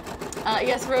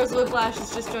 Yes, Rose Whiplash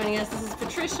is just joining us. This is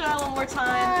Patricia one more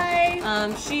time.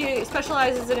 Hi. She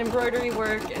specializes in embroidery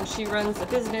work, and she runs a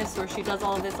business where she does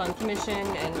all of this on commission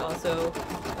and also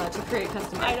to create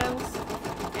custom items.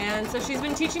 And so she's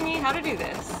been teaching me how to do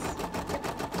this.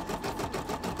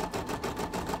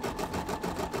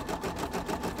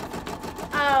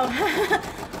 Oh,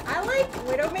 I like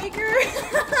Widowmaker.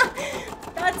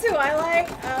 That's who I like.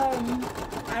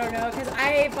 I don't know, because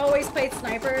I've always played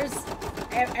snipers.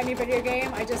 Any video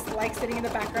game, I just like sitting in the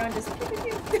background, just pew,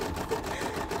 pew, pew.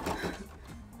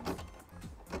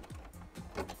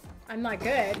 I'm not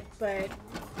good, but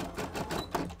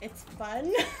it's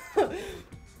fun.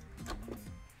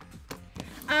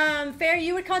 Fair,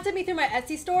 you would contact me through my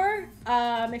Etsy store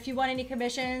if you want any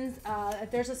commissions. If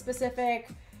there's a specific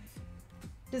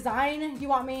design you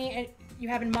want me, you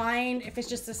have in mind, if it's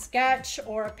just a sketch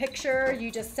or a picture,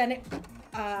 you just send it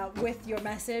with your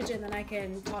message, and then I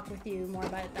can talk with you more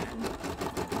about it then.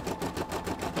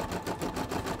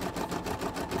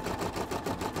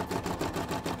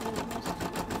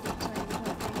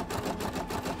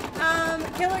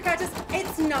 Killer Cactus,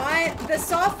 it's not. The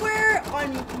software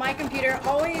on my computer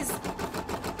always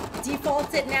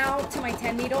defaults it now to my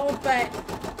 10 needle, but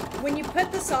when you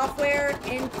put the software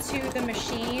into the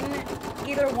machine,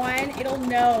 either one, it'll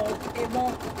know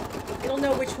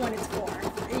which one it's for.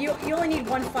 You only need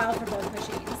one file for both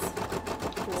machines.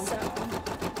 Cool. So.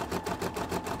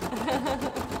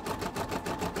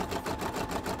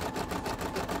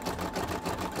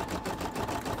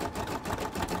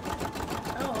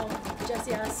 Oh,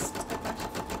 Jessie asked a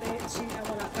question.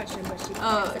 Well, not question, but she.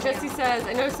 Oh, Jessie says,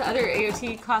 I noticed the other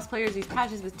AOT cosplayers use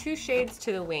patches with 2 shades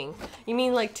to the wing. You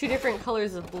mean like 2 different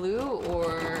colors of blue,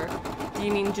 or do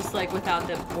you mean just like without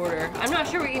the border? I'm not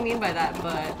sure what you mean by that,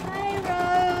 but. Hi,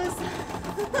 Rose.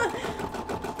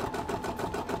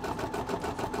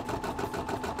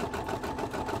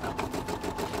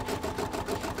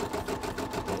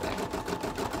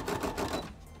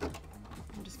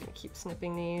 I'm just gonna keep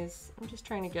snipping these. I'm just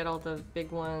trying to get all the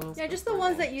big ones. Yeah, just the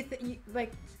ones that you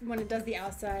like when it does the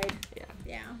outside. Yeah.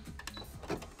 Yeah.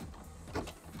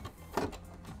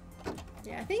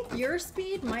 Yeah, I think your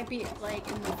speed might be like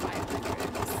in the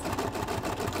 500s.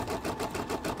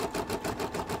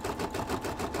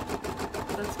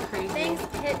 That's crazy. Thanks,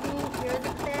 Kitten. You're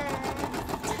the best.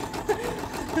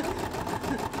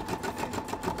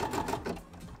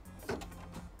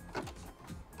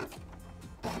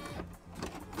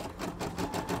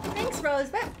 Thanks,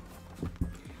 Rosebud.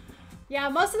 Yeah,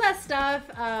 most of that stuff,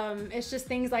 it's just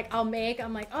things like I'll make.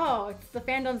 I'm like, oh, it's the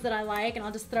fandoms that I like, and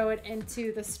I'll just throw it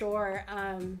into the store.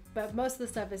 But most of the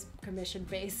stuff is commission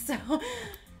based, so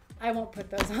I won't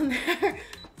put those on there.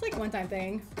 It's like a one-time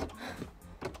thing.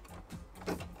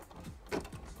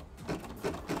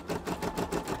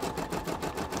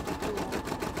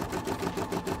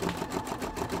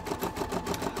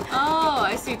 Oh,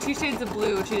 I see 2 shades of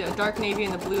blue, which is a dark navy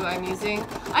and the blue I'm using.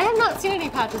 I have not seen any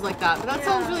patches like that, but that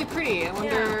sounds really pretty. I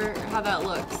wonder how that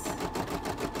looks.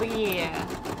 But yeah,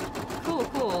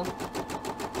 cool.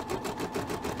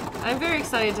 I'm very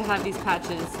excited to have these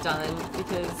patches done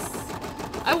because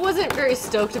I wasn't very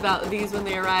stoked about these when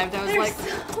they arrived. I was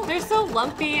they're so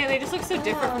lumpy and they just look so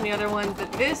different from the other ones,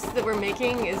 but this that we're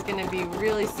making is going to be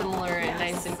really similar and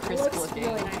nice and crisp looking.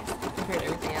 Really nice. Compared to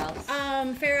everything else.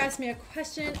 Fair asked me a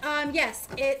question. Yes,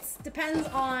 it depends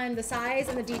on the size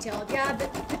and the detail. Yeah, the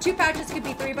 2 patches could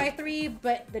be 3x3,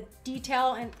 but the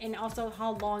detail and also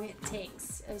how long it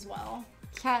takes as well.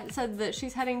 Kat said that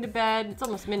she's heading to bed. It's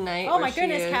almost midnight. Oh my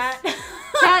goodness, Kat.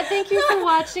 Kat, thank you for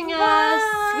watching us.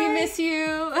 Bye. We miss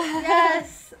you.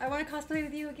 Yes, I want to cosplay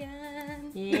with you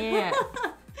again. Yeah.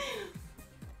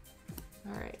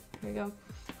 All right, here we go.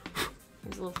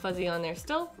 There's a little fuzzy on there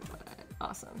still.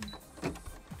 Awesome.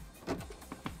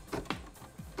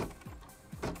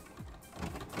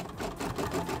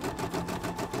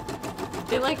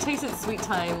 It like takes its sweet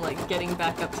time, like getting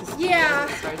back up to speed when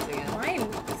it starts again.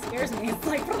 Mine scares me. It's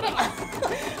like.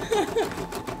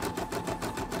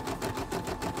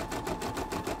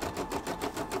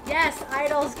 Yes,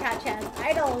 idols, Cat Chan.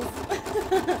 Idols.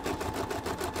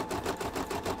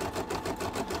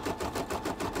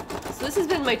 So this has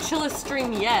been my chillest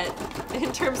stream yet,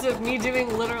 in terms of me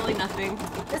doing literally nothing.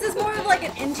 This is more of like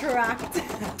an interact.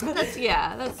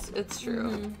 It's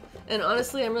true. And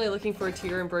honestly, I'm really looking forward to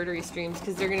your embroidery streams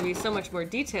because they're going to be so much more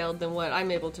detailed than what I'm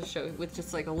able to show with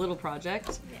just like a little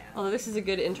project. Yeah. Although this is a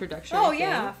good introduction. Oh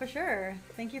yeah, for sure.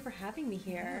 Thank you for having me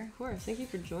here. Yeah, of course. Thank you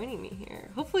for joining me here.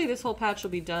 Hopefully this whole patch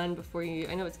will be done before you...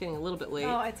 I know it's getting a little bit late.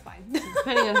 Oh, it's fine.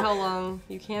 Depending on how long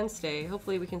you can stay.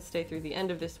 Hopefully we can stay through the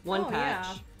end of this one patch.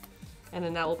 Yeah. And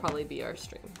then that will probably be our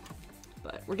stream.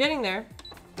 But we're getting there.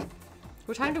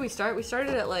 What time do we start? We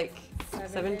started at like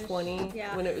 7:20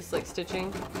 when it was like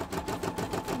stitching.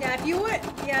 Yeah, if you would,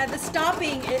 the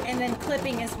stopping and then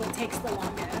clipping is what takes the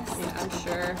longest. Yeah, I'm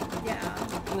sure.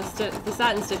 Yeah. And the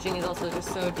satin stitching is also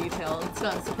just so detailed. It's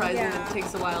not surprising that it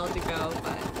takes a while to go,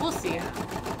 but we'll see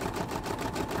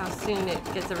how soon it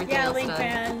gets everything else Link done.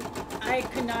 fan, I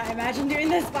could not imagine doing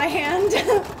this by hand.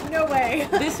 No way.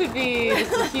 This would be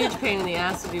just a huge pain in the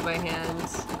ass to do by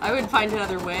hand. I would find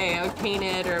another way. I would paint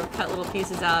it or cut little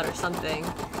pieces out or something.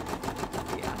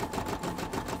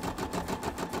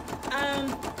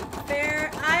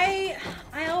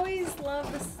 I always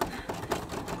love this.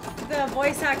 The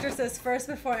voice actor says first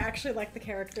before I actually like the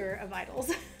character of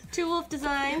Idols. Two Wolf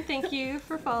Design, thank you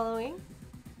for following.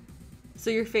 So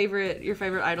your favorite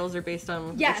idols are based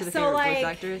on which of the favorite voice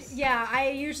actors? Yeah, I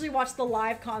usually watch the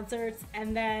live concerts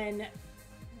and then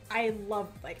I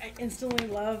instantly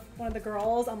love one of the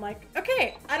girls. I'm like,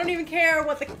 okay, I don't even care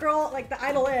what the girl, like the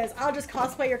idol is. I'll just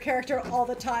cosplay your character all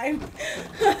the time.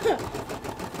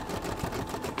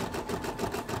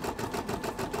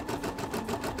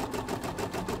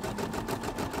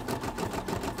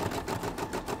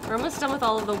 We're almost done with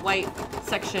all of the white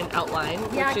section outline.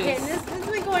 Yeah, this has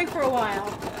been going for a while.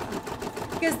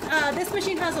 Because this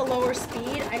machine has a lower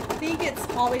speed. I think it's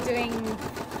probably doing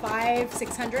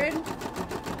 600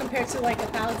 compared to like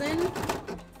 1,000,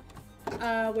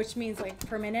 which means like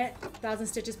per minute, 1,000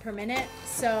 stitches per minute.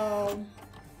 So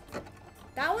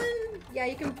that one, yeah,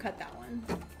 you can cut that one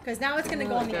because now it's gonna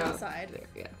go on the outside.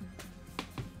 Yeah.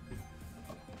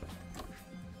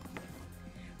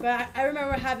 But I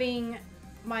remember having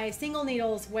my single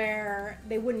needles where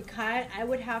they wouldn't cut. I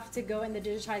would have to go in the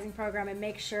digitizing program and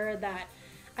make sure that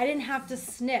I didn't have to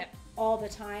snip all the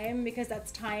time because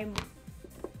that's time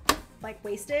like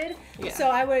wasted. Yeah.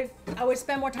 So I would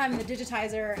spend more time in the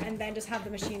digitizer and then just have the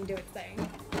machine do its thing.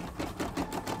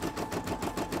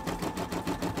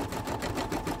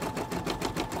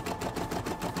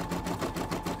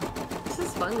 This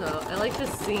is fun though. I like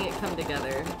just seeing it come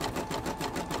together.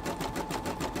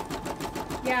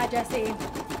 Yeah, Jesse.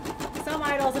 Some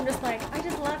idols, I'm just like, I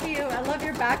just love you. I love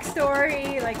your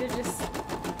backstory. Like, they're just...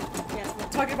 Yes, we're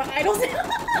talking about idols.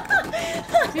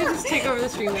 You just take over the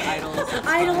stream with idols. That's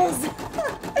idols.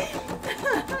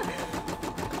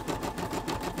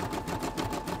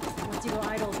 Let's do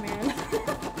idols, man.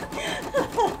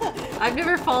 I've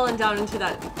never fallen down into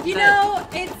that. You know,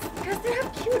 it's because they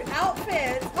have cute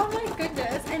outfits. Oh my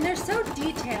goodness. And they're so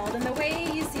detailed. And the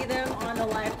way you see them on the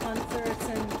live concerts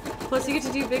and... Plus, you get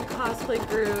to do big cosplay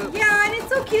groups. Yeah, and it's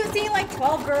so cute seeing like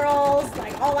 12 girls,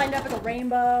 like all lined up in a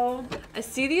rainbow. I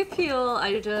see the appeal.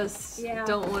 I just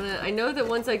don't want to. I know that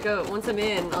once I'm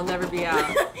in, I'll never be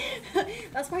out.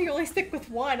 That's why you only stick with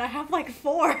one. I have like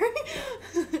 4.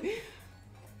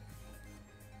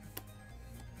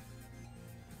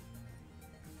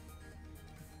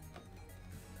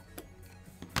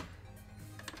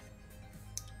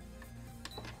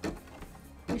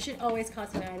 You should always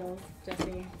cosplay idols,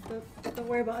 Jesse. Don't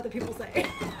worry about what other people say.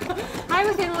 Hi,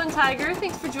 Within One Tiger.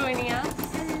 Thanks for joining us.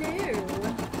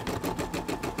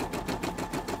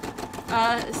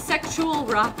 Hello. Sexual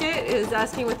Rocket is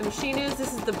asking what the machine is.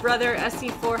 This is the Brother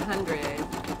SE400.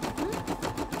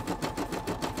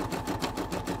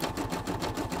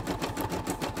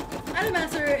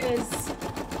 Idolmaster is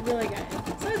really good.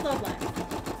 So is Love Live.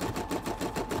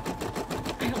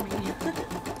 I don't mean you.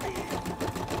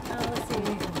 Let's see.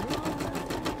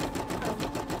 Oh,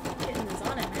 kitten is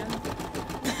on it, man.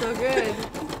 So good.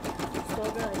 So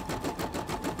good.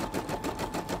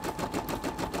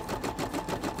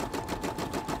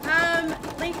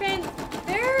 Lincoln,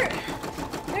 they're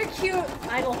cute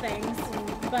idol things,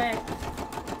 but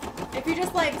if you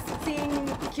just like seeing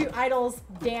cute idols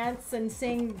dance and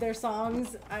sing their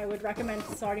songs, I would recommend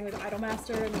starting with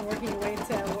Idolmaster and then working your way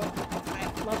to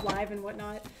Love Live and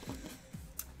whatnot.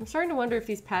 I'm starting to wonder if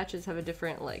these patches have a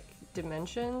different like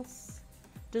dimensions.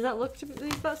 Does that look to be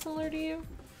about similar to you?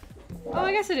 Oh,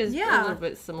 I guess it is a little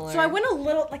bit similar. So I went a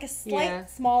little, like a slight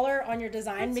smaller on your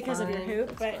design because of your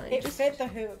hoop, but it fit the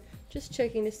hoop. Just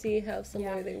checking to see how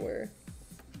similar they were.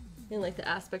 in like the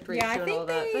aspect ratio Yeah, I and think all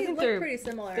that. they I think look pretty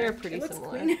similar. They're pretty it looks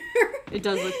similar. Cleaner. It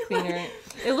does look cleaner.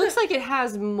 It looks like it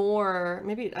has more.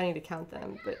 Maybe I need to count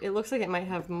them, but it looks like it might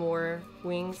have more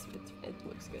wings. It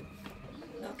looks good.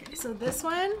 Okay, so this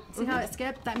one, see how it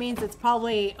skipped? That means it's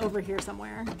probably over here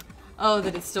somewhere. Oh,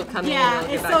 that it's still coming. Yeah,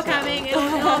 it's still coming. It'll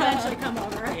eventually come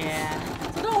over.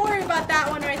 Yeah. So don't worry about that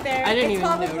one right there. I didn't it's even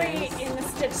probably notice. in the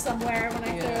stitch somewhere when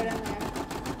I threw it in there.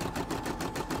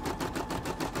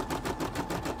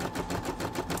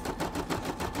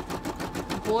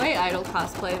 Boy idol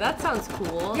cosplay. That sounds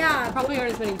cool. Yeah. Probably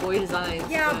aren't as many boy designs.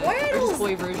 Yeah, but, boy or idols. just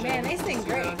boy versions. Man, they sing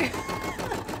great.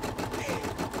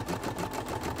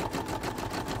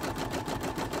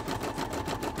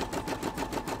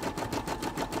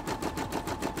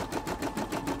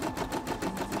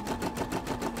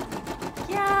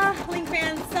 Yeah, Link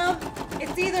fans.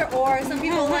 It's either or. Some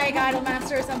people like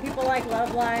Idolmaster, some people like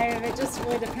Love Live. It just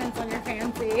really depends on your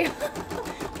fancy.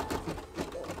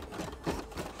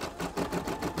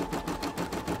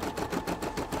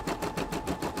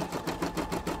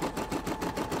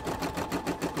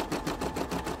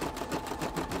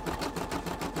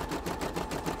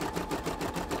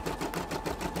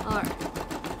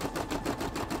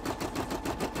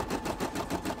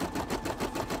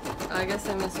 I guess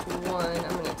I missed one.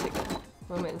 I'm gonna take a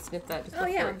moment and snip that just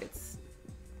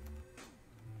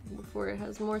before it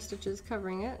has more stitches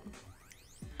covering it.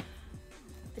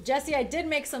 Jesse, I did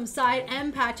make some side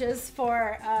M patches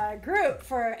for a group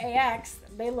for AX.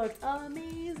 They looked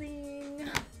amazing.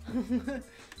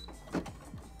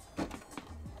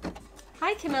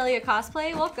 Hi, Camellia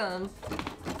Cosplay. Welcome.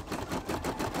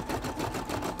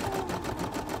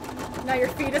 Now your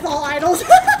feet is all idols.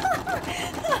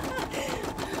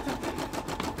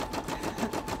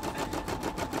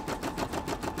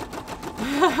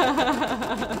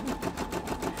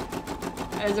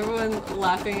 Is everyone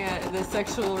laughing at the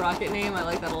sexual rocket name? I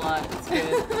like that a lot. It's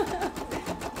good.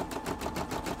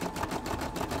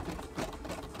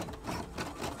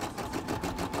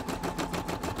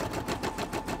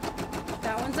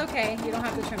 That one's okay. You don't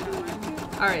have to trim that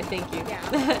one. All right, thank you.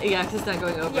 Yeah. Yeah, because it's not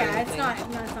going over. Yeah, anything.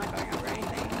 it's not going over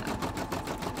anything.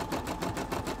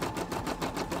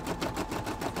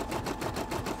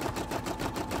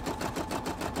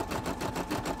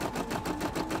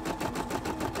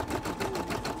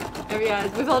 Yeah,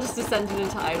 we've all just descended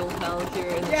into idle hell here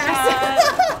in the Yes.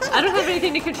 chat. I don't have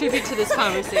anything to contribute to this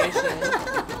conversation.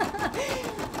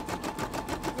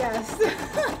 Yes.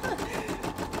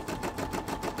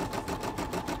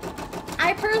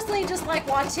 I personally just like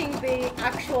watching the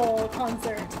actual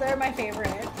concerts. They're my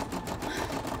favorite.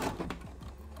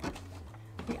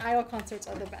 The idol concerts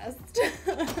are the best.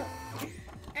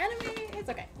 Anime, it's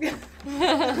okay.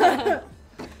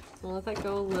 We'll let that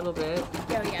go a little bit.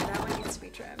 Oh yeah, that one needs to be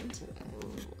trimmed. And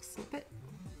we'll snip it.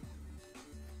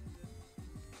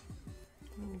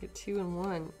 I'm gonna get 2 in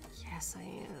 1. Yes, I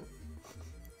am.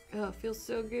 Oh, it feels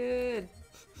so good.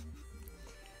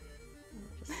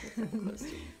 Just snip that close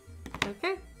to-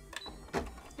 Okay.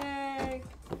 Yay.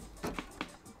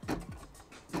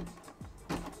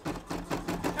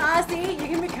 Ah, see, you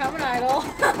can become an idol.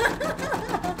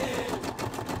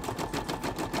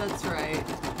 That's right.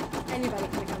 Anybody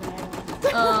can become an idol.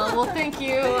 Well, thank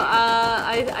you.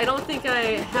 I don't think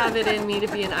I have it in me to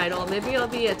be an idol. Maybe I'll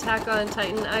be Attack on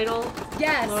Titan idol.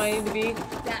 Yes. What do I need to be?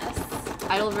 Yes.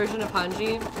 Idol version of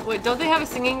Hanji. Wait, don't they have a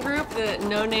singing group that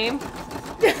no name?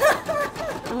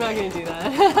 I'm not gonna do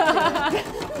that.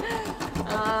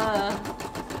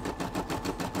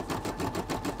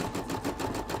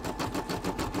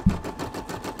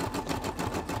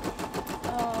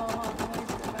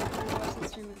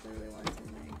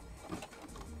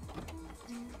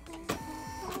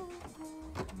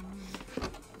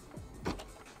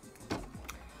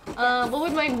 What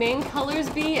would my main colors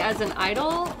be as an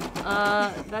idol?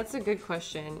 That's a good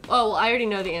question. Oh, well, I already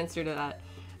know the answer to that.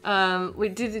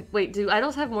 Wait, do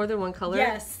idols have more than one color?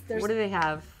 Yes. What do they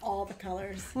have? All the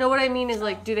colors. No, what I mean is,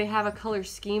 like, do they have a color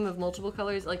scheme of multiple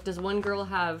colors? Like, does one girl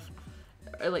have,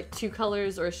 like, 2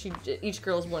 colors, or is each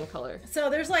girl's one color? So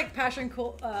there's like there's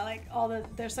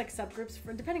like subgroups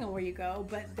for depending on where you go,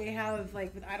 but they have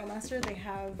like with Idolmaster they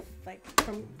have like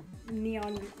from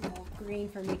neon green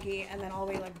for Mickey and then all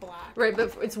the way like black. Right,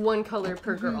 but it's one color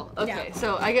per girl. Okay, Yeah.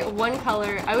 so I get one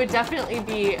color. I would definitely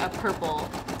be a purple.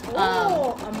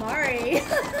 Oh, Amari.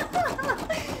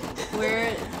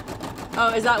 Where?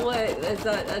 Oh, is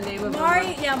that a name of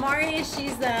Mari, yeah, Mari,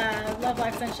 she's the Love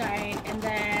Life Sunshine, and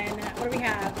then what do we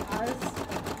have?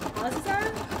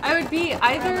 Azizan? I would be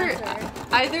either. Idolmaster.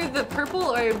 either the purple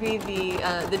or it would be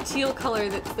the teal color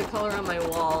that's the color on my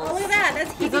walls. Oh, look at that.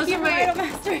 That's Hibiki from Idol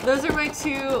Master. Those are my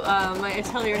two, my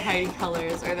Atelier Heidi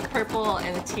colors, are the purple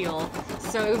and the teal.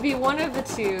 So it would be one of the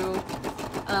two.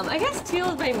 I guess teal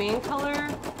is my main color,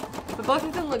 but both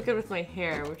of them look good with my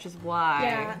hair, which is why.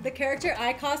 Yeah, the character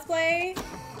I cosplay,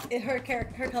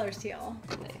 her color's teal.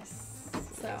 Nice.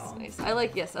 So nice. I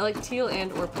like teal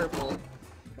and or purple.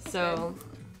 So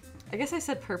I guess I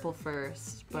said purple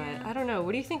first, but yeah. I don't know.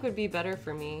 What do you think would be better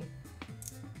for me?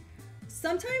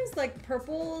 Sometimes like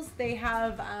purples, they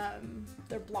have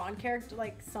their blonde character,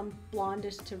 like some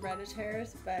blondish to reddish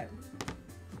hairs, but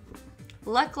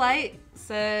Lucklight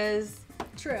says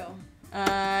true.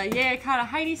 Yeah, I caught a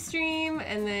Heidi stream,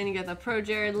 and then you got the Pro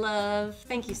Jared love.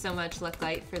 Thank you so much,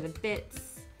 Lucklight, for the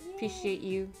bits. Yay. Appreciate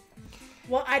you.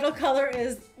 Well, idol color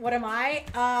is, what am I?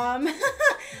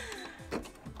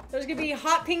 There's gonna be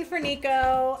hot pink for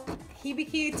Nico,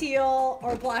 Hibiki teal,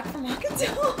 or black for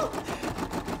Makoto.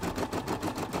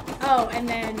 Oh, and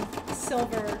then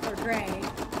silver or gray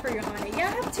for Johanna. Yeah,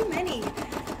 I have too many.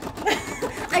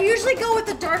 I usually go with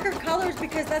the darker colors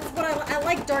because that's what I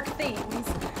like, dark things.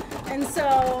 And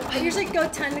so I usually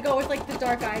tend to go with like the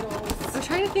dark idols. I'm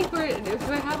trying to think if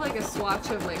I have like a swatch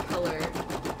of my color.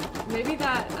 Maybe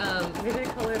maybe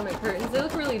the color of my curtains. They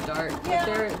look really dark, yeah.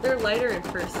 But they're lighter in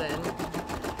person.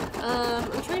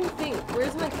 I'm trying to think.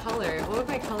 Where's my color? What would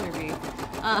my color be?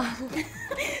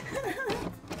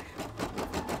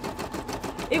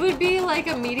 It would be like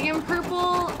a medium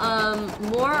purple,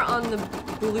 more on the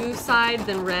blue side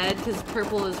than red, because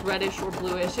purple is reddish or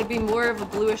bluish. It'd be more of a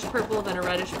bluish purple than a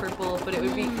reddish purple, but it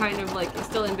would be kind of like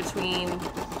still in between,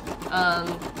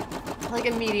 like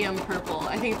a medium purple.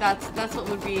 I think that's what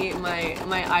would be my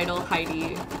idol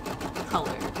Heidi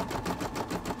color.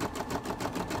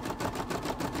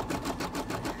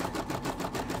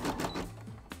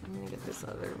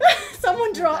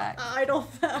 Someone draw idol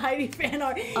Heidi fan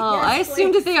art. Oh, yes, I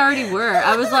assumed that they already were.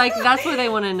 I was like, that's what they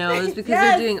want to know, is because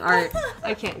they're doing art.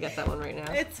 I can't get that one right now.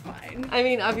 It's fine. I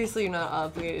mean, obviously you're not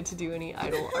obligated to do any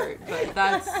idol art,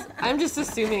 but I'm just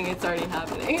assuming it's already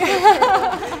happening.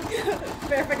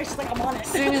 Fairfish is like, I'm on it.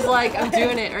 As soon as like, I'm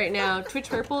doing it right now. Twitch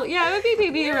purple? Yeah, it would be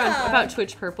maybe around about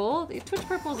Twitch purple. Twitch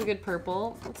purple is a good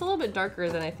purple. It's a little bit darker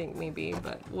than I think maybe,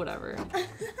 but whatever.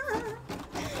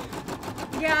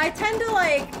 Yeah, I tend to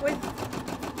like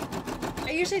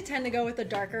I usually tend to go with the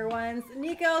darker ones.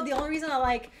 Nico, the only reason I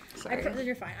like,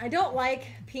 you're fine. I don't like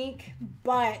pink,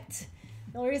 but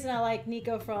the only reason I like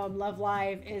Nico from Love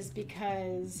Live is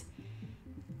because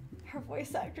her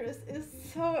voice actress is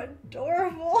so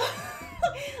adorable.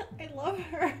 I love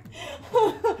her.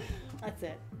 That's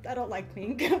it. I don't like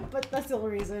pink, but that's the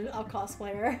only reason I'll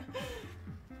cosplay her.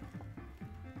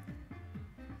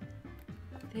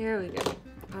 There we go.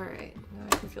 All right, now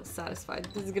I can feel satisfied.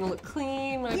 This is gonna look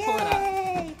clean when I pull it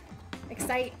out.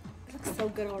 Excite! It looks so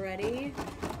good already.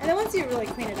 And then once you really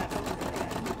clean it up, it looks really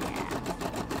good.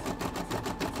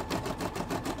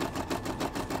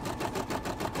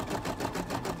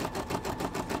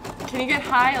 Yeah. Can you get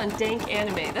high on dank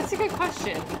anime? That's a good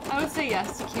question. I would say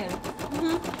yes, you can.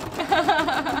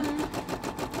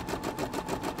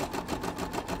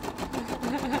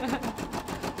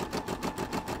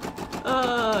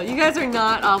 You guys are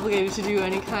not obligated to do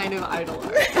any kind of idol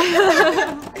art.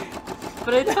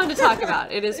 But it's fun to talk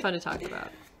about. It is fun to talk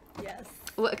about. Yes.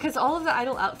 Because all of the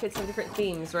idol outfits have different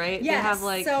themes, right? Yes. They have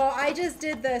like... So I just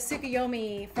did the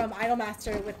Tsukuyomi from Idol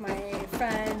Master with my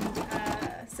friend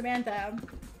Samantha.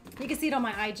 You can see it on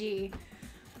my IG.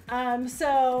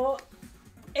 So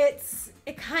it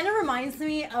kind of reminds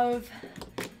me of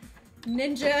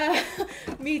Ninja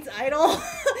meets Idol.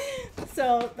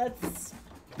 So that's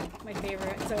my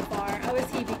favorite so far. I was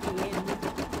Hibiki, and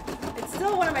it's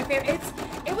still one of my favorites.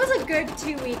 It was a good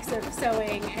 2 weeks of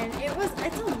sewing, and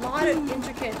it's a lot of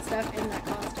intricate stuff in that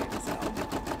costume, so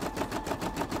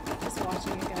just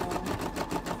watching it go.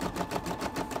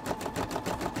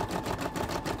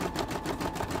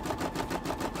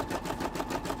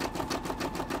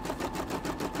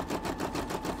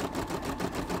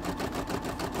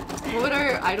 What would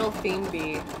our idol theme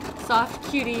be? Soft,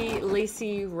 cutie,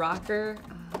 lacy, rocker.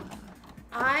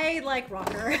 I like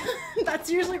rocker.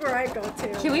 That's usually where I go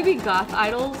to. Can we be goth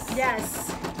idols? Yes.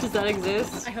 Does that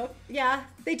exist? I hope. Yeah,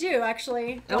 they do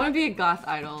actually. I want to be a goth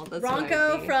idol. That's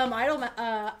Ronco from Idol,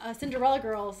 Cinderella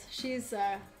Girls. She's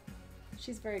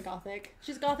very gothic.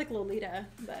 She's gothic Lolita,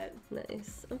 but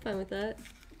nice. I'm fine with that.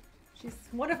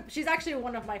 She's actually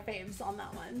one of my faves on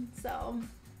that one. So.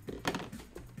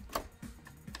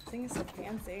 Thing is so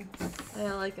fancy.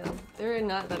 I like them. They're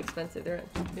not that expensive.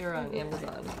 They're on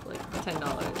Amazon, like $10.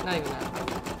 Not even that.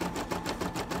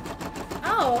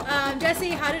 Jesse,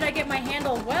 how did I get my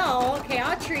handle? Well,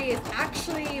 Kayatri is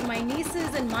actually my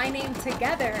niece's and my name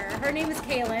together. Her name is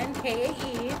Kaylin,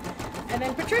 K-A-E, and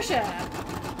then Patricia.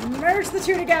 Merge the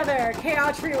two together.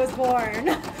 Kayatri was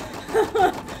born.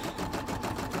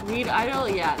 Weed idol?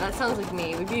 Yeah, that sounds like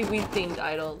me. We'd be weed-themed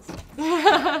idols.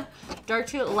 Dark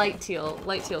teal, light teal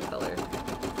color.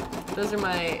 Those are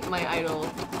my idol.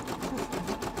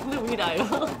 The weed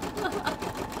idol.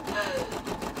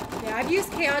 Yeah, I've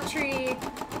used Kayatri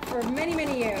for many,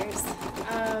 many years.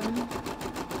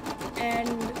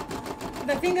 And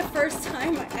the first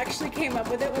time I actually came up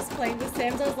with it was playing The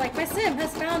Sims. I was like, my sim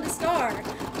has found a star.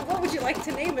 What would you like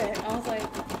to name it? I was like,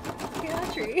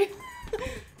 Kayatri.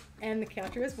 And the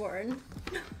Kayatri was born.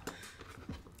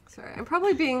 Sorry, I'm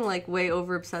probably being like way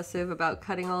over obsessive about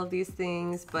cutting all of these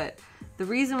things, but the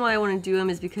reason why I want to do them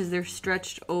is because they're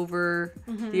stretched over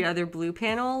the other blue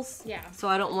panels. Yeah. So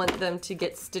I don't want them to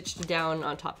get stitched down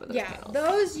on top of those panels. Yeah,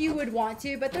 those you would want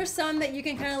to, but there's some that you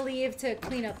can kind of leave to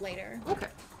clean up later. Okay.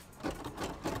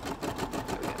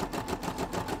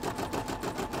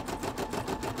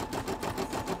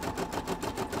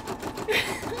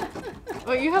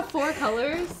 Oh, you have 4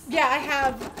 colors? Yeah, I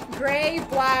have gray,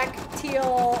 black,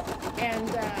 teal, and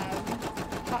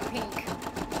hot pink.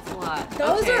 That's a lot.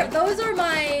 Those are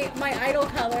my idol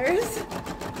colors.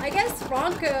 I guess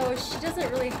Franco, she doesn't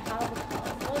really have a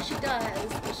color. Well, she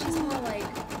does, but she's more like,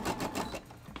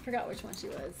 I forgot which one she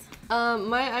was.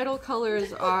 My idol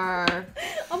colors are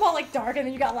I'm all like dark, and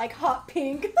then you got like hot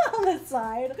pink on the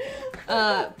side.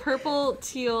 purple,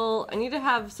 teal. I need to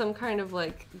have some kind of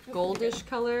like goldish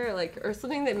color, like, or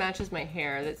something that matches my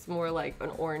hair. That's more like an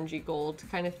orangey gold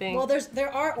kind of thing. Well,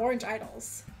 there are orange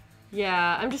idols.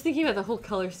 Yeah, I'm just thinking about the whole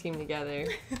color scheme together.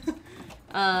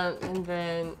 And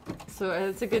then, so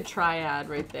it's a good triad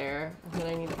right there. And then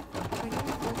I need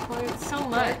it's so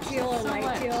much. Dark teal or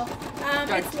light teal?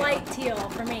 It's teal. Light teal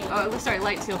for me. Oh, sorry,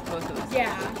 light teal for both of us.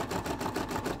 Yeah.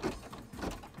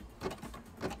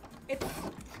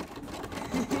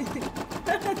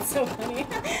 That's so funny.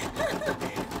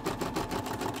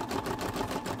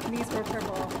 These were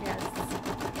purple, yes.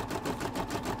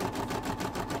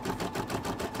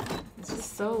 It's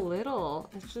just so little.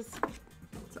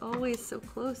 It's always so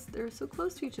close. They're so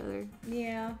close to each other.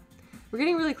 Yeah. We're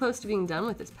getting really close to being done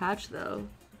with this patch, though.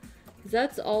 'Cause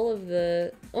that's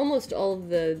almost all of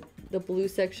the blue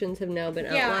sections have now been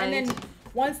outlined. Yeah, and then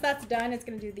once that's done, it's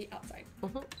going to do the outside.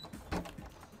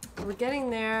 We're getting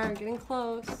there, we're getting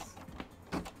close.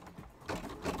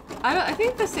 I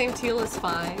think the same teal is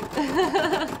fine.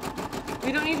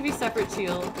 We don't need to be separate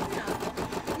teal. Yeah.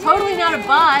 Totally not a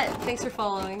bot. Thanks for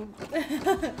following.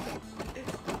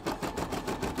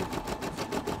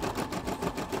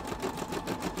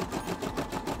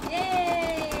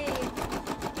 Yay!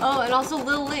 Oh, and also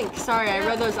Lil Link. Sorry, I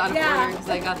read those out of order because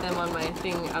I got them on my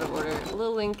thing out of order.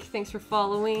 Lil Link, thanks for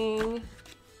following.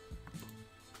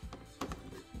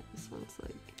 This one's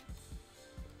like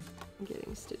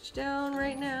getting stitched down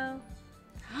right now.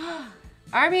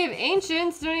 Army of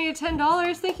Ancients donated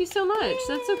 $10. Thank you so much.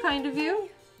 That's so kind of you.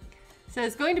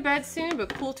 Says, going to bed soon,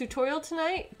 but cool tutorial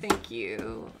tonight. Thank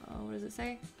you. Oh, what does it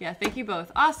say? Yeah, thank you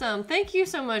both. Awesome. Thank you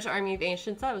so much, Army of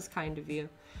Ancients. That was kind of you.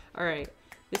 All right.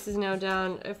 This is now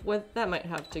down. That might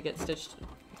have to get stitched,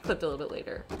 clipped a little bit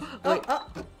later. Oh,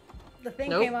 the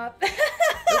thing came up.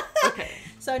 Okay.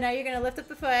 So now you're going to lift up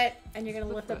the foot, and you're going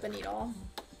to lift up the needle.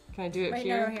 Can I do it right,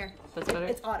 here? No, here. That's better?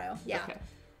 It's auto. Yeah. Okay.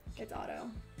 It's auto.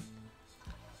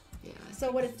 Yeah.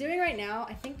 So what it's doing right now,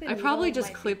 I think I probably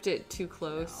just clipped it too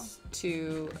close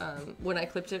to, when I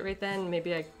clipped it right then,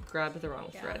 maybe I grabbed the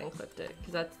wrong thread and clipped it,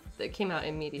 because it came out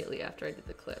immediately after I did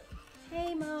the clip.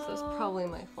 Hey, Mo. So it's probably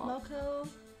my fault. Moko.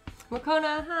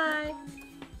 Mokona, hi.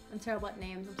 I'm terrible at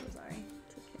names, I'm so sorry.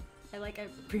 It's okay. I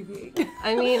abbreviate.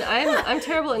 I mean, I'm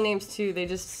terrible at names too. They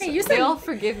just, they all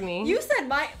forgive me. You said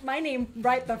my name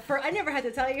right the first, I never had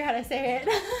to tell you how to say it.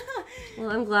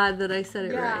 Well, I'm glad that I said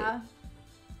it right. Yeah.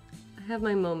 I have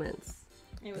my moments.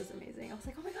 It was amazing. I was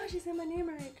like, oh my gosh, you said my name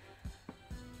right.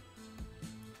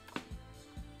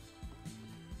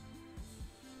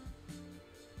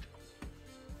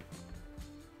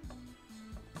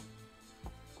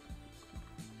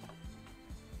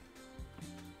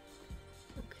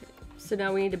 Okay, so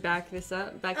now we need to back this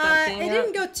up, back that thing up. It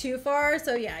didn't go too far,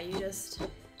 so yeah, you just,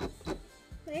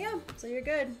 there you go. So you're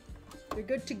good. You're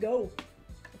good to go.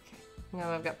 Now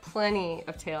I've got plenty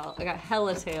of tail. I got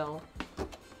hella tail.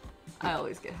 I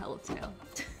always get hella tail.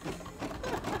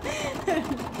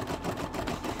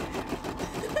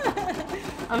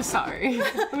 I'm sorry.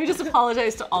 Let me just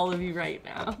apologize to all of you right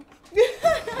now.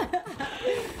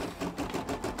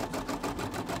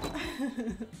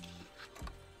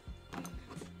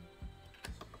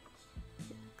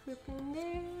 grip in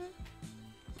there.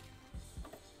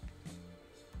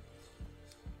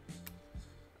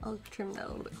 I'll trim that a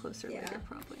little bit closer later,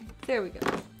 probably. There we go.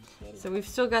 So we've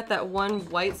still got that one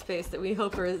white space that we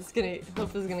hope is gonna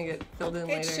get filled in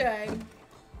later. It should.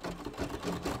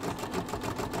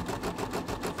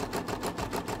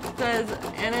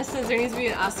 Anna says there needs to be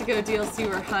an Asuko DLC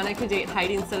where Hana can date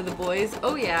Heidi instead of the boys.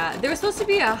 Oh yeah, there was supposed to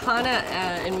be a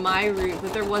Hana in my route,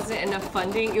 but there wasn't enough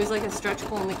funding. It was like a stretch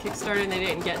goal in the Kickstarter, and they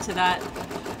didn't get to that,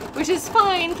 which is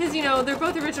fine because you know they're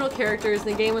both original characters. And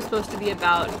the game was supposed to be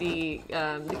about the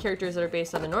characters that are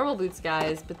based on the normal Boots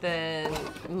guys, but then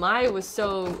Mai was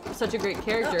such a great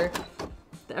character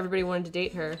that everybody wanted to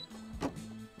date her.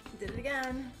 Did it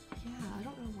again. Yeah, I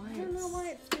don't know why. I don't know why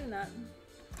it's doing that.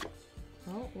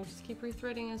 Well, we'll just keep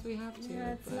rethreading as we have to.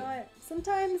 Yeah, it's not.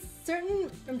 Sometimes certain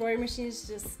embroidery machines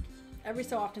just, every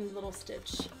so often, the little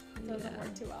stitch doesn't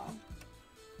work too well.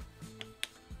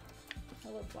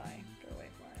 Hello, fly. Go away,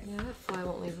 fly. Yeah, that fly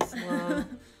won't leave us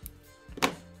alone.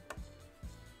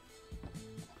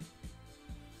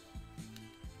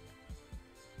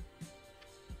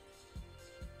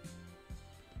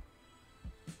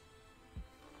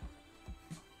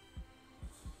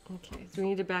 Okay, so we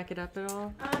need to back it up at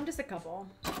all? Just a couple.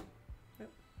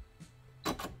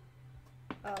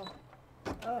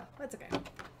 Oh, that's okay.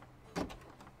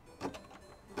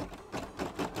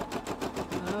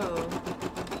 Oh.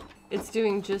 It's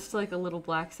doing just like a little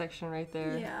black section right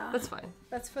there. Yeah. That's fine.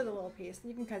 That's for the little piece.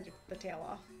 You can cut the tail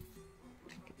off.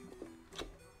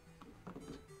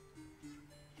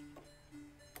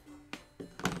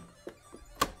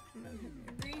 And then hit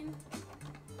your green.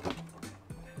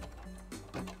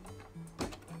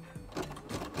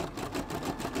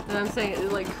 And I'm saying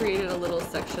it like created a little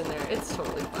section there. It's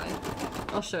totally fine.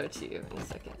 I'll show it to you in a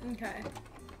second. Okay.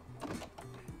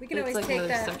 We can It's always like take another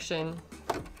that section.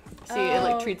 See, it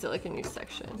like treats it like a new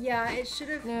section. Yeah, it should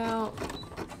have. Now,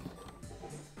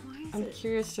 I'm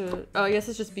curious to. Oh, I guess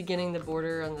it's just beginning the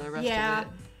border on the rest of it.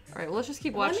 All right, well, let's just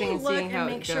keep watching and seeing how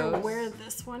it goes. Let me look and make sure where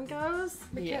this one goes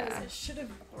because it should have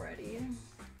already.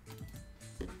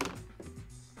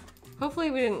 Hopefully,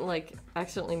 we didn't like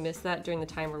accidentally miss that during the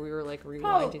time where we were like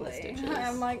rewinding the stitches.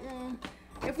 I'm like,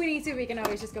 if we need to, we can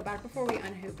always just go back before we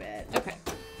unhoop it. Okay.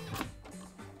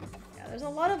 Yeah, there's a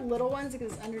lot of little ones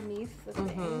because it's underneath the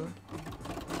thing.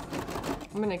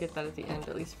 I'm gonna get that at the end,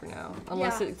 at least for now,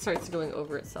 unless it starts going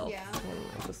over itself. Yeah. And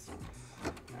I'll just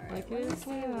Alright, like it is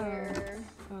now. where...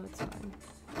 Oh, that's fine.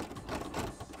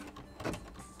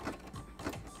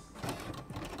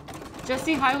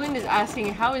 Jesse Highland is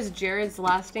asking, how is Jared's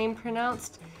last name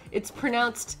pronounced? It's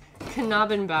pronounced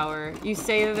Knabenbauer. You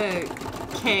say the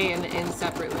K and the N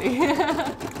separately.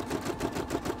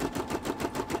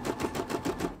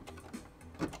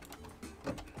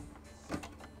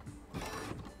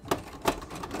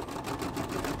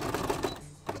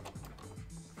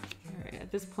 Alright,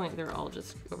 at this point they're all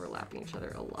just overlapping each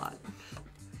other a lot.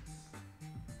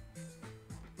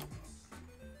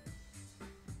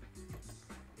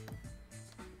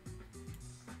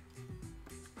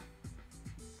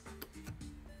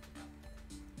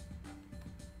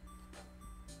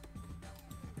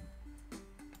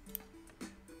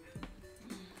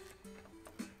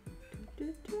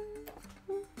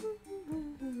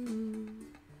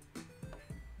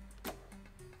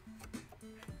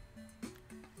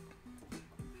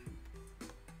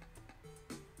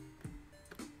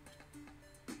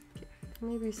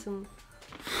 Maybe some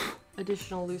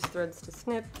additional loose threads to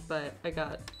snip, but I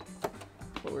got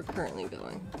what we're currently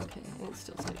going. Okay, and it's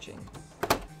still stitching.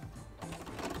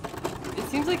 It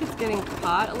seems like it's getting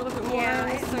caught a little bit more in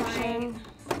this section.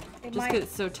 Just because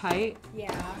it's so tight?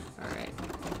 Yeah. Alright.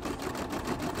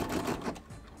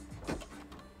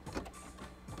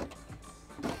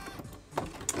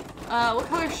 What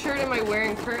color shirt am I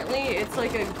wearing currently? It's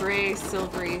like a gray,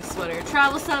 silvery sweater.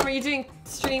 Travel-some, are you doing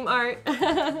stream art?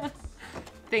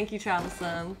 Thank you,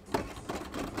 Travel-some.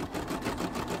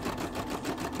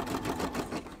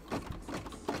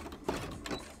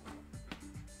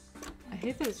 I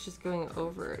hate that it's just going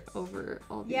over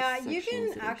all these Yeah, you can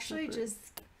sections actually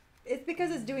just... It's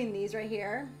because it's doing these right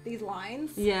here, these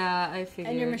lines. Yeah, I figured.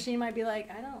 And your machine might be like,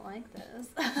 I don't like this.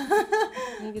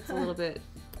 I think it's a little bit,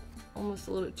 almost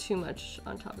a little bit too much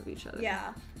on top of each other.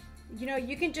 Yeah. You know,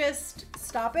 you can just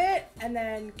stop it and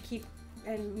then keep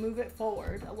and move it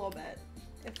forward a little bit.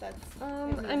 If that's...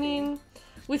 I mean,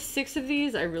 with 6 of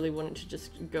these, I really wanted to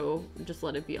just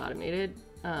let it be automated.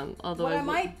 Although what I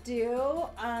might do,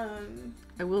 I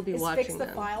will be is watching fix the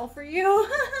them. file for you.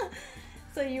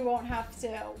 So you won't have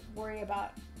to worry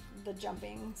about the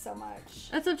jumping so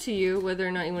much. That's up to you whether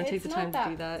or not you want to take the time to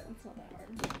do that. It's not that hard.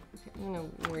 Okay, I'm gonna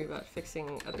worry about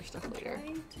fixing other stuff later.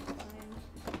 Trying to find...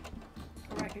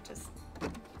 Or I could just...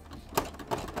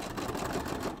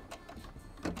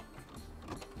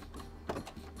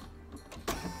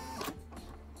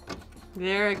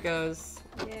 There it goes.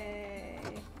 Yay.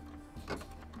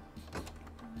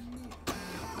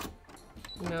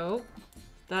 Nope.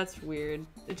 That's weird.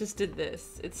 It just did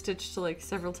this. It stitched like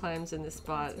several times in this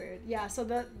spot. That's weird. Yeah, so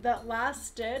the last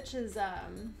stitch is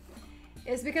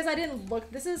because I didn't look.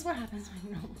 This is what happens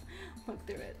when you don't look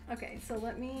through it. Okay, so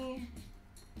let me...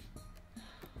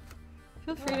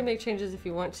 Feel free to make changes if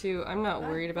you want to. I'm not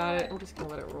worried about it. I'm just gonna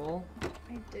let it roll.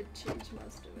 I did change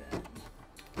most of it.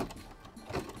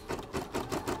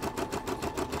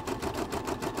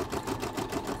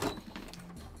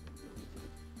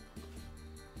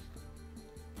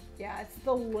 Yeah, it's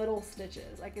the little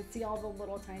stitches. I can see all the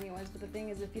little tiny ones, but the thing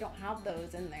is, if you don't have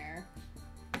those in there,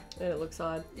 It looks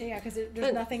odd. yeah, because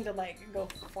there's nothing to like go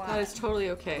flat. That is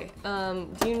totally okay.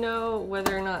 Do you know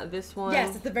whether or not this one?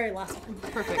 Yes, it's the very last one.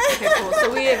 Perfect. Okay, cool.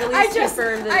 So we have at least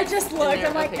confirmed that I just looked.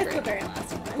 I'm like, okay, it's the great. very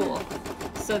last one. Cool.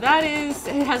 So that is,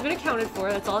 it has been accounted for.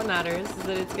 That's all that matters, is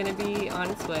that it's going to be on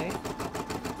its way.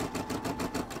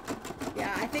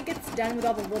 Yeah, I think it's done with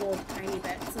all the little tiny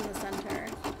bits in the center.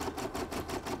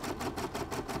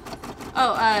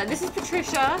 Oh, this is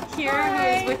Patricia here,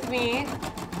 Hi. who is with me.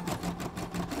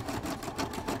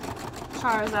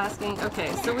 Chara's asking.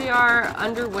 Okay, so we are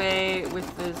underway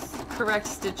with this correct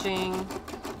stitching.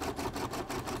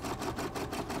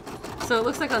 So it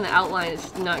looks like on the outline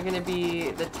it's not going to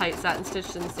be the tight satin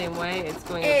stitched in the same way. It's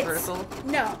going vertical.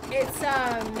 No, it's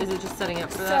Is it just setting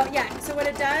up for so that? yeah, so what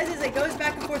it does is it goes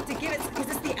back and forth to give it, because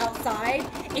it's the outside,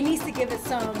 it needs to give it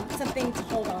something to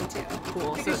hold on to.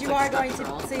 Cool. Because so you like are going to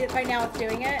structural. see it right now. It's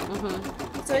doing it.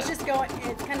 Mm-hmm. So it's just going.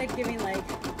 It's kind of giving like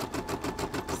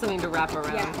Something to wrap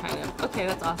around, Yeah. kind of. Okay,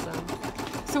 that's awesome.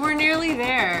 So we're nearly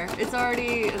there. It's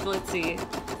already, let's see,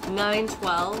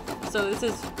 9:12. So this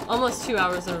is almost 2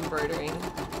 hours of embroidering,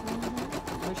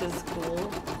 which is cool.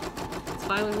 It's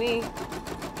fine with me.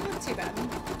 not too bad.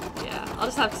 Yeah,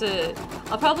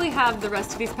 I'll probably have the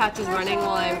rest of these patches running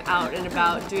while I'm out and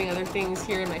about doing other things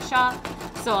here in my shop.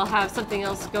 So I'll have something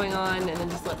else going on and then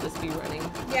just let this be running.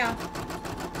 Yeah.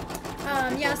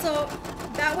 Yeah. So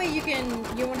that way you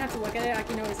won't have to look at it. I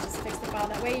can always just fix the file.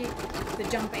 That way the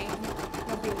jumping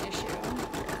won't be an issue.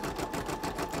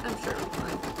 I'm sure it'll be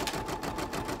fine.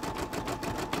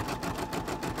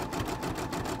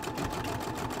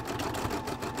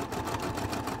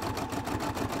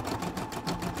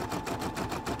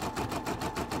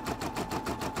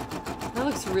 That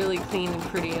looks really clean and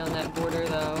pretty on that border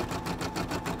though.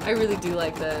 I really do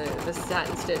like the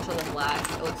satin stitch on the black.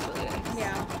 It looks really nice.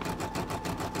 Yeah.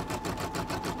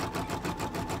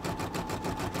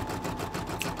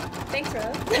 Thanks,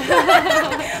 Rose.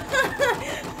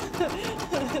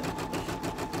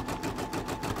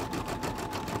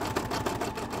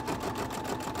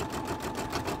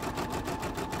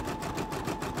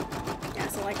 Yeah,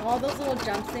 so like all those little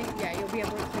jump things, yeah, you'll be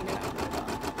able to clean it up really well.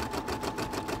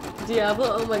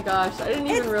 Diablo, oh my gosh. I didn't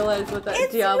even realize what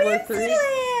that Diablo 3.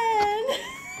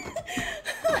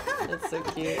 That's so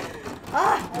cute.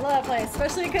 Ah, I love that place,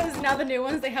 especially because now the new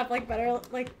ones, they have like better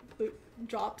like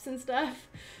drops and stuff.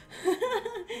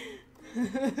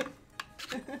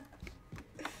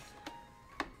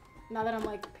 Now that I'm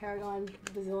like Paragon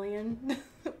Bazillion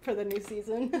for the new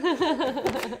season.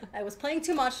 I was playing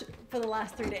too much for the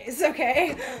last 3 days,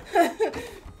 okay?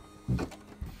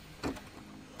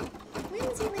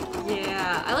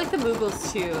 Yeah, I like the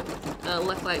Moogles too.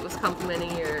 Lucklight was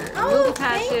complimenting your Oh, Moogle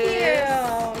patches.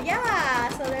 thank you! Yeah,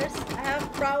 so I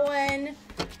have brought one.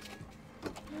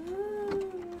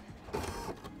 Ooh.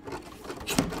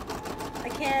 I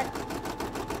can't.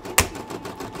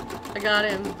 I got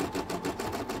him.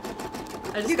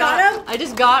 You got him? I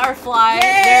just got our fly. Yay!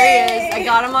 There he is. I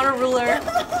got him on a ruler.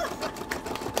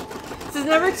 This is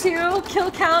number 2. Kill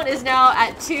count is now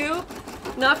at 2.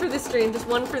 Not for this stream, just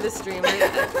 1 for this stream.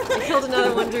 I killed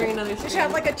another one during another stream. You should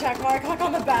have like a check mark like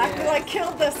on the back. Yeah. We like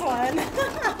killed this one.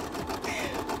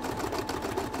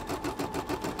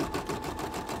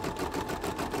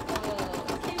 Oh,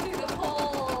 it came through the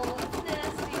hole. It's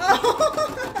nasty.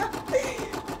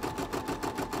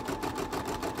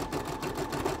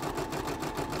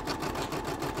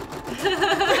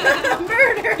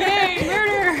 Murder! Yay,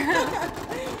 murder!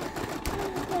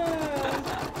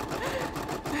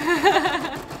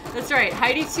 That's right,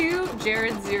 Heidi 2,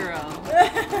 Jared 0.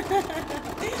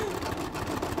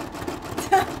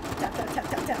 Tap, tap, tap,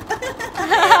 tap, tap.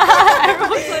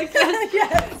 Everyone's like this.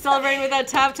 Yes. Celebrating with that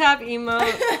tap tap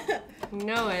emote. You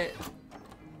know it.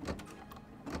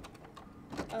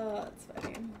 Oh, that's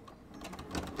funny.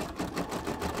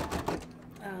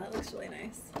 looks really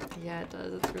nice. Yeah, it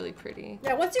does. It's really pretty.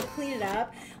 Yeah, once you clean it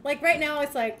up, like right now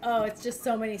it's like, oh, it's just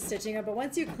so many stitching up, but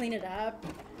once you clean it up,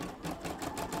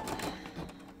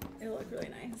 it'll look really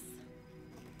nice.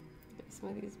 Get some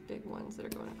of these big ones that are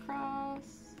going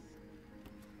across.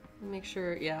 Make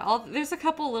sure, yeah, there's a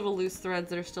couple little loose threads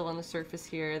that are still on the surface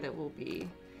here that will be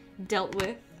dealt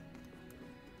with.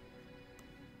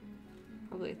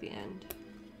 Probably at the end.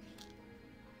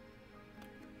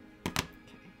 Okay.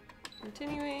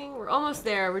 Continuing. We're almost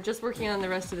there. We're just working on the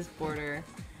rest of this border.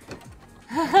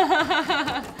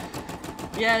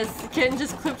 Yes, Kitten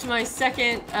just clipped my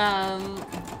second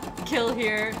kill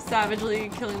here. Savagely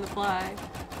killing the fly.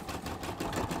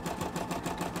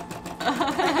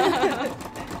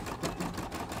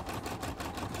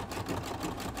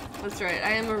 That's right,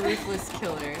 I am a ruthless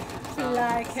killer. So,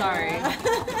 sorry.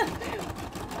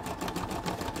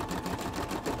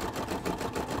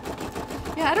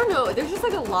 Yeah, I don't know. There's just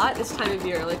like a lot this time of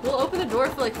year. Like, we'll open the door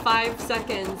for like 5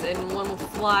 seconds and one will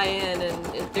fly in and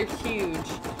they're huge.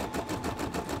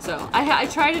 So, I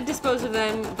try to dispose of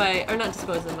them or not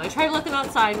dispose of them, I try to let them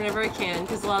outside whenever I can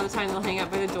because a lot of the time they'll hang out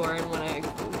by the door and when I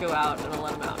go out and I'll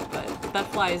let them out. But that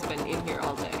fly has been in here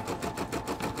all day.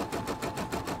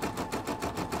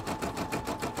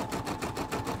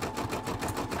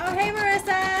 Oh, hey,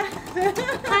 Marissa!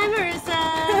 Hi, Marissa!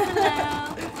 Hello!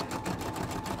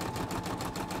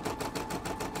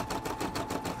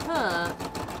 Huh.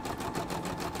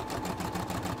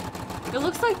 It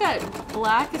looks like that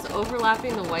black is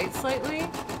overlapping the white slightly.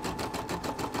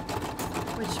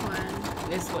 Which one?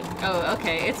 This one. Oh,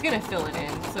 okay. It's gonna fill it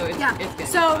in, so it's gonna be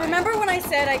so fine. remember when I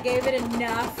said I gave it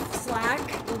enough slack?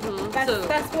 Mm-hmm.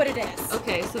 That's what it is.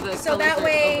 Okay, so the so that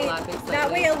way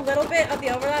a little bit of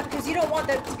the overlap because you don't want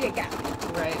there to be a gap.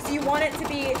 Right. So you want it to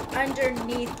be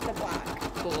underneath the black.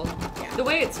 Cool. Yeah. The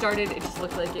way it started, it just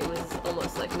looked like it was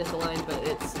almost like misaligned, but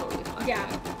it's totally fine. Yeah.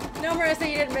 No, Marissa,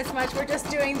 you didn't miss much. We're just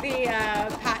doing the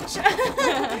patch.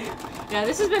 Yeah,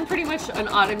 this has been pretty much an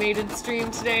automated stream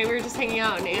today. We were just hanging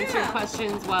out and answering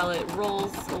questions while it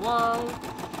rolls along.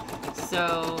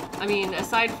 So, I mean,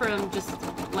 aside from just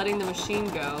letting the machine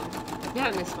go, you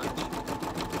haven't missed much.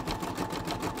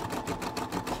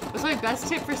 What's my best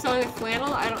tip for sewing with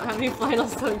flannel? I don't have any flannel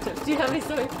sewing tips. Do you have any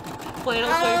flannel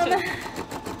sewing tips?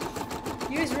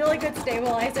 Use really good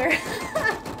stabilizer.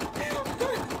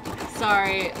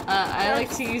 Sorry, I like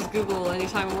to use Google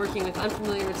anytime I'm working with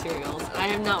unfamiliar materials. I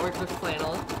have not worked with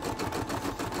flannel.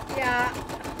 Yeah,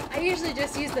 I usually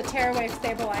just use the tearaway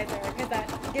stabilizer because that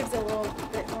gives a little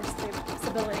bit more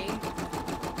stability.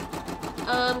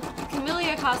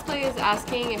 Camellia Cosplay is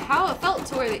asking how it felt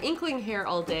to wear the inkling hair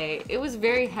all day. It was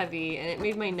very heavy and it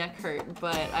made my neck hurt,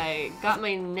 but I got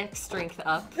my neck strength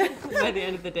up by the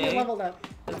end of the day. You leveled up.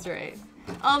 That's right.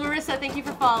 Oh, Marissa, thank you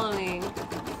for following.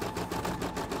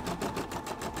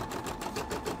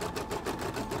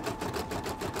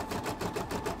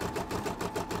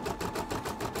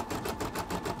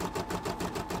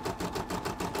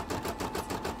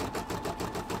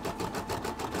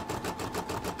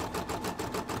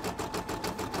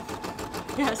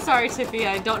 Yeah, sorry, Tiffy,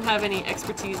 I don't have any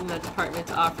expertise in that department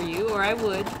to offer you, or I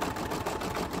would.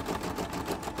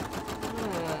 I'm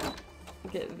gonna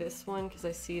get this one because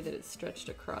I see that it's stretched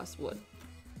across what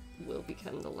will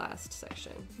become the last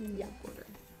section. Yeah. Border.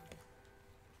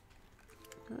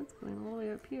 Oh, that's going all the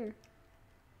way up here.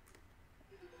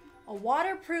 A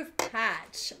waterproof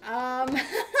patch.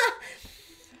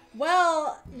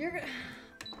 Well,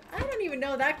 I don't even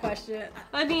know that question.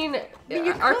 I mean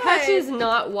you are could. patches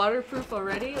not waterproof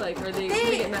already? Like, are they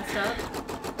gonna get messed up?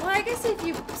 Well, I guess if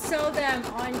you sew them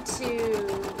onto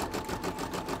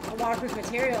a waterproof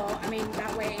material, I mean,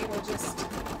 that way it'll just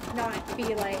not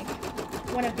be like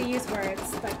one of these where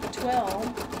it's like the twill.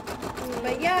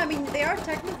 But yeah, I mean, they are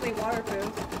technically waterproof.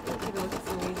 Let's take a look at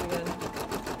some of these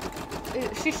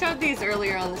again. She showed these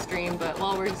earlier on the stream, but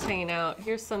while we're just hanging out,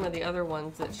 here's some of the other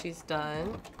ones that she's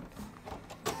done.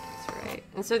 Right.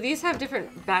 And so these have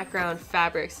different background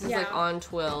fabrics. This is like on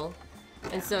twill.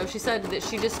 And so she said that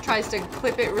she just tries to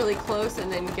clip it really close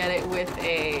and then get it with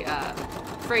a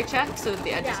fray check so that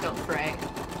the edges don't fray.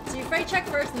 So you fray check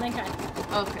first and then cut.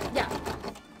 Okay. Yeah.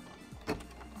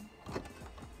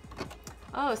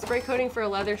 Oh, spray coating for a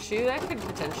leather shoe? That could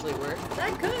potentially work.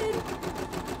 That could.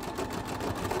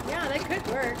 Yeah, that could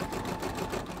work.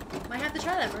 Might have to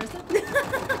try that, Marissa.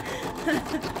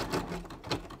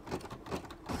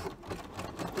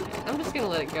 I'm just gonna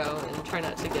let it go and try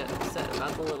not to get upset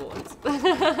about the little ones.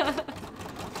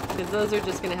 Because those are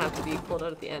just gonna have to be pulled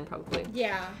out at the end, probably.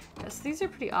 Yeah. Yes, these are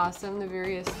pretty awesome. The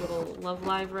various little Love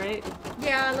Live, right?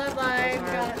 Yeah, Love Live.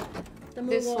 The Moogles.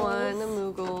 This one, the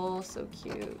Moogle, so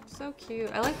cute, so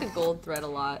cute. I like the gold thread a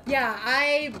lot. Yeah,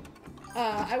 I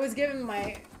was given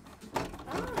my...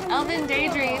 Oh, Elvin no.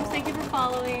 Daydreams, thank you for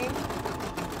following.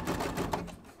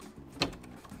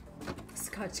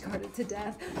 Scotch guarded to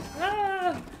death.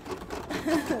 Ah!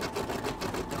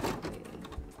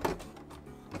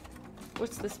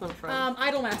 What's this one from?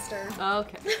 Idolmaster. Oh,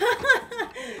 okay.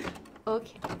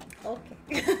 Okay. Okay.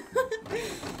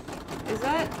 Is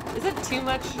that too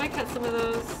much? Should I cut some of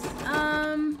those?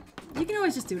 You can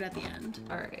always just do it at the end.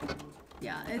 All right.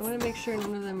 Yeah, I want to make sure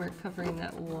none of them are covering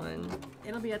that one.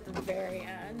 It'll be at the very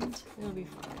end. It'll be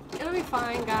fine. It'll be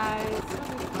fine, guys.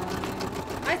 It'll be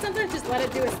fine. I sometimes just let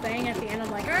it do its thing at the end. I'm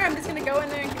like, alright, I'm just gonna go in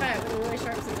there and cut with really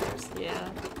sharp scissors. Yeah.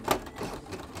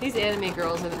 These anime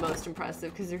girls are the most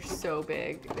impressive because they're so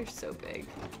big. They're so big.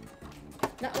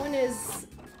 That one is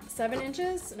 7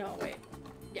 inches? No, wait.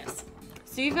 Yes.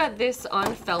 So you've got this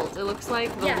on felt, it looks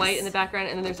like, the Yes. white in the background,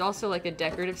 and then there's also like a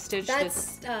decorative stitch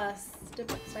That's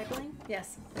stippling?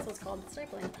 Yes, that's what it's called.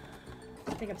 Stippling.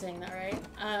 I think I'm saying that right.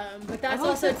 But that's I've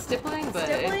also said stippling, but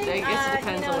stippling? I guess it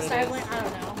depends on what stippling, it is. I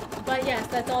don't know. But yes,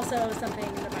 that's also something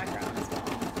in the background as well.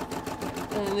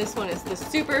 And then this one is the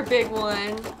super big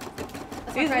one.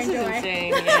 That's See, my pride this and is joy.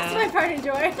 insane, That's yeah. my pride and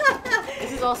joy.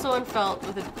 This is also on felt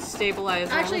with a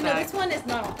stabilizer Actually, on the no, back. this one is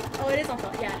not on. Oh, it is on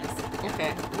felt. Yeah, it is.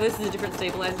 Okay, this is a different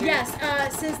stabilizer? Yes,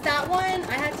 since that one,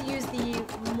 I had to use the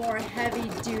more heavy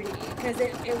duty because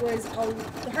it was,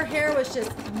 her hair was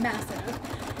just massive.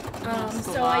 That's a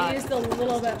So lot. I used a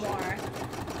little bit more.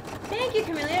 Thank you,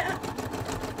 Camellia.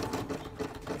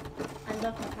 I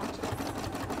love my patches.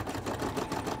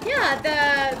 Yeah,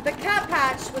 the cat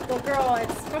patch with the girl,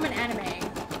 it's from an anime. I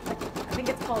think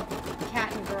it's called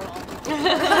Cat and Girl.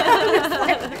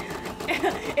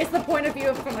 It's the point of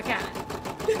view from a cat.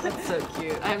 That's so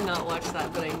cute. I have not watched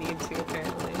that, but I need to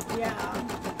apparently. Yeah.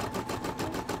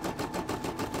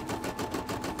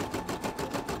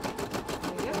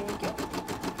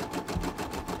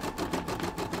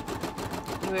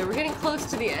 Anyway, we're getting close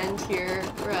to the end here.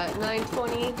 We're at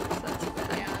 9:20. So that's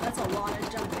bad. Yeah, that's a lot of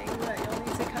jumping that you'll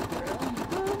need to cut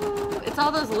through. It's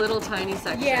all those little tiny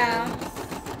sections. Yeah.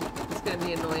 It's gonna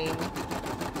be annoying.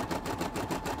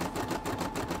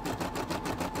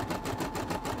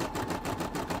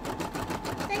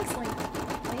 Thanks, Link.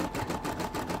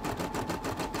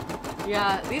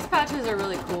 Yeah, these patches are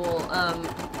really cool.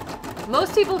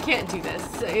 Most people can't do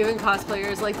this, even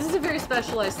cosplayers. Like, this is a very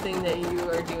specialized thing that you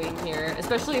are doing here,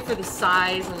 especially for the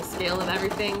size and the scale of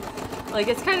everything. Like,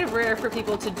 it's kind of rare for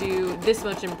people to do this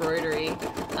much embroidery,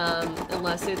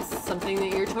 unless it's something that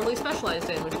you're totally specialized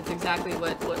in, which is exactly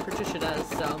what Patricia does.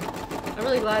 So, I'm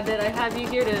really glad that I have you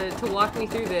here to walk me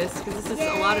through this, because this is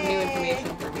a lot of new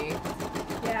information for me.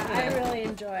 Yeah, I really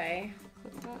enjoy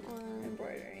Put that one.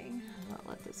 embroidering. I'll not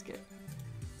let this get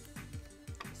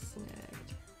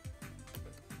snagged.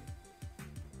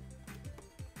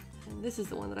 And this is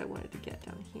the one that I wanted to get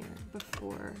down here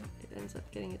before it ends up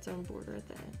getting its own border at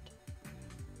the end.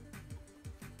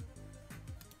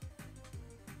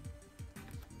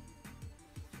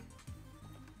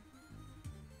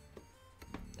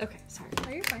 Okay, sorry. Oh,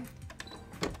 you're fine.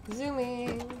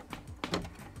 Zooming.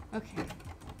 Okay.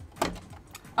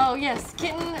 Oh yes,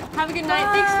 Kitten, have a good night.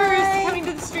 Thanks for coming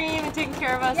to the stream and taking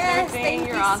care of us and everything. Thank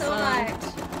You're you awesome. so much.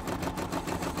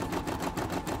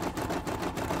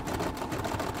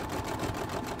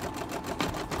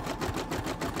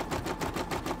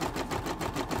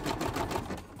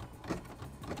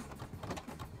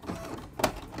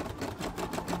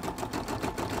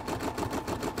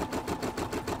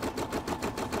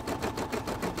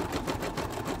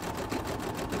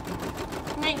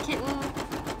 Night, Kitten.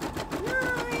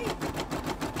 Night.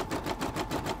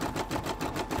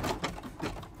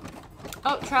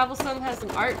 Oh, Travelsome has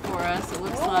some art for us. It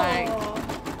looks like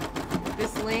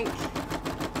this link.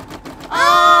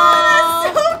 Oh,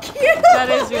 that's so cute. That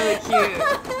is really cute.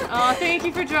 Oh, thank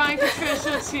you for drawing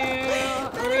Patricia too.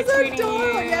 That I'm is retweeting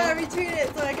adorable. you. Yeah, retweet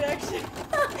it so I can actually.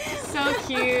 So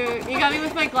cute. You got me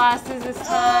with my glasses this time.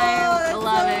 Oh, that's I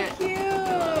love so it. cute.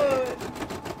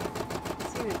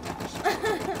 See the dashboard.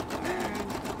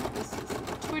 This is the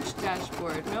Twitch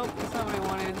dashboard. Nope, that's not what I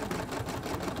wanted.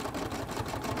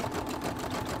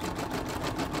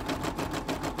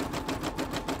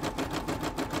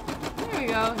 There we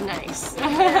go. Nice.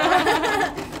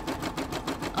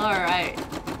 All right.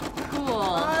 Cool.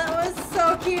 Oh, that was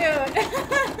so cute.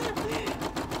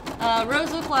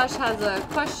 Rose Flash has a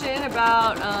question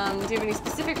about do you have any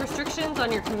specific restrictions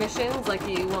on your commissions? Like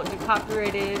you won't do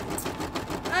copyrighted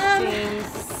things?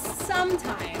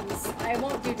 Sometimes. I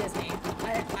won't do Disney.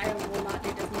 I will not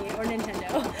do Disney or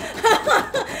Nintendo.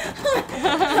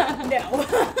 no.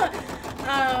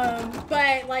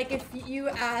 But like if you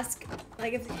ask,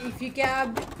 like if you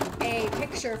grab a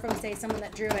picture from say someone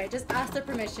that drew it, just ask their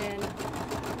permission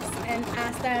and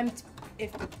ask them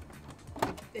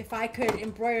if I could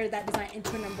embroider that design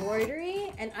into an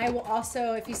embroidery. And I will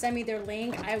also, if you send me their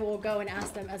link, I will go and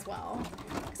ask them as well,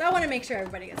 because I want to make sure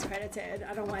everybody gets credited.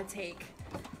 I don't want to take.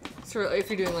 So if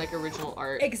you're doing like original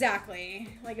art. Exactly.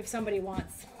 Like if somebody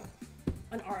wants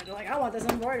an art, they're like, I want this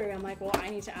embroidery. I'm like, well, I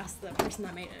need to ask the person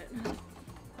that made it.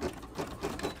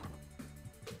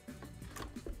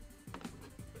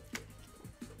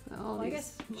 All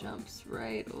these jumps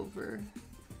right over.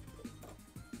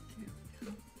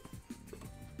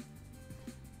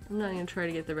 I'm not gonna try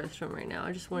to get the rest of them right now.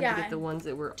 I just wanted to get the ones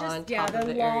that were on top of the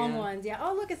area. Yeah, the long ones. Yeah.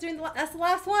 Oh, look, it's doing that's the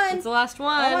last one. It's the last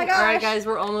one. Oh my gosh. All right, guys,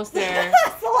 we're almost there.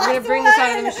 That's the last We're gonna bring this out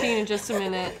of the one. machine in just a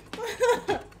minute.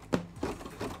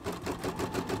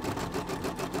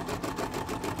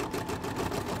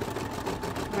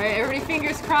 All right, everybody,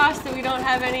 fingers crossed that we don't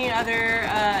have any other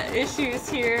issues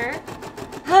here.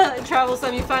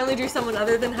 Troublesome, you finally drew someone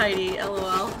other than Heidi.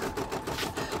 LOL.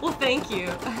 Well, thank you.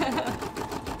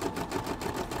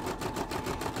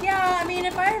 Yeah, I mean,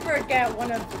 if I ever get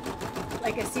one of,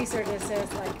 like, a cease or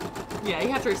desist, like... Yeah, you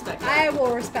have to respect that. I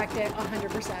will respect it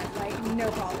 100%, like, no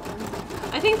problem.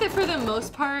 I think that for the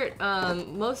most part,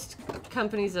 most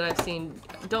companies that I've seen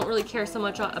don't really care so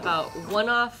much about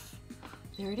one-off.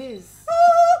 There it is.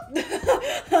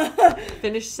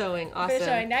 Finish sewing, awesome. Finish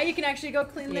sewing. Now you can actually go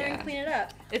clean there and clean it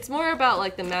up. It's more about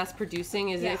like the mass producing.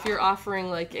 Is if you're offering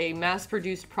like a mass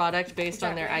produced product based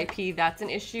on their IP, that's an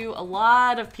issue. A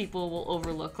lot of people will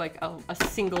overlook like a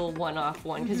single one-off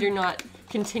one because you're not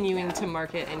continuing to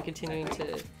market and continuing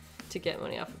to get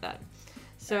money off of that.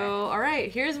 So, all right,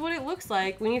 here's what it looks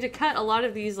like. We need to cut a lot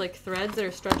of these like threads that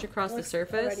are stretched across the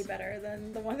surface. Already better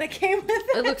than the one that came with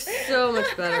it. It looks so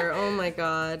much better. Oh my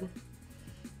god.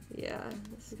 Yeah,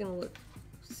 this is gonna look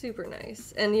super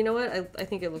nice. And you know what? I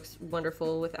think it looks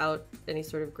wonderful without any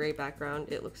sort of gray background.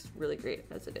 It looks really great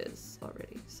as it is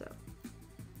already, so.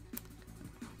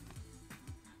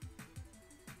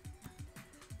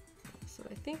 So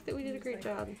I think that we did a great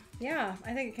job. Yeah,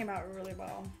 I think it came out really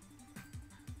well.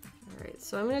 Alright,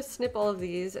 so I'm going to snip all of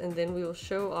these and then we will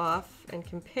show off and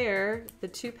compare the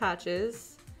two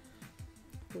patches.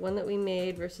 The one that we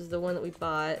made versus the one that we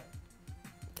bought.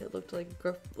 It looked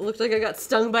like I got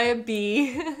stung by a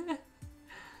bee.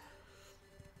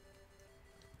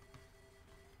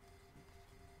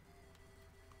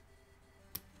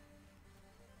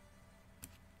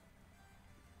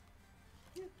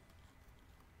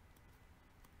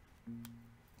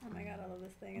 Oh my god, I love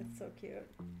this thing. It's so cute.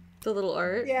 The little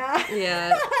art? Yeah.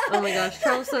 Yeah. Oh my gosh,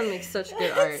 Troublesome makes such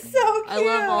good art. It's so cute. I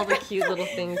love all the cute little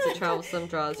things that Troublesome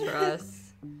draws for us.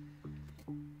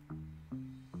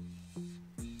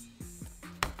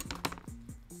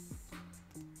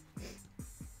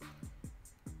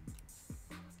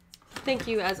 Thank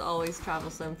you, as always,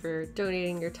 Troublesome, for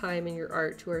donating your time and your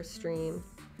art to our stream.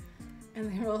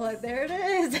 And they were like, there it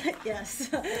is. Yes.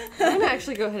 I'm gonna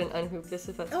actually go ahead and unhoop this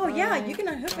if that's fine. Yeah, you can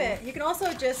unhoop it. You can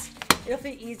also just, it'll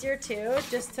be easier too,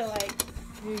 just to like,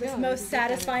 the most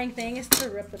satisfying thing is to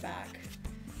rip the back.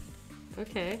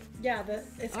 Okay. Yeah,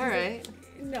 it's alright.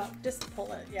 No, just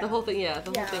pull it. Yeah. The whole thing,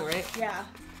 the whole thing, right? Yeah.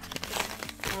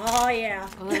 Oh yeah.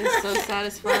 Oh, that is so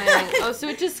satisfying. Oh, so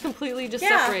it just completely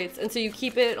separates, and so you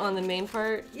keep it on the main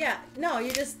part? Yeah. No,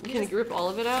 you just... Can you rip all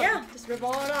of it out? Yeah, just rip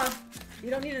all it off. You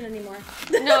don't need it anymore.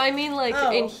 No, I mean like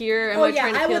in here, am I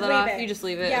trying to peel that off? You just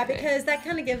leave it? Yeah, okay. because that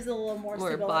kind of gives it a little more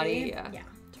stability. Body, yeah. Yeah.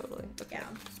 Totally. Okay. Yeah.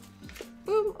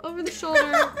 Boom, over the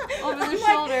shoulder, over the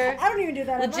shoulder. I don't even do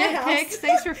that Legit at my house. pics,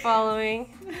 thanks for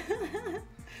following.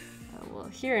 Well,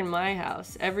 here in my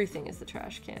house, everything is the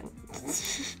trash can.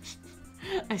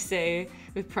 I say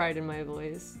with pride in my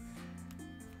voice.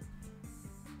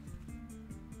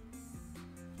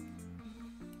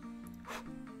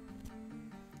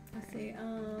 Let's see,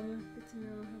 good to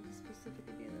know how the specific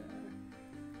idea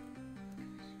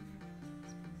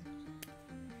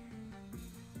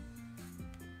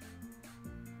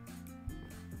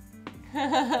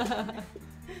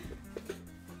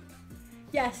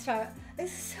Yes,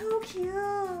 it's so cute.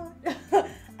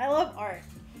 I love art.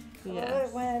 I love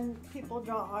it when people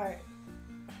draw art.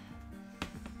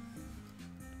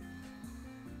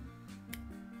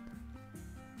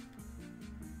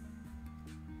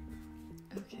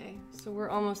 Okay, so we're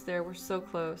almost there. We're so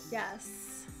close.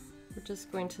 Yes. We're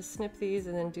just going to snip these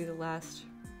and then do the last.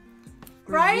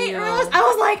 Right? Reveal. I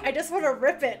was like, I just want to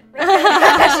rip it.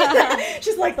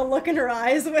 Just like the look in her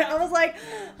eyes. I was like,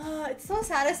 oh, it's so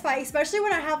satisfying, especially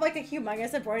when I have like a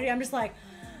humongous embroidery. I'm just like,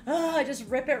 oh, I just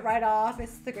rip it right off.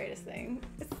 It's the greatest thing.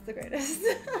 It's the greatest.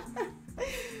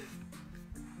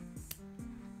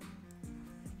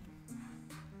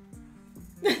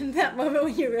 That moment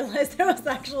when you realized there was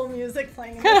actual music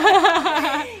playing in the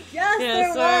background. Yes, there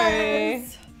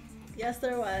was. Yes,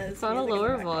 there was. It's on a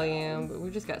lower volume, but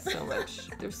we've just got so much.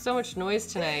 There's so much noise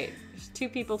tonight. There's 2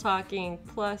 people talking,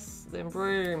 plus the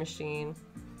embroidery machine.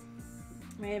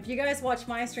 I mean, if you guys watch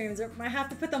my streams, I have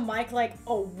to put the mic like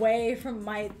away from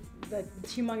the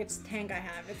humongous tank I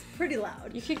have. It's pretty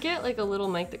loud. You could get like a little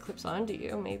mic that clips onto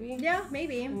you, maybe. Yeah,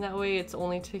 maybe. And that way it's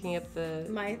only taking up the...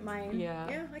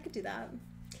 Yeah, I could do that.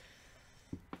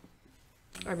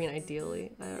 I mean,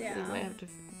 ideally. We might have to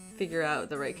figure out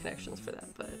the right connections for that,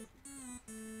 but...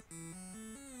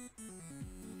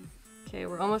 Okay,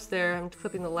 we're almost there. I'm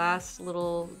clipping the last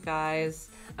little guys.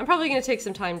 I'm probably going to take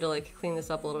some time to like clean this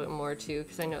up a little bit more too,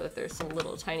 because I know that there's some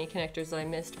little tiny connectors that I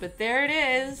missed, but there it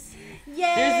is.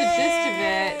 Yay! There's the gist of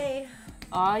it.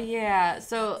 Oh yeah.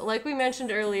 So like we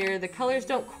mentioned earlier, the colors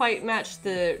don't quite match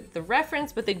the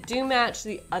reference, but they do match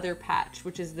the other patch,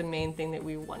 which is the main thing that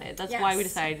we wanted. That's why we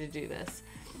decided to do this.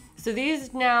 So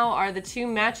these now are the 2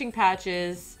 matching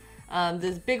patches,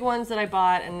 those big ones that I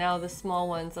bought, and now the small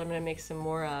ones that I'm going to make some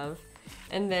more of.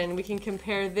 And then we can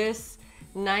compare this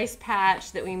nice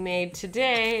patch that we made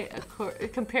today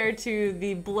compared to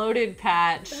the bloated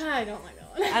patch. I don't like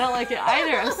that one. I don't like it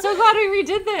either. I'm so glad we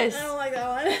redid this. I don't like that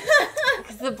one.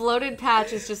 Because the bloated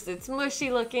patch is just, it's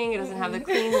mushy looking. It doesn't have the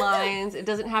clean lines. It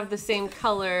doesn't have the same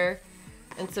color.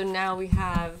 And so now we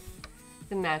have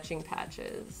the matching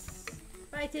patches.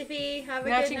 Bye, Tiffy. Have a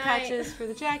Matching good night. patches for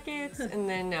the jackets, and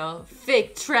then now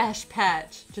fake trash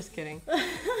patch. Just kidding. All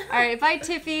right, bye,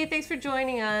 Tiffy. Thanks for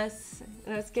joining us.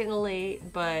 I know it's getting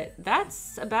late, but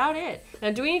that's about it.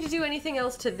 Now, do we need to do anything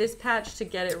else to this patch to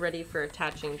get it ready for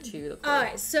attaching to the coil? All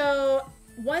right, so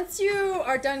once you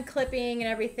are done clipping and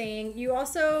everything, you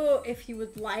also, if you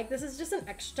would like, this is just an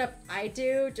extra step I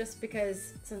do, just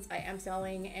because since I am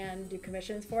selling and do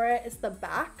commissions for it, it's the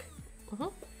back.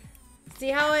 See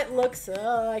how it looks?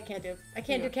 Oh, I can't do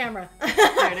camera.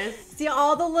 There it is. See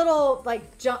all the little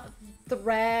like jump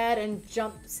thread and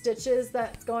jump stitches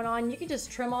that's going on? You can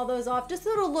just trim all those off just so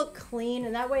it'll look clean,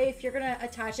 and that way if you're gonna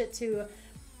attach it to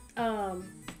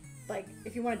like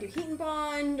if you want to do heat and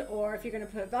bond, or if you're gonna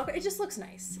put Velcro, it just looks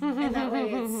nice. And that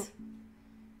way it's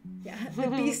the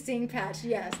bee sting patch.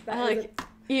 Yes, that I like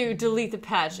you delete the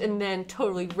patch and then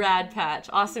totally rad patch.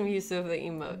 Awesome use of the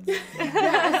emotes.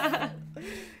 Yes.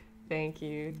 Thank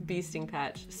you. Bee sting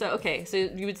patch. So, okay, so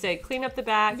you would say clean up the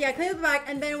back. Yeah, clean up the back,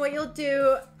 and then what you'll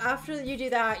do after you do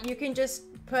that, you can just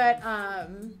put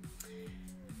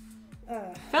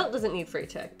felt doesn't need freight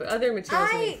check, but other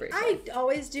materials need freight check. I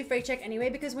always do freight check anyway,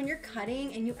 because when you're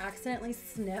cutting and you accidentally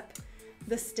snip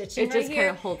the stitching it just kind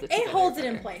of holds it together. It holds it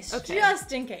in place,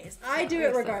 just in case. I do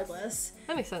it regardless.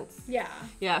 That makes sense. Yeah.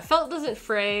 Yeah, felt doesn't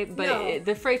fray, but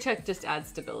the freight check just adds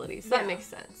stability, so that makes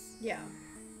sense. Yeah.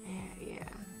 Yeah.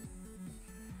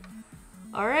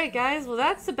 All right, guys. Well,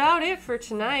 that's about it for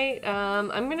tonight.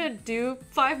 I'm gonna do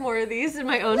 5 more of these in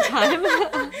my own time,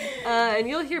 and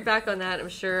you'll hear back on that, I'm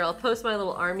sure. I'll post my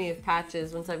little army of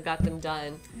patches once I've got them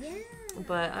done. Yeah.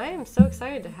 But I am so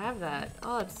excited to have that.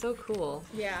 Oh, it's so cool.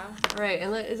 Yeah. All right,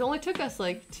 and it only took us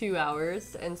like 2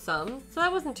 hours and some, so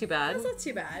that wasn't too bad. That's not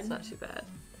too bad. It's not too bad.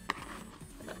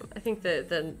 I think that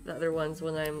the other ones,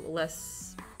 when I'm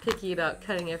less picky about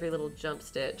cutting every little jump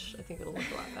stitch, I think it'll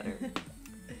look a lot better.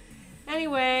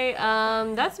 Anyway,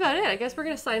 that's about it. I guess we're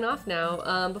going to sign off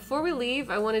now. Before we leave,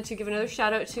 I wanted to give another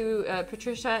shout out to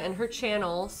Patricia and her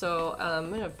channel. So I'm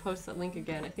going to post that link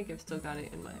again. I think I've still got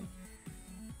it in my...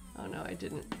 Oh, no, I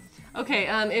didn't. Okay,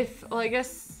 I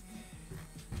guess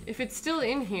if it's still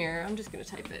in here, I'm just going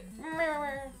to type it.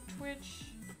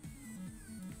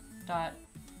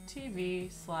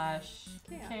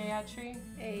 Twitch.tv/Kayatri.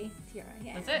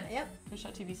 A-T-R-I. That's it? Yep.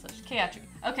 Twitch.tv/Kayatri.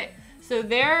 Okay, so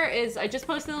there is, I just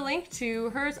posted the link to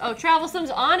hers. Oh,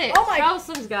 Travelsom's on it. Oh my.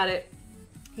 Travelsom's got it.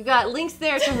 You got links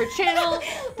there to her channel,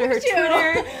 to her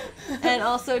Twitter, and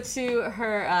also to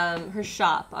her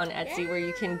shop on Etsy, where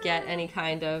you can get any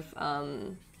kind of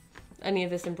any of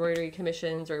this embroidery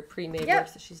commissions or pre-made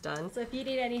works that she's done. So if you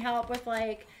need any help with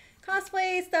like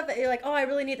cosplay stuff that you're like, oh, I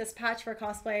really need this patch for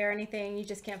cosplay or anything, you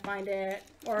just can't find it,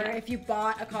 or if you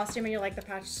bought a costume and you're like, the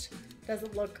patch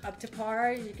doesn't look up to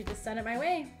par, you could just send it my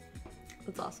way.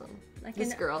 That's awesome.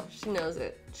 This girl, she knows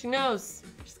it. She knows.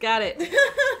 She's got it.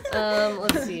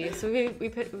 Let's see. So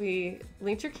we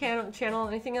linked your channel.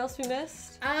 Anything else we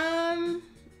missed?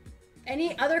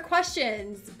 Any other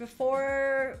questions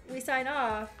before we sign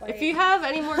off? If you have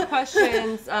any more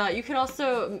questions, you can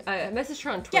also message her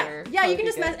on Twitter. Yeah, you can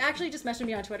just just message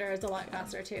me on Twitter. It's a lot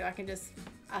faster too. I can just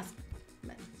ask.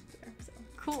 So.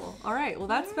 Cool. All right. Well,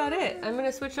 that's about it. I'm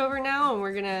gonna switch over now, and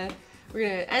we're gonna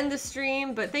end the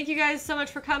stream. But thank you guys so much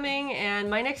for coming. And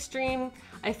my next stream,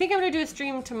 I think I'm gonna do a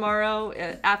stream tomorrow,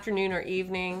 afternoon or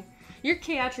evening. You're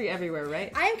Kayatri everywhere,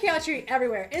 right? I am Kayatri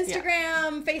everywhere.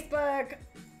 Instagram, Facebook.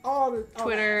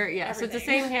 Twitter, that, yeah. everything. So it's the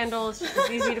same handle. It's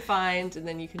easy to find, and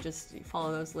then you can just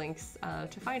follow those links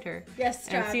to find her. Yes,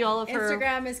 and see all of her.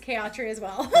 Instagram is Kayatri as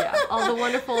well. Yeah, all the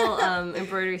wonderful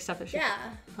embroidery stuff that she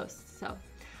posts. So,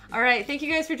 all right, thank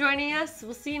you guys for joining us.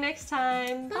 We'll see you next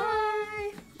time.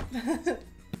 Bye.